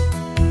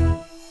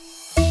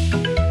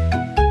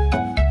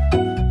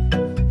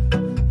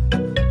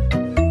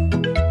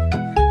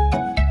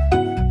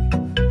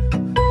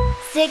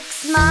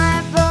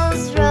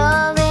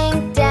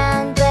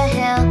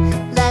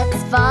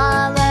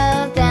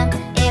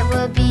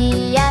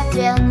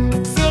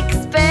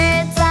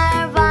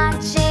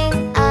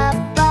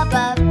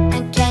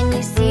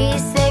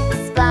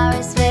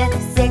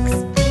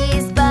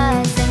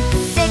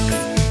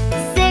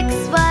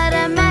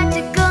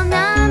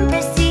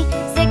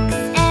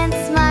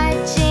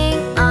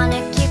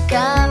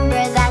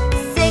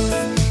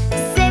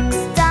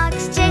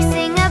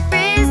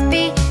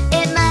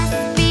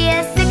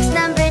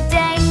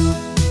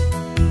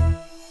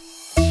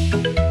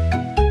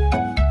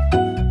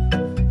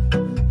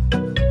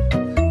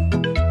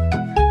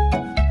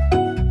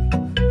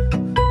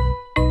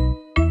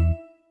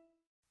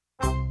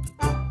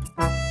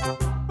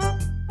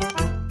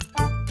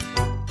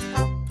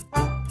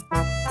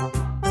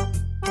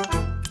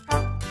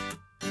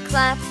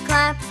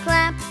 clap,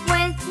 clap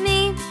with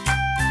me.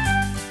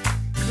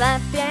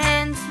 Clap your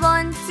hands,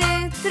 1,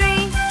 2,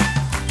 3.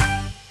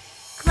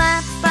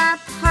 Clap up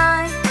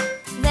high,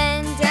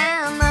 then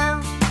down low.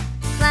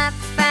 Clap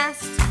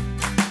fast,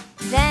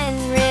 then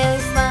really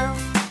slow.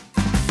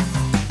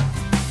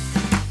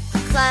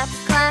 Clap,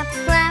 clap,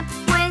 clap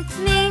with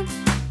me.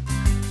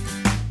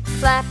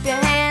 Clap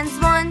your hands,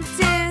 1,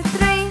 2,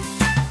 3.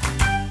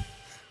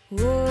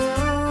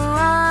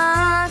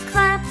 Woo-ah,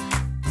 clap.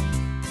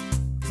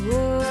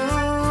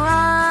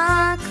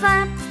 Woo-ah,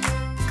 clap,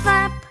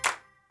 clap.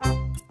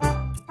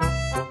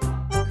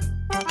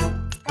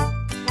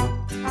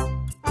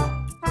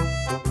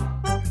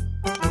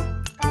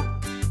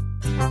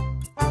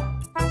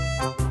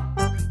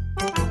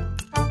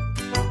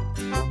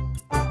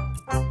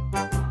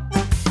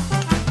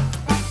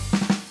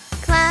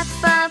 Clap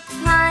up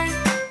high,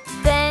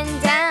 then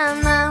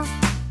down low.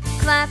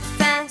 Clap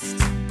fast,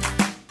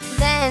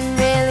 then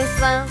really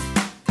slow.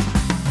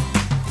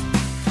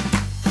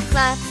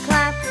 Clap,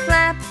 clap,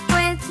 clap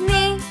with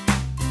me.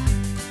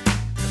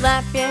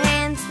 Clap your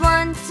hands,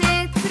 1,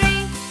 2,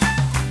 3.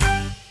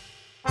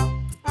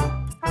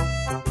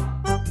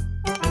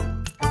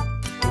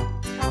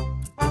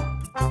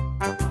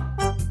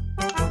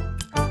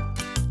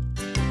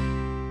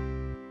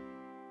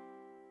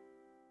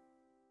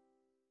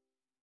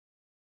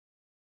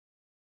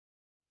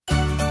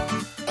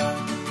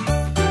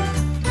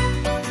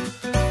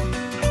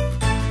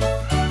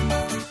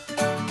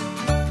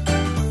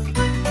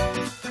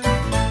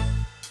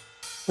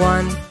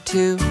 One,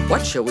 two,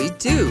 what shall we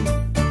do?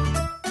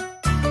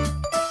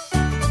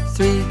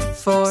 3,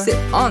 4,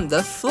 sit on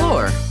the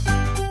floor.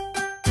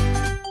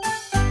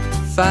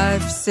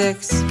 5,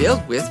 6,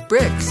 build with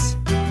bricks.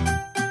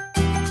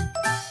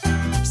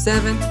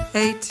 7,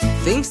 8,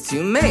 things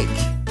to make.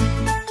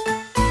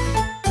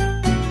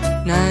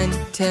 9,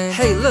 10,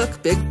 hey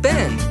look, Big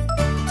Ben.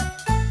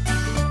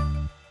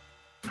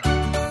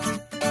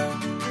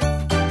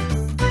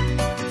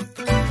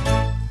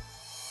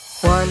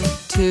 1,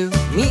 2,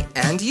 me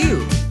and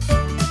you.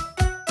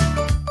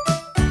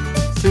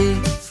 3,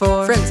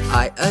 4, friends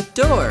I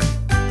adore.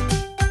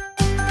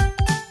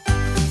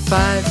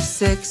 5,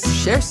 6,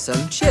 share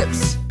some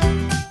chips.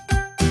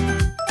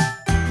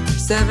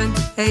 7,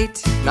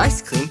 8,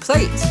 nice clean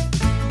plate.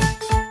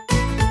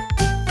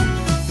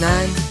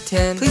 9,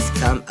 10, please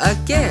come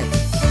again.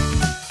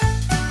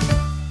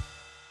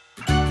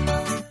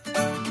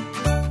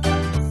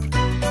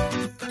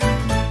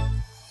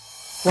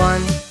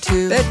 1,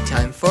 2,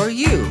 bedtime for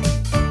you.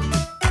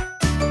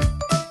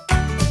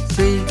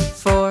 3,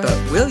 4,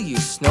 but will you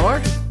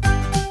snore?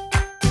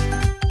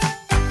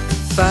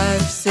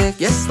 5, 6,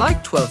 yes,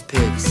 like 12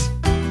 pigs.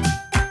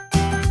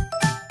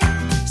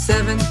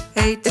 7,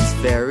 8, it's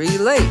very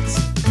late.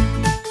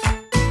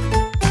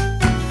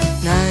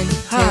 9,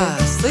 10,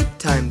 sleep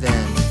time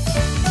then.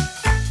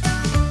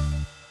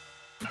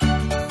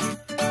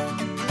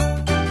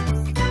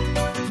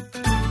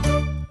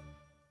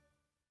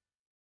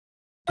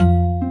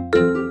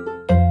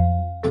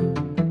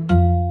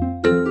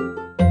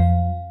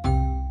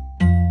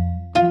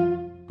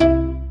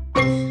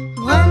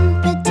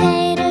 One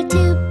potato,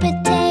 2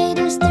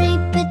 potatoes, 3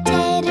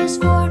 potatoes,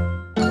 4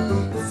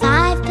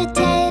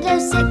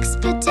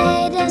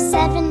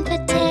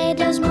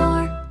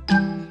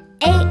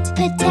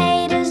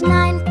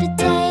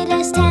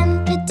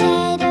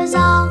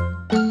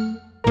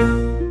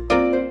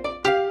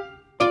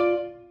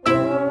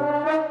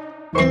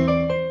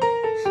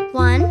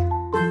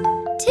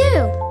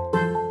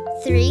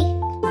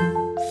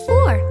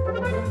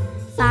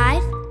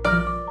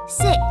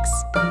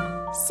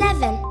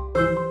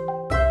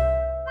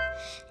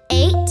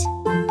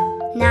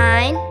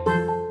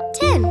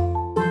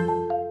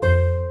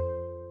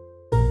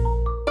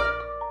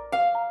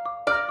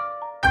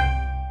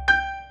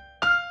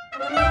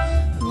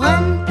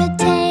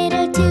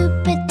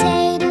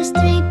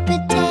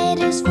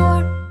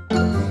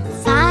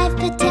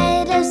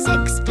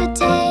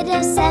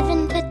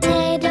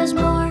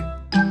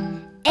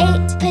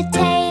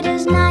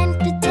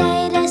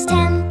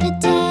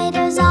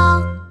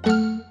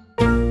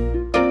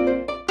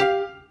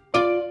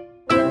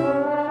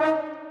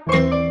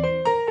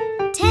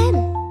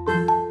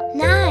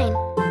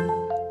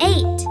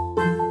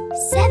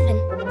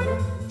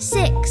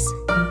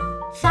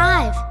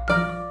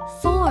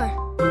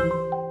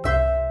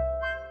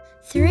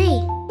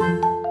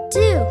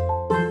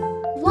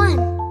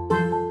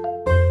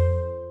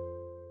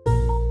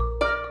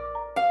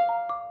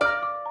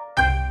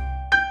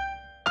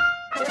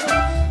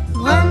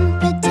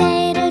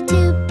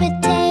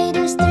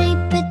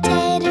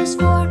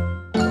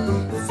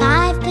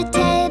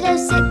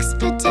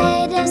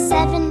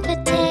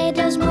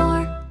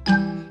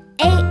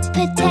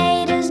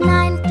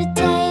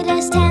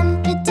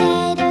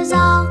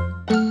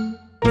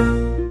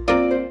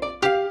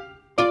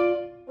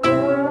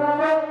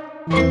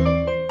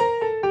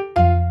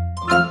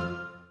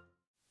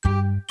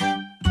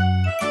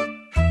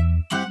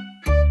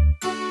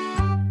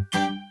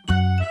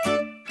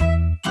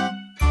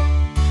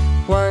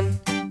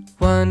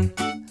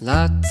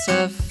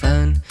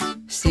 fun.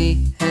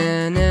 See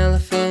an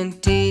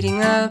elephant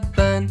eating a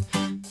bun.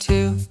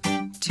 2,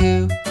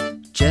 2,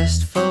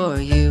 just for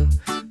you.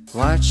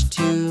 Watch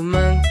 2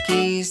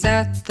 monkeys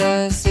at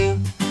the zoo.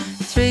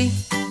 3,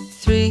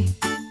 3,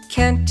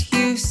 can't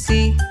you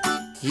see?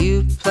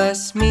 You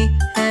plus me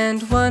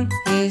and 1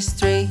 is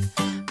 3.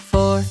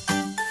 4,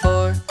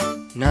 4,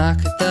 knock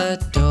at the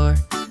door.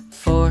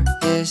 4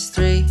 is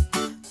 3,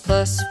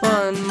 plus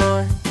 1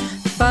 more.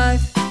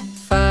 5,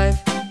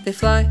 5, they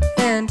fly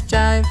and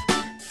dive.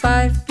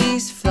 5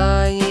 bees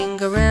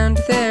flying around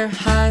their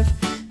hive.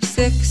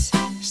 6,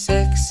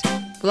 6,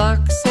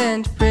 blocks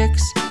and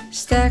bricks.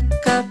 Stack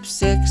up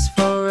 6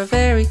 for a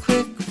very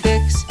quick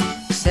fix.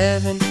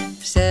 7,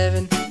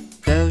 7,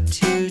 go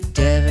to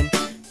Devon.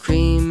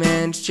 Cream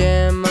and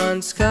jam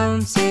on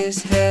scones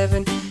is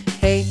heaven.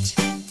 8,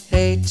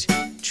 8,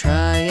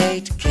 try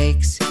 8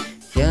 cakes.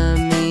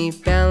 Yummy,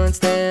 balance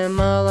them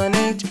all on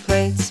 8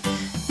 plates.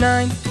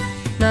 9,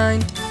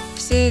 9,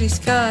 city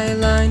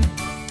skyline.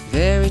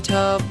 Very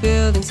tall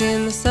buildings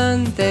in the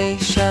sun they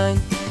shine.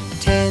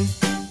 10,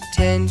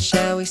 10,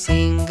 shall we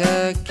sing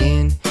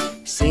again?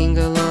 Sing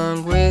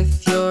along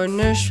with your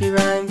nursery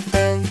rhyme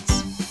friends.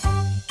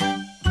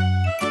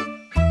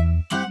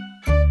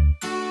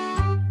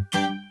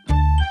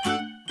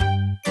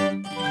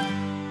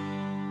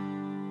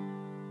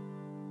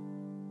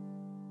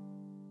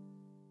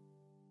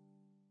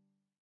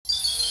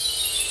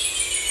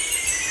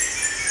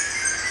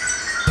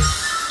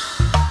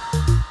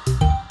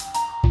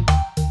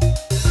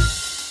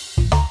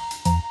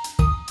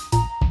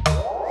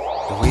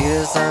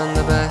 Wheels on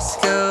the bus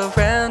go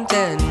round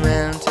and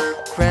round,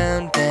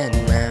 round and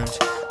round,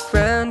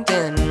 round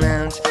and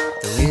round.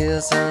 The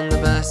wheels on the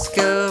bus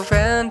go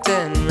round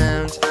and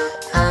round.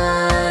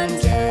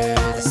 Under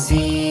the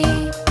sea,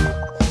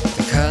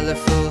 the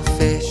colorful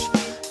fish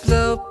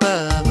blow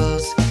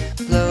bubbles,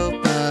 blow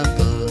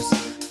bubbles,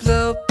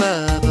 blow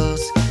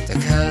bubbles. The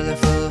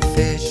colorful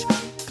fish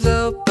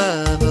blow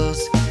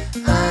bubbles.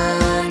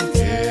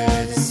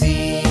 Under the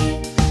sea,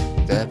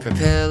 the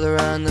propeller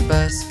on the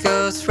bus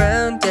goes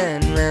round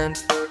and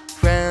round,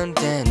 round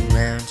and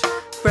round,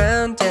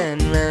 round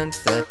and round.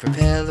 The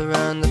propeller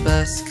on the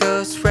bus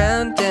goes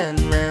round and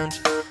round.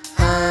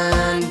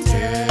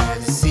 Under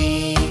the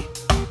sea,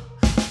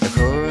 the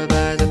coral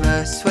by the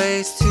bus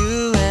sways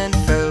to and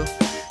fro,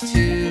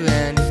 to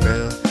and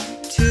fro,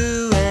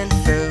 to and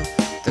fro.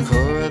 The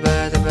coral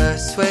by the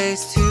bus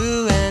sways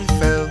to and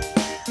fro.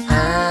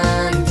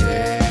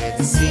 Under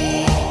the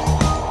sea,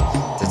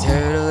 the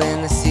turtle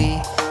in the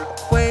sea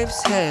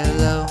waves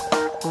hello,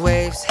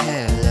 waves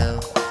hello,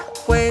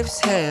 waves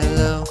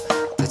hello.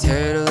 The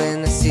turtle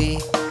in the sea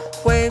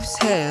waves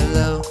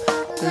hello.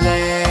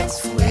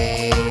 Let's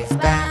wave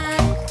back.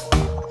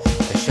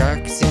 The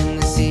sharks in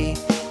the sea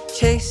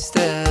chase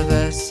the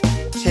bus,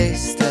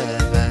 chase the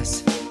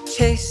bus,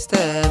 chase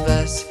the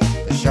bus.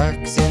 The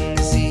sharks in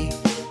the sea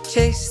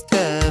chase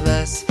the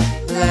bus.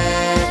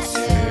 Let's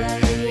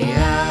hurry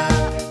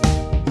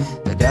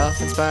up. The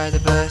dolphins by the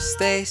bus,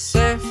 they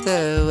surf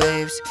the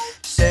waves,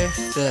 surf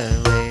the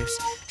waves,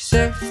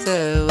 surf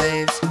the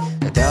waves.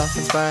 The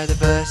dolphins by the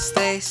bus,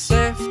 they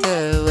surf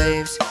the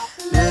waves.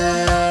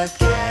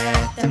 Look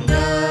at them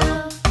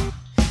go.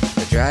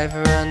 The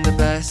driver on the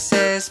bus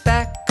says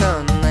back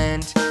on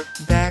land,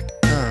 back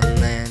on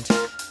land,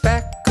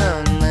 back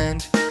on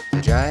land.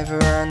 The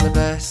driver on the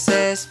bus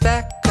says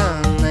back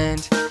on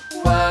land.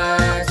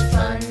 What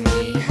fun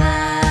we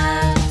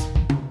had.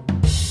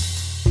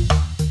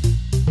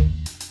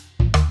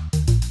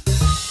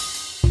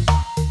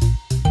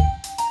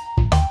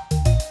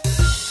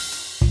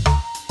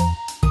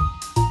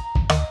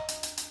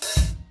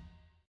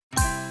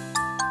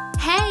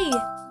 Hey,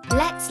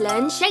 let's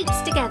learn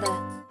shapes together.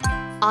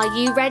 Are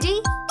you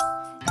ready?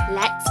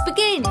 Let's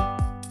begin.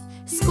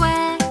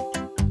 Square,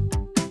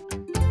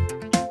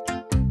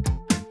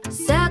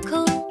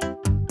 circle,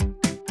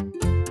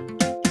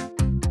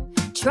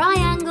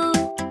 triangle,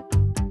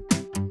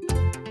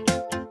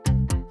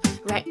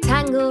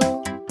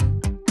 rectangle,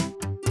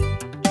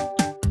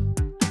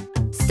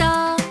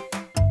 star,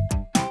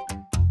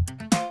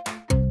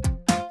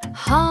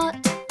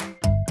 heart,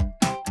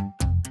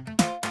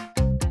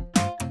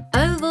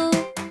 oval,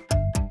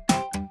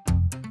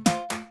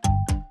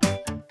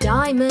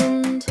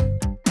 diamond,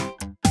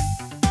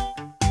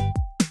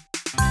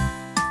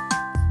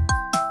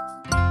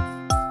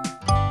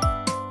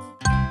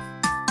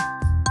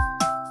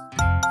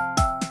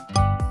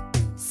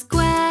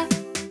 square,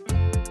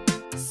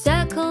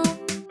 circle,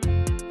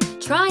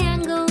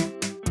 triangle,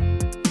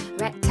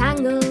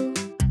 rectangle,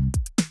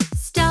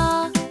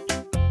 star,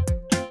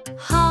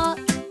 heart,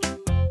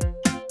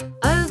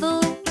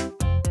 oval,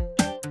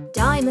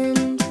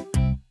 diamond.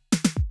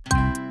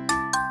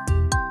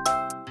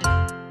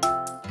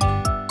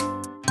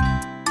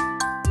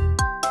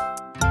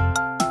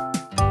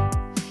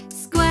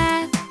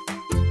 Square,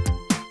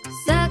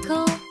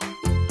 circle,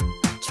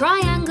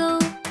 triangle,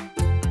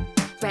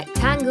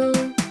 rectangle,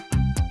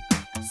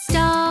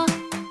 star,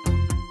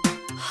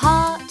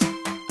 heart,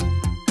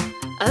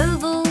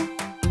 oval,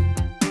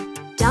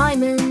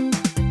 diamond.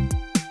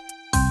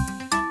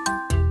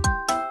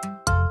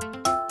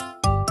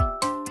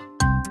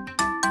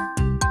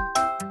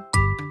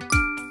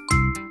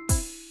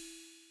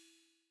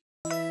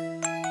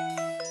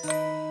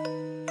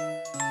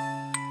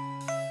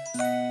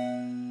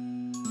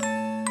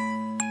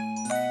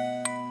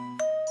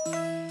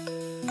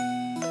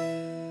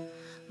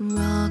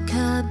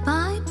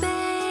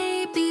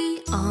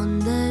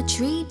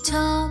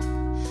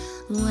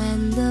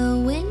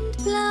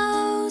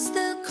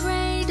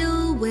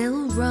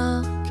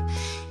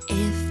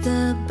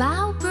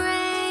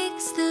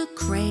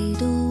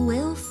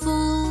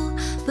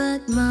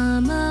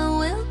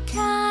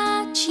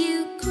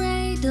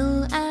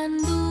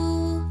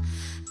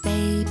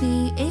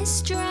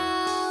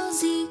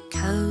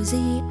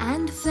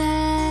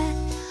 fair.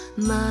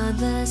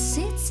 Mother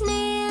sits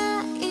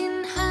near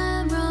in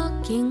her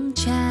rocking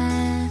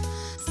chair.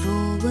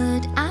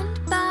 Forward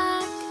and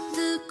back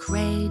the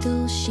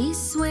cradle she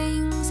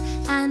swings,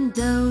 and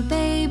though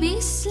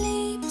baby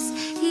sleeps,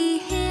 he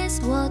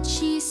hears what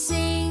she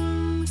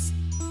sings.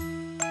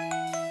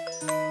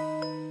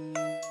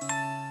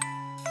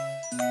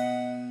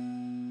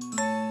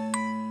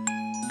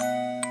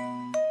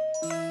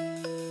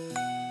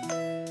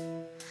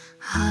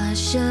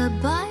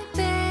 Hush-a-bye,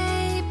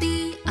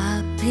 baby,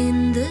 up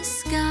in the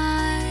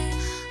sky.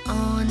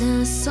 On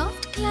a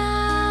soft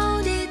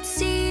cloud,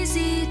 it's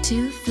easy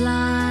to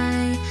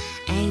fly.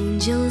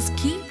 Angels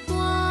keep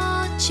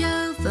watch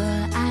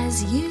over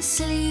as you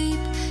sleep.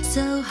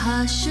 So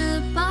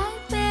hush-a-bye,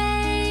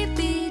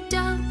 baby,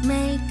 don't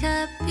make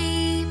a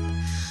peep.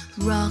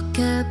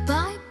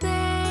 Rock-a-bye,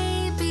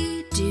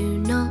 baby, do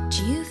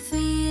not you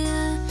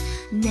fear.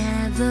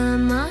 Never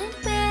mind,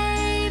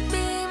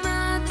 baby,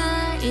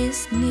 mother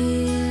is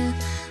near.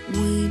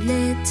 Wee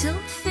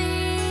little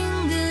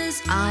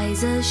fingers,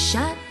 eyes are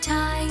shut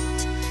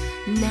tight.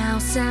 Now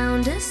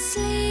sound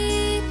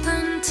asleep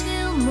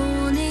until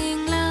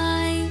morning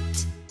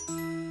light.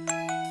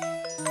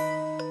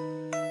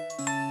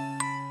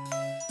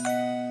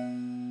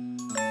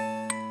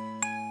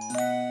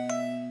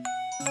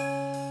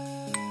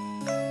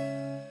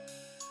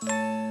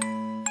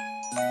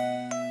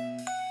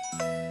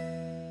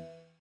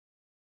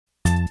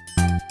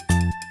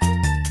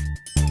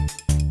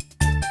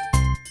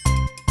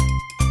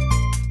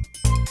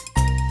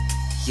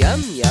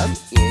 Yum yum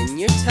in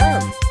your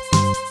tum.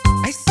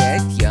 I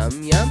said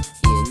yum yum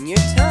in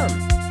your tum.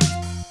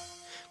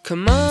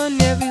 Come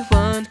on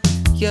everyone,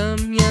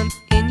 yum yum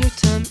in your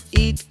tum.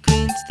 Eat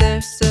greens,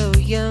 they're so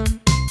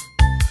yum.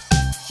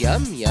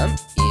 Yum yum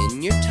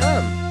in your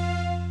tum.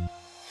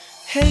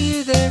 Hey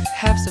you there,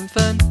 have some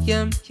fun.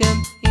 Yum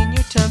yum in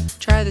your tum.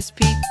 Try this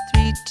P,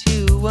 3,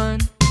 2, 1.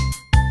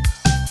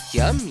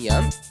 Yum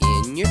yum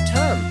in your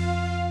tum.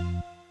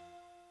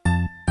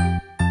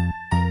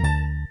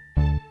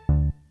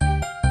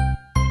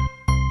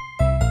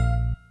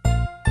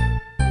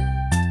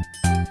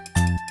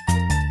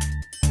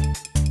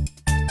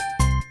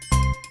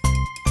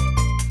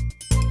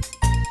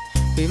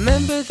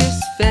 Remember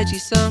this veggie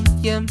song,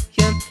 yum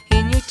yum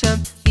in your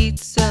tum. Eat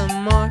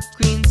some more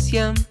greens,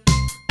 yum.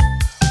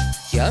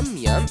 Yum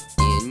yum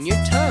in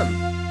your tum.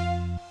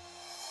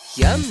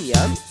 Yum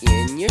yum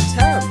in your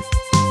tum.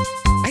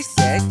 I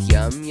said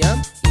yum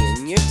yum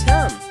in your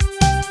tum.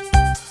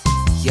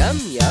 Yum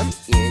yum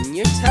in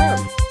your tum.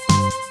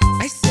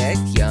 I said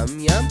yum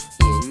yum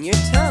in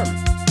your tum.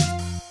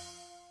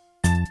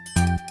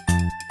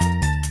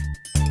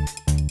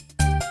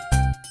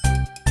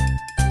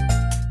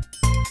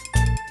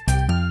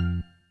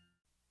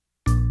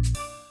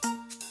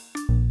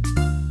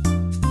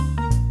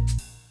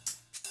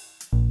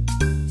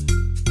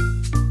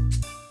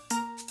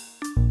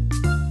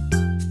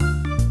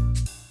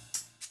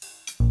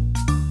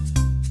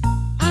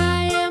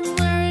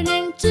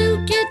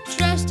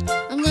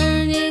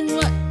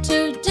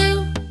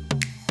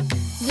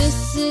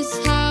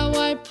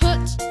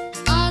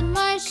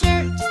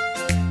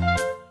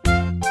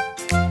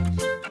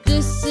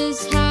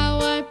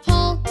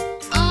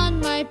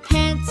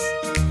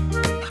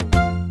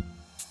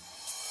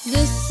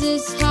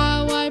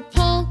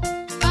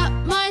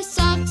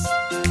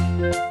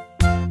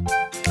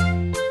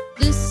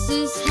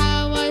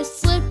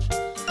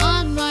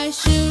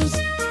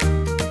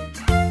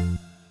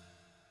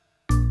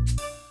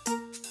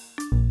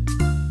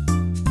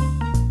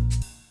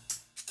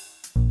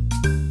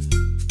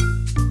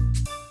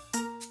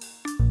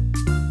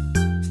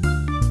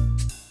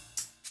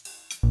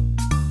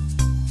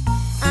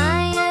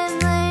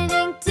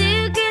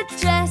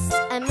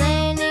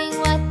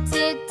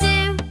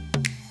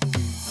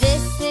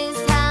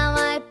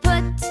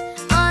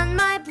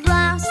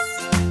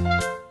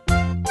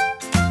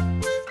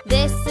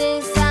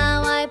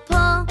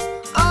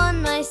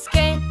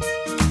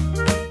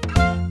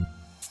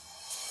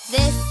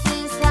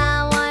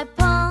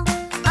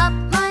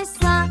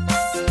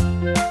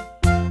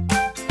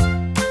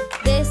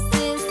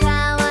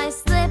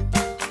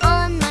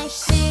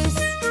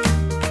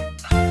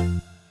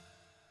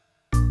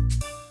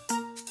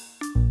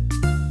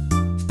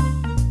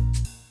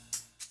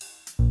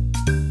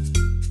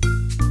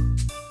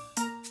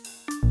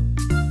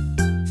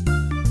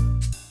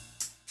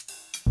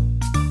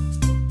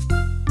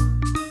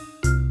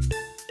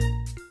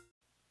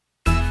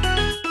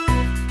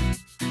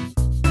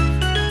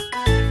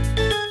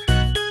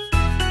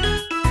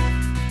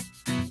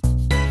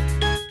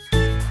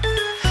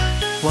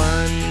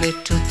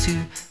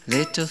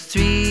 Little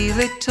 3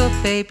 little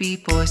baby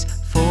boys,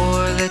 4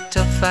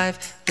 little 5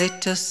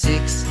 little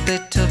 6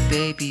 little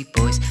baby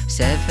boys,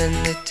 7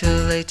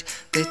 little 8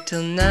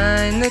 little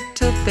 9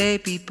 little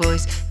baby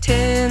boys,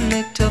 10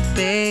 little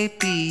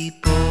baby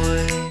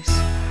boys.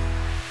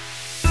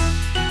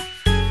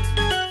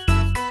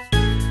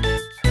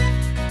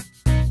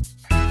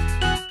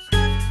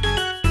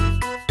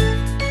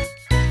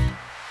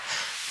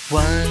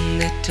 One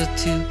little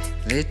 2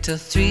 little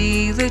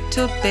 3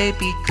 little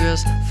baby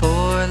girls,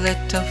 4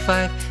 little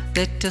 5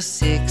 little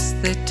 6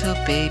 little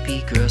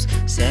baby girls,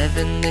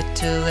 7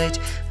 little 8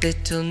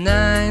 little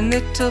 9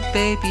 little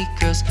baby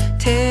girls,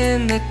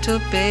 10 little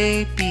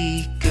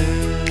baby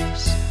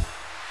girls.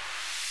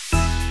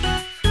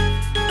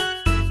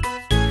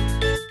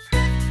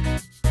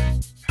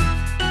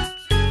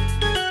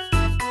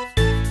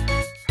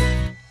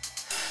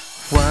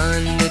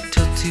 One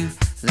little 2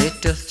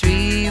 little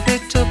 3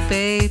 little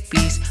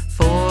babies,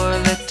 4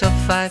 little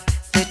 5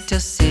 little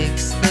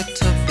 6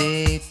 little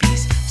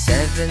babies,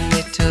 7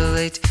 little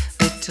 8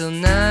 little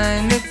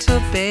 9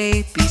 little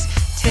babies,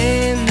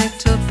 10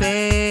 little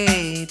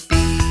babies.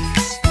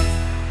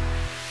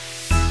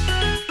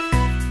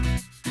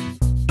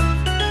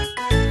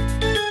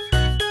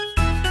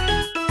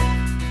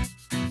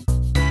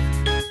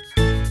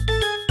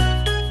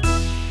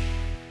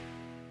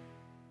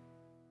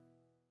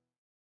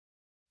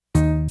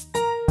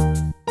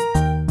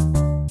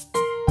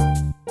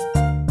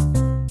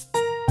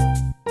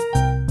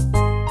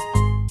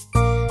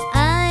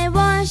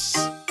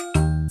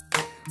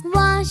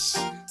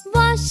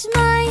 Wash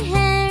my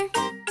hair.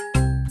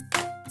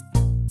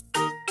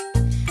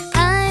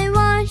 I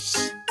wash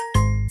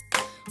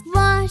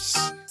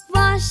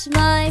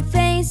my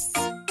face.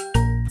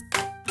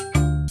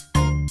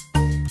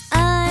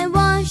 I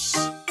wash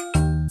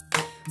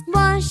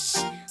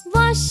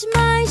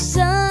my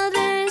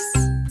shoulders.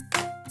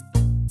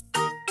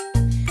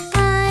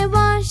 I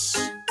wash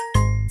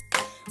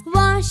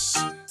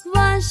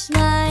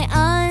my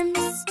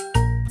arms.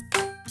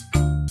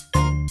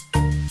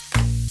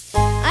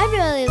 I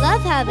really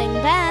love having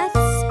baths.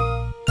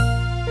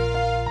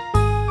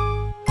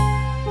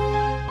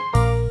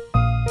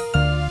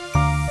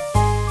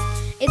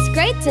 It's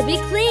great to be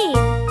clean.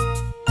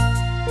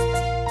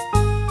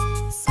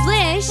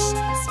 Splish,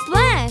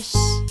 splash.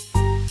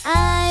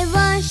 I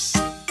wash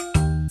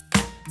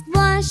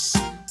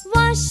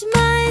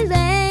my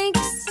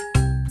legs.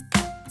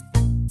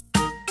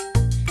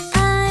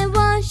 I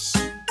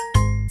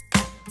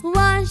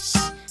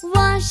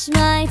wash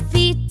my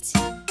feet.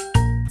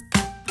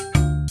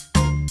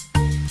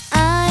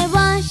 I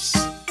wash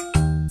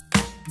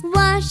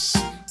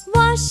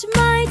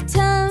my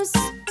toes.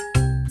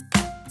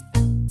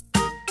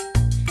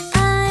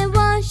 I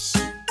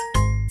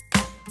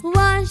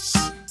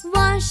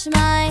wash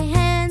my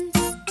hands.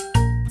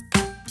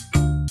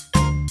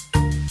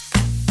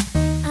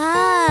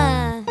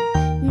 Ah,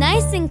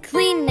 nice and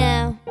clean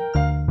now.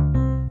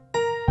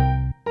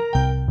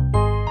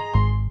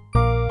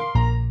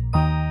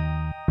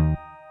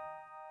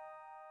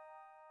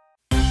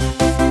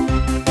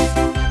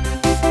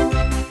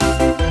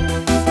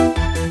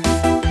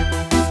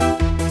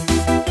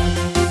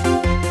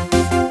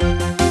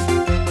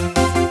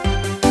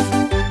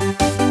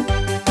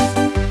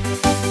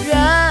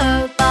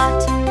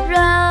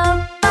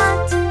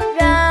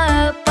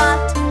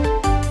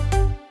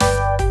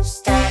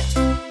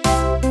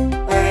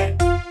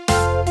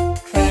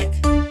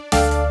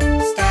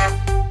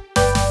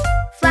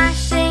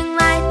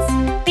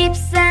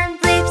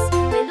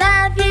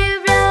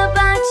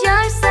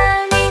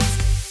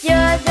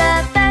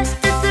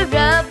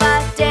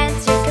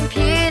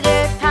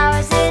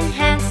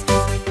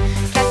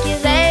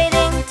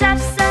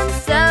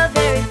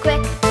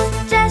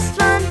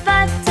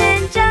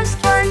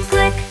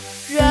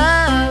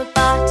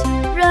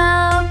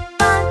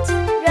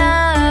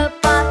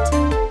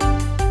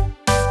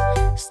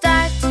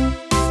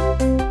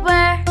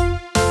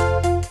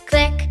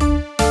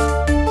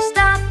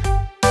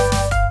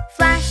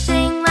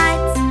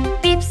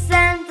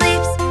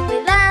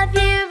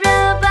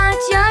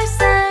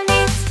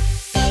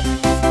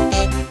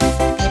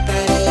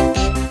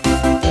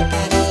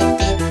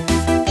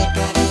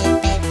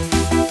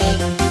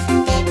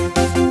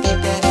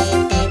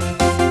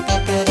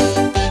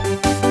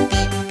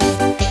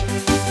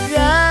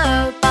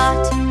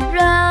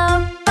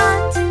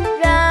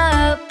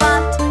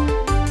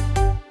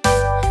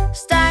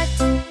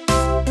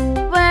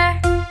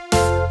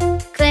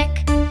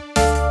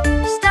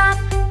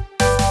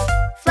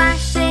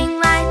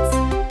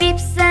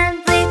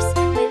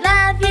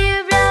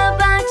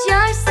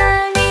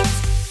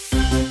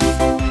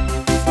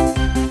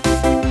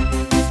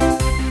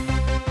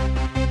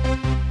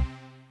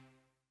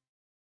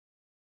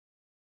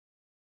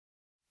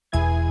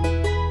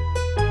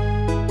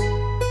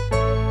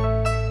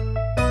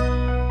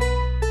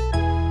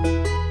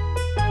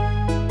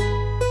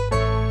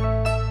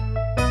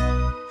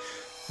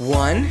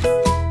 One,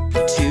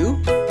 2,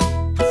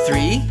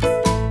 3,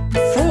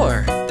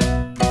 4,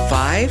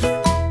 5,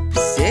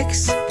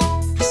 6,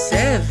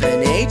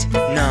 7, 8,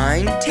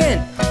 9, 10.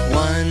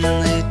 1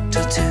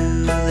 little, 2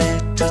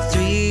 little,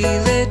 3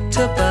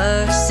 little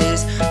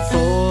buses,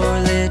 4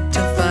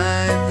 little,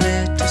 5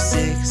 little,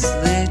 6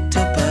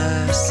 little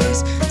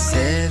buses,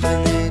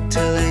 7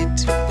 little,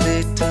 8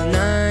 little,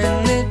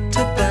 9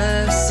 little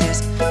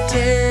buses,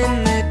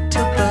 10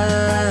 little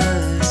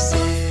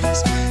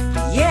buses.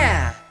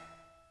 Yeah!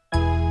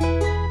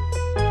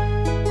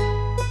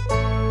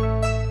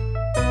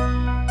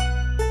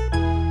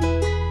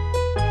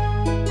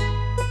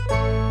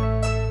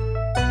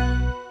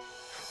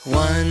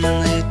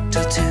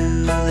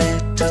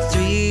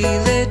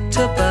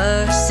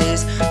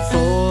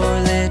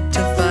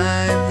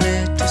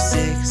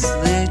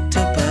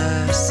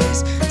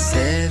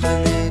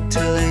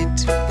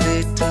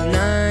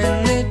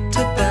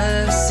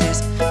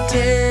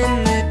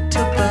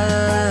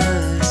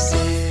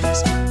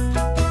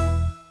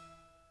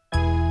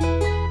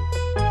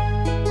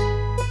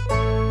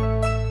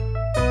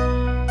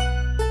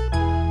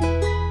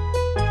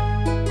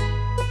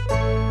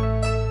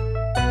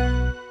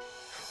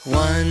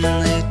 1,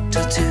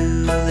 little 2,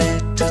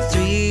 little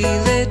 3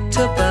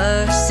 little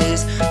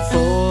buses.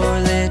 4,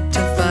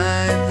 little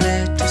 5,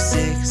 little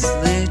 6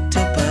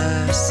 little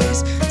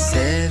buses.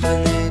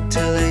 7,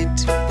 little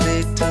 8,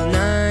 little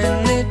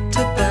 9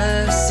 little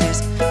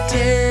buses.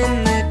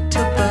 10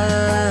 little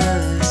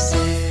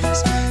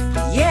buses.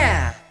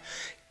 Yeah!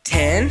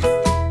 10,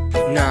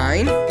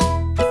 9,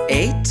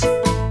 8,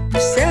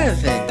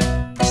 7,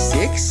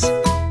 6,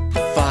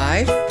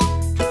 5,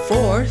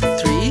 4,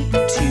 3,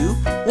 2,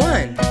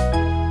 1.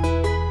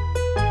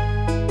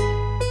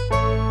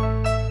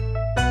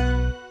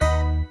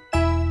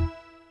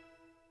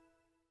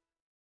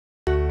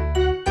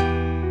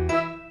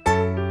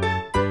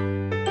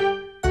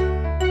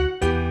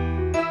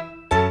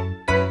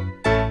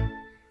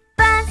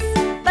 Bus,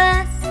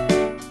 bus,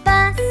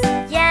 bus,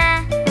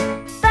 yeah.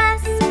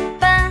 Bus,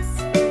 bus,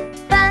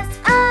 bus,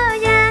 oh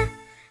yeah.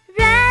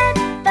 Red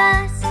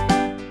bus,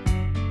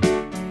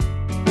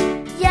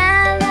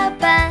 yellow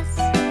bus,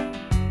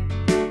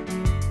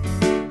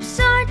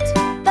 short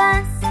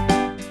bus,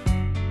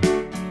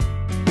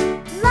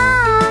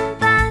 long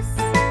bus.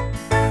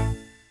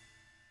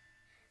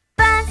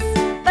 Bus,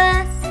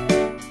 bus,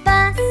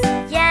 bus,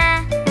 yeah.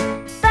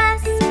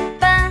 Bus,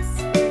 bus,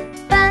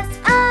 bus,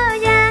 oh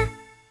yeah.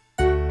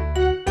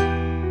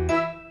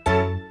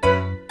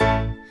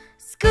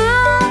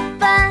 School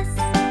bus,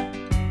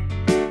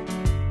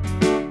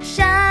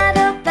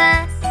 shuttle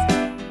bus,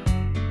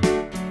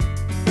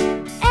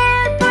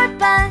 airport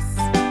bus,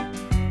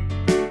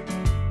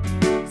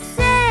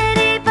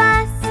 city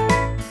bus.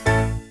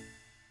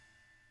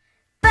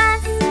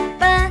 Bus,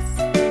 bus,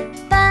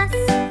 bus,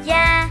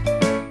 yeah.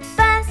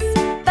 Bus,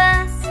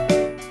 bus,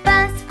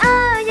 bus,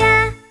 oh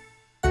yeah.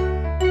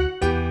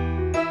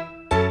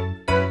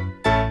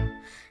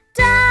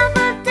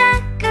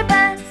 Double-decker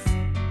bus,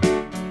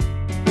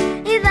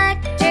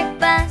 electric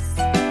bus,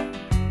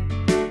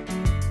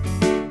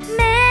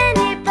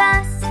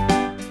 minibus,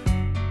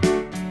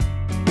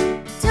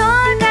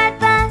 tour guide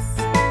bus.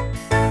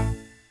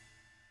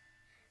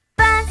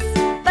 Bus,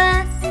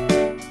 bus,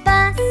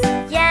 bus,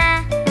 yeah.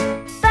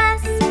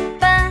 Bus,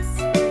 bus,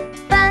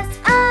 bus,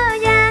 oh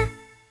yeah.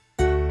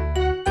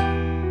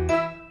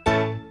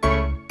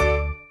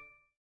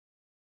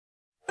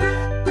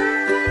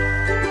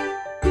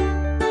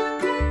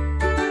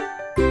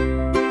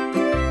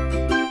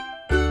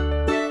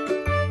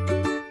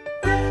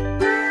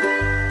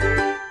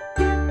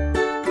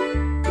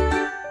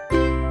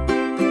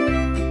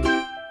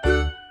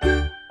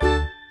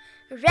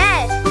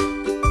 Red,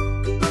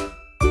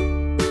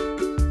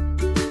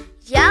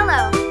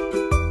 yellow,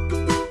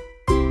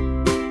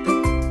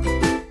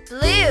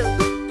 blue,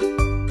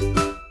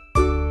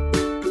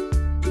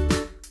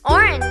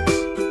 orange,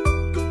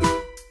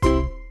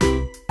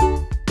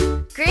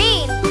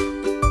 green,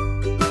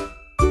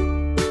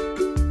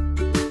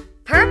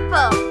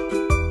 purple,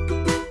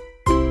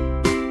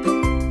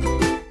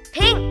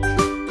 pink,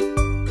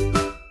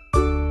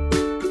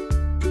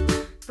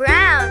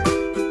 brown,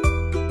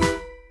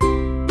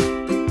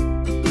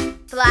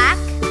 black,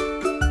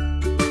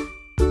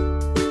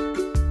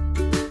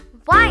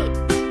 white.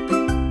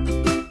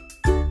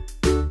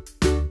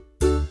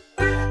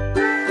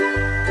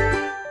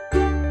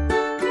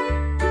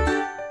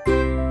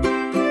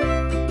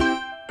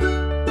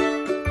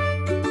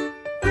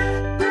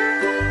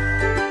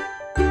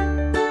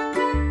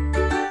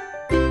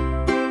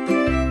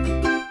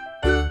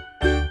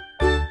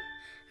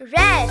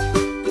 Red,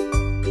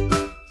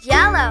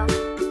 yellow,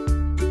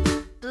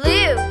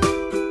 blue,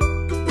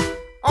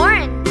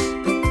 orange,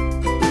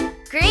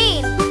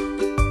 green,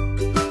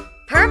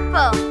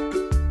 purple,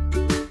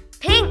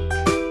 pink,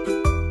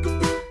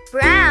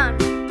 brown,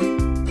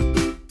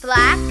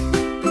 black,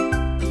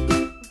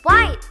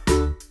 white.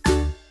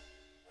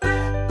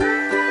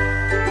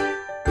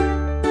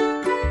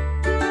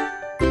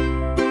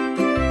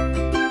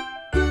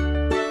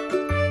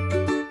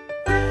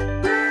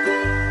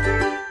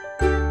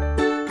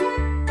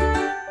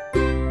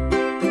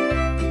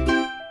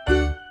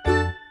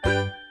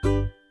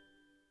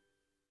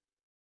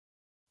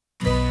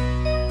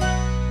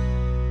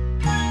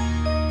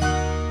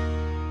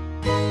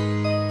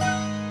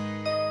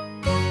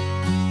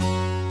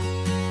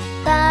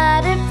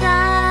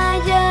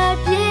 Butterfly, you're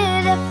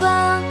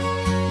beautiful.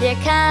 Your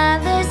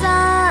color